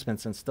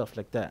 announcements and stuff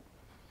like that.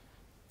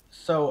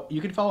 So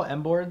you can follow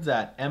mboards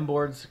at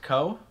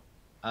mboards.co,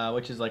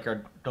 which is like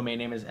our domain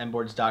name is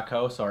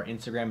mboards.co. So our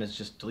Instagram is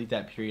just delete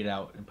that period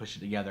out and push it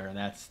together, and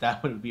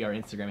that would be our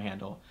Instagram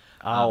handle.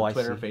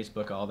 Twitter,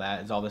 Facebook, all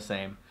that is all the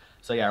same.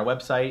 So yeah, our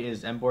website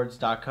is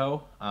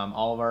mboards.co.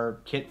 All of our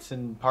kits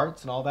and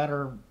parts and all that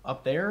are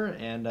up there,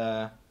 and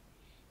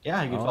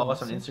yeah, you can follow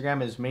us on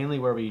Instagram. Is mainly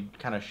where we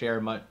kind of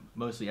share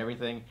mostly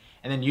everything,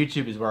 and then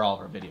YouTube is where all of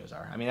our videos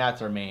are. I mean,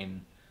 that's our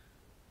main,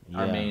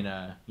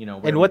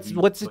 And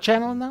what's the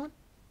channel on that one?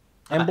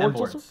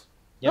 mboards.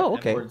 Yep, oh,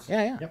 okay. mboards.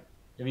 Yeah. Yep.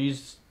 If you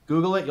just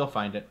Google it, you'll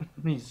find it.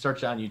 You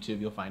search on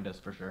YouTube, you'll find us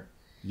for sure.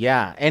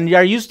 Yeah, and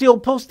are you still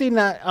posting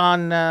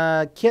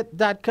on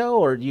kit.co,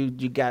 or you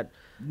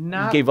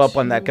gave up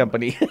on that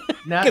company?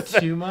 Not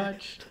too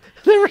much.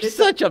 They were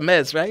such a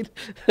mess, right?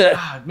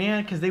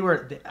 Man, because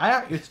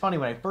it's funny,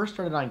 when I first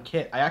started on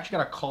Kit, I actually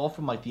got a call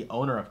from like the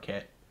owner of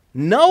Kit.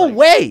 No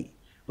way.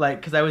 Like,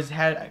 because I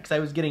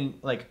was getting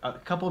like a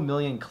couple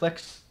million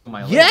clicks on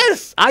my link.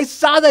 Yes, I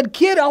saw that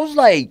kid.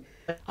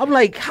 I'm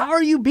like, how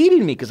are you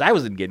beating me? Because I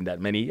wasn't getting that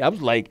many. I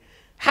was like,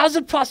 how's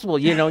it possible?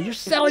 You're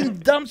selling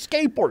dumb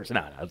skateboards.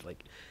 No, I was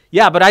like,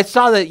 yeah, but I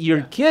saw that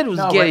your kid was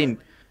getting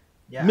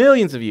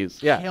millions of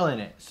views. Yeah, killing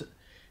it.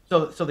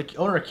 So the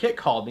owner of Kit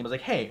called me and was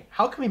like, hey,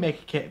 how can we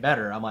make Kit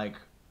better? I'm like,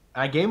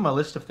 I gave him a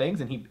list of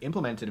things and he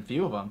implemented a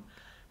few of them.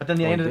 But then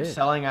they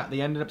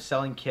ended up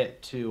selling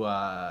Kit to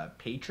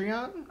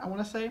Patreon, I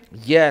want to say.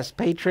 Yes,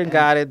 Patreon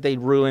got it. They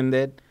ruined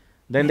it.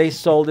 Then they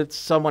sold it to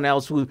someone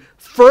else who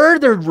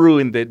further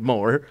ruined it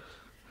more.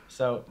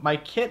 So my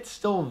kit's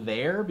still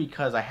there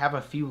because I have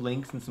a few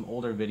links in some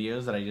older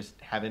videos that I just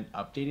haven't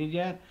updated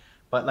yet.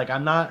 But like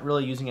I'm not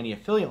really using any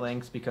affiliate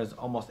links because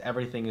almost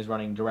everything is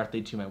running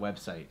directly to my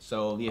website.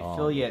 So the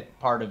affiliate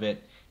part of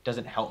it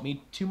doesn't help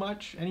me too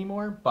much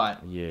anymore,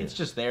 but it's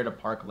just there to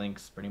park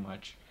links pretty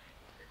much.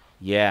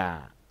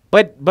 Yeah.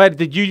 But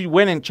did you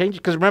went and change it?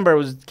 Because remember, it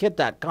was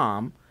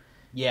kit.com.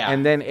 Yeah.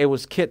 And then it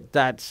was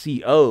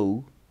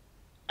kit.co.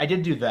 I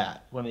did do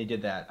that when they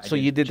did that. So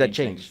you did that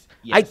change.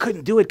 Yes. I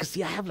couldn't do it because,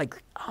 I have like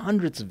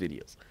hundreds of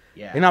videos.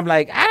 Yeah. And I'm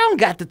like, I don't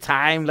got the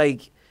time.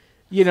 Like,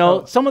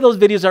 some of those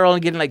videos are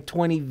only getting like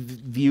 20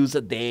 views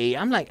a day.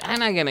 I'm like, I'm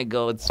not going to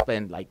go and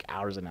spend like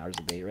hours and hours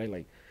a day, right?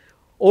 Like,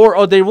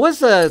 or there was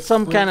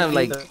some kind of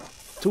like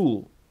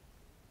tool.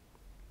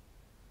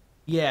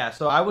 Yeah,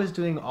 so I was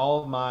doing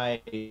all of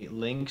my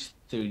links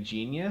through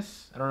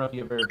Genius. I don't know if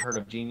you ever heard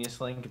of Genius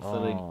Link. It's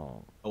literally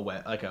a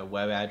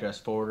web address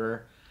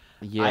forwarder.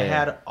 Yeah. I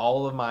had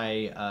all of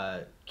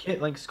my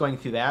kit links going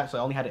through that, so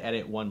I only had to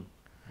edit one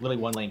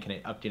link, and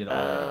it updated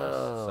all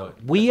the links.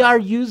 So we are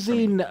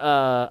using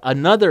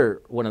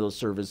another one of those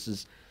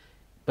services,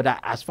 but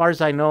as far as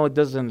I know, it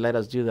doesn't let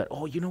us do that.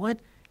 Oh, you know what?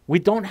 We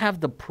don't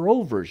have the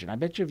pro version. I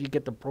bet you if you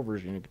get the pro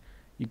version,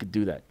 you could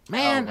do that.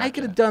 Man, I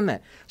could have done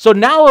that. So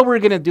now what we're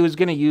going to do is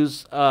going to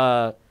use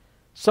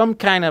some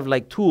kind of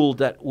like tool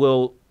that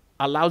will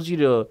allows you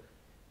to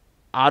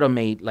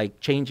automate like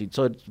changing.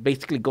 So it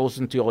basically goes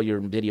into all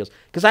your videos.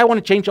 Because I want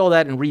to change all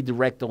that and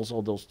redirect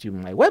all those to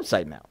my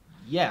website now.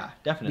 Yeah,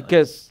 definitely.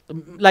 Because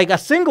like a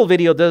single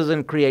video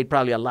doesn't create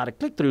probably a lot of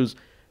click-throughs,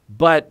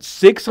 but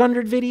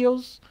 600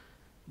 videos,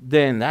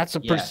 then that's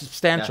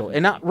substantial. Definitely.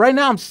 And right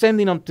now I'm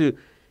sending them to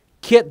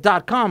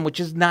kit.com, which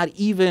is not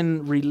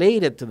even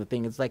related to the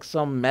thing. It's like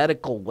some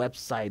medical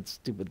website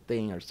stupid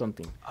thing or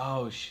something.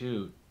 Oh,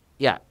 shoot.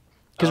 Yeah.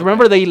 Because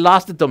remember, they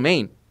lost the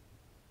domain.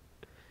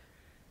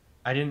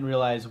 I didn't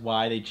realize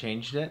why they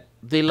changed it.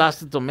 They lost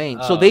the domain.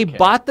 So they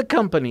bought the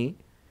company.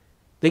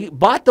 They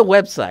bought the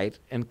website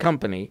and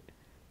company,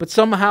 but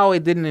somehow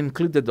it didn't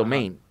include the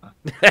domain.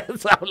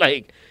 So I'm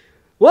like,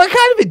 what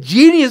kind of a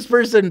genius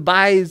person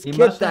buys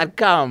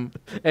kit.com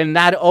and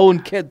not own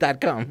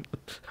kit.com?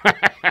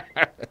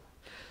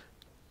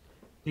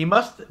 They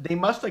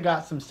must have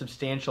got some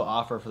substantial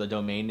offer for the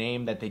domain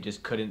name that they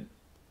just couldn't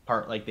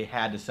they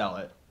had to sell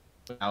it.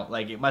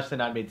 Like it must have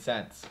not made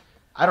sense.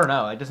 I don't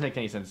know. It doesn't make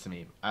any sense to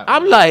me.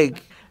 I'm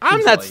like, I'm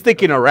not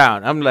sticking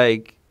around. I'm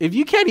like, if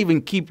you can't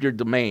even keep your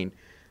domain,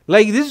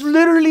 like there's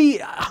literally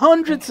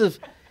hundreds of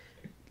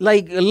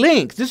like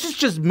links. This is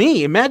just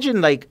me.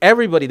 Imagine like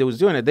everybody that was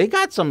doing it. They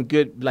got some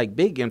good like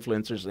big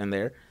influencers in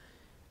there,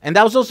 and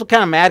that was also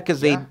kind of mad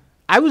because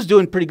I was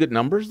doing pretty good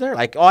numbers there.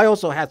 Like I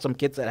also had some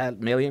kids that had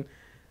 1 million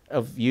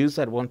of views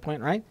at one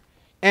point, right?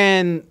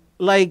 And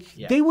like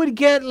they would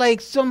get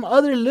like some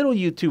other little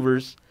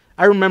YouTubers.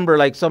 I remember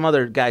like some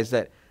other guys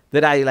that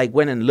I like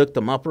went and looked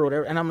them up or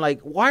whatever, and I'm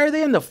like, why are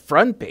they in the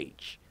front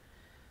page?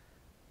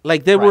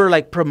 Like they were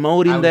like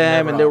promoting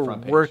them and they were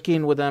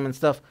working with them and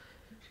stuff.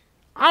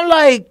 I'm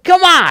like,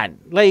 come on,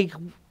 like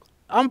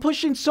I'm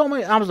pushing so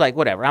much. I was like,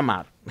 whatever, I'm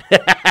out.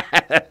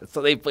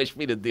 So they pushed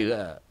me to do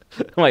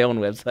my own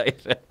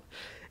website.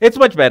 It's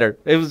much better.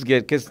 It was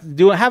good because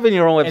having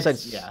your own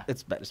website,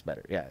 it's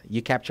better. Yeah,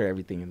 you capture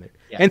everything in there,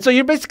 and so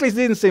you're basically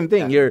doing the same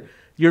thing.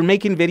 You're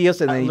making videos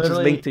and then you just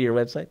link to your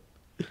website.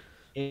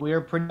 We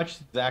are pretty much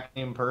the exact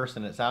same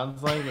person. It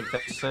sounds like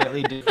except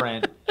slightly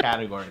different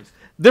categories.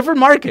 Different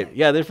market,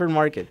 different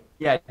market.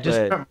 Yeah, just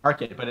different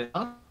market, but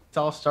it's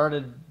all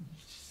started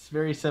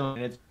very similar,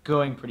 and it's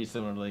going pretty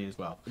similarly as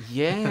well.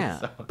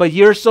 Yeah, but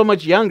you're so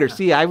much younger.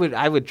 See, I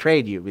would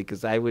trade you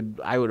because I would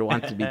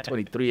want to be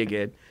 23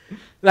 again.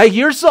 Like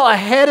you're so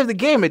ahead of the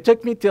game. It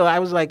took me till I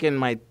was like in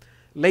my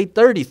late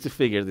 30s to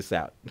figure this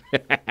out.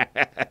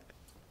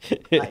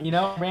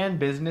 I ran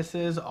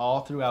businesses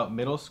all throughout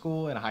middle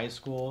school and high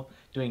school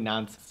doing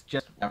nonsense,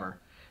 just whatever.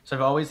 So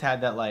I've always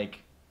had that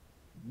like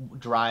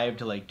drive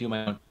to like do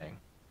my own thing,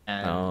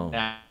 and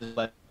I just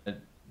let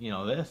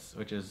this,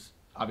 which is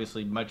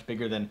obviously much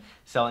bigger than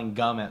selling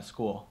gum at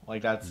school.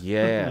 Like that's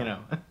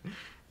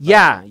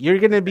Yeah, you're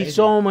gonna be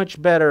so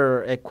much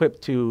better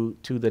equipped to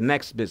the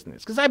next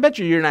business because I bet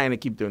you're not gonna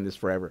keep doing this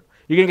forever.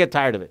 You're gonna get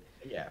tired of it.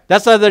 Yeah,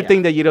 that's the other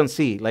thing that you don't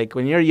see. Like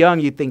when you're young,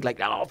 you think like,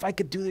 oh, if I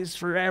could do this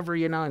forever,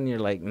 and you're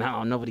like,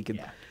 no, nobody could.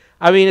 Yeah.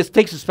 I mean, it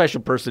takes a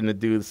special person to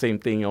do the same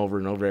thing over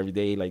and over every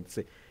day. Like,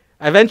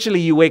 eventually,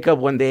 you wake up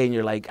one day and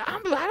you're like, I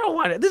don't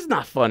want it. This is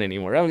not fun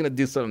anymore. I'm gonna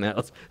do something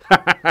else.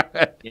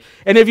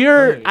 And if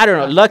you're, I don't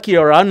know, lucky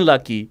or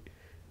unlucky,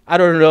 I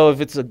don't know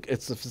if it's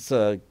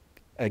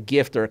a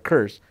gift or a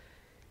curse.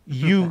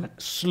 You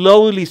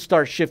slowly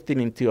start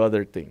shifting into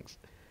other things.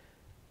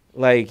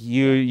 Like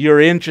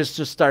your interests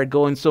just start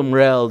going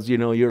somewhere else,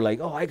 you're like,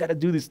 oh, I got to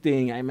do this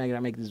thing. I'm going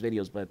to make these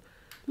videos, but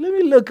let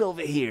me look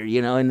over here,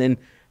 and then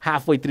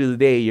halfway through the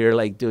day, you're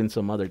like doing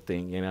some other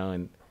thing,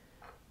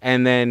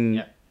 and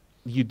then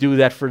you do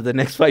that for the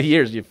next 5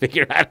 years. You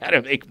figure out how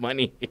to make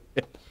money.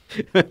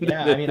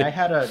 Yeah, I mean, I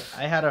had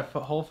a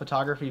whole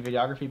photography,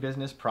 videography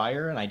business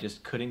prior, and I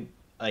just couldn't,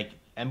 like,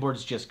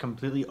 M-boards just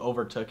completely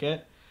overtook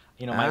it.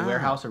 You know, my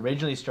warehouse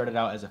originally started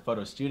out as a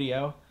photo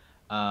studio,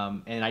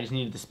 and I just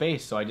needed the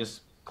space, so I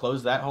just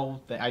closed that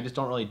whole thing. I just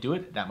don't really do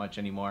it that much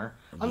anymore.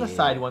 On the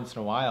side once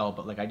in a while,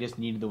 but like I just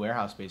needed the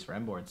warehouse space for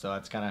M-boards, so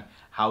that's kind of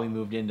how we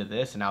moved into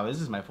this, and now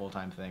this is my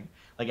full-time thing.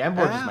 Like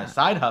M-boards was my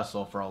side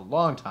hustle for a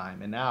long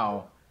time, and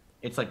now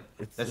it's like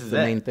this is the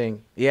main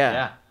thing. Yeah.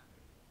 Yeah.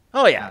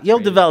 Oh yeah, you'll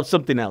develop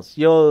something else.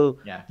 You'll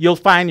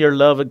find your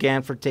love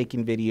again for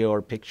taking video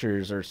or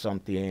pictures or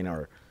something,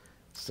 or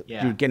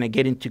you're gonna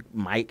get into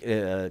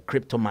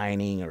crypto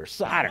mining, or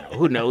I don't know.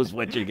 Who knows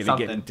what you're gonna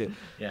get into?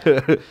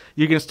 Yeah.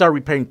 You're gonna start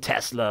repairing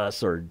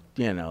Teslas, or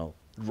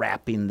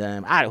wrapping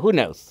them. Who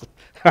knows?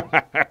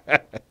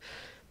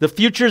 The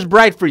future's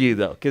bright for you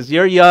though, because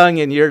you're young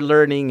and you're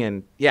learning,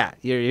 and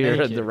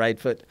you're on the right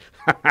foot.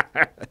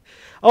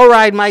 All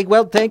right, Mike.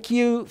 Well, thank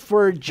you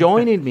for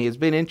joining me. It's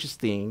been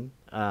interesting.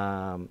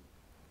 We'll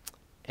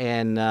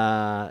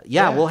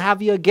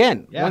have you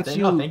again. Yeah,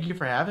 thank you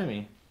for having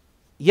me.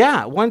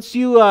 Yeah, once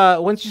you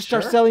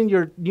start selling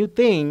your new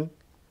thing,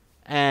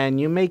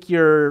 and you make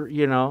your,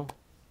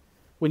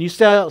 when you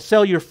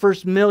sell your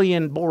first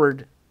million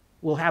board,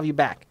 we'll have you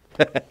back.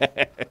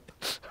 I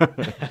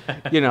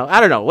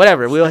don't know,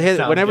 whatever. We'll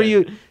hit whenever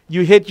you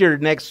hit your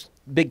next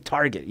big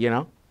target,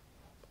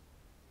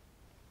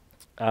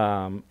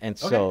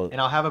 So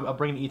and I'll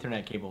bring an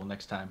Ethernet cable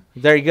next time.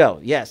 There you go.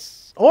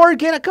 Yes, or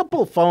get a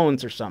couple of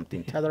phones or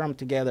something, tether them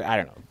together. I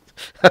don't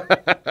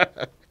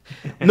know.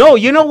 No,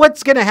 you know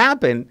what's gonna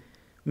happen?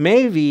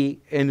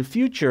 Maybe in the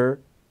future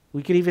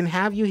we could even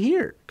have you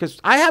here, because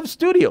I have a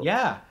studio.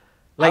 Yeah,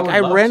 like I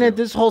rented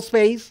this whole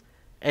space,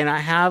 and I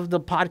have the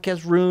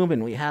podcast room,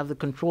 and we have the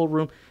control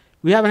room.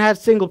 We haven't had a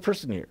single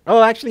person here.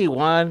 Oh, actually,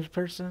 one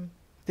person.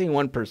 I think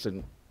one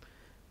person.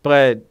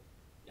 But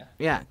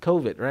yeah,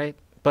 COVID, right?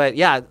 But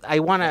yeah, I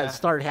want to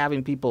start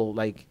having people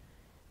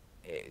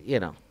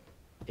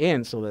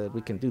in so that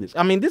we can do this.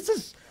 I mean, this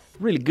is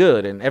really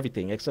good and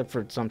everything, except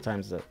for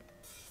sometimes the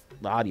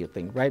audio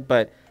thing, right?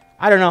 But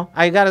I don't know.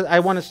 I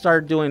want to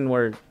start doing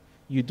where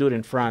you do it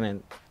in front,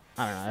 and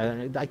I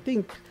don't know. I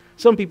think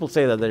some people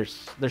say that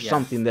there's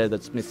something there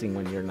that's missing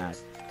when you're not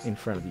in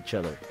front of each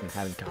other and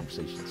having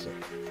conversations. So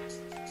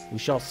we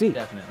shall see.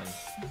 Definitely.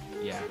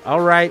 Yeah. All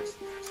right,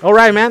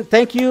 man.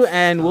 Thank you,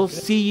 and we'll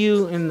see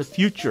you in the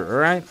future. All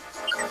right.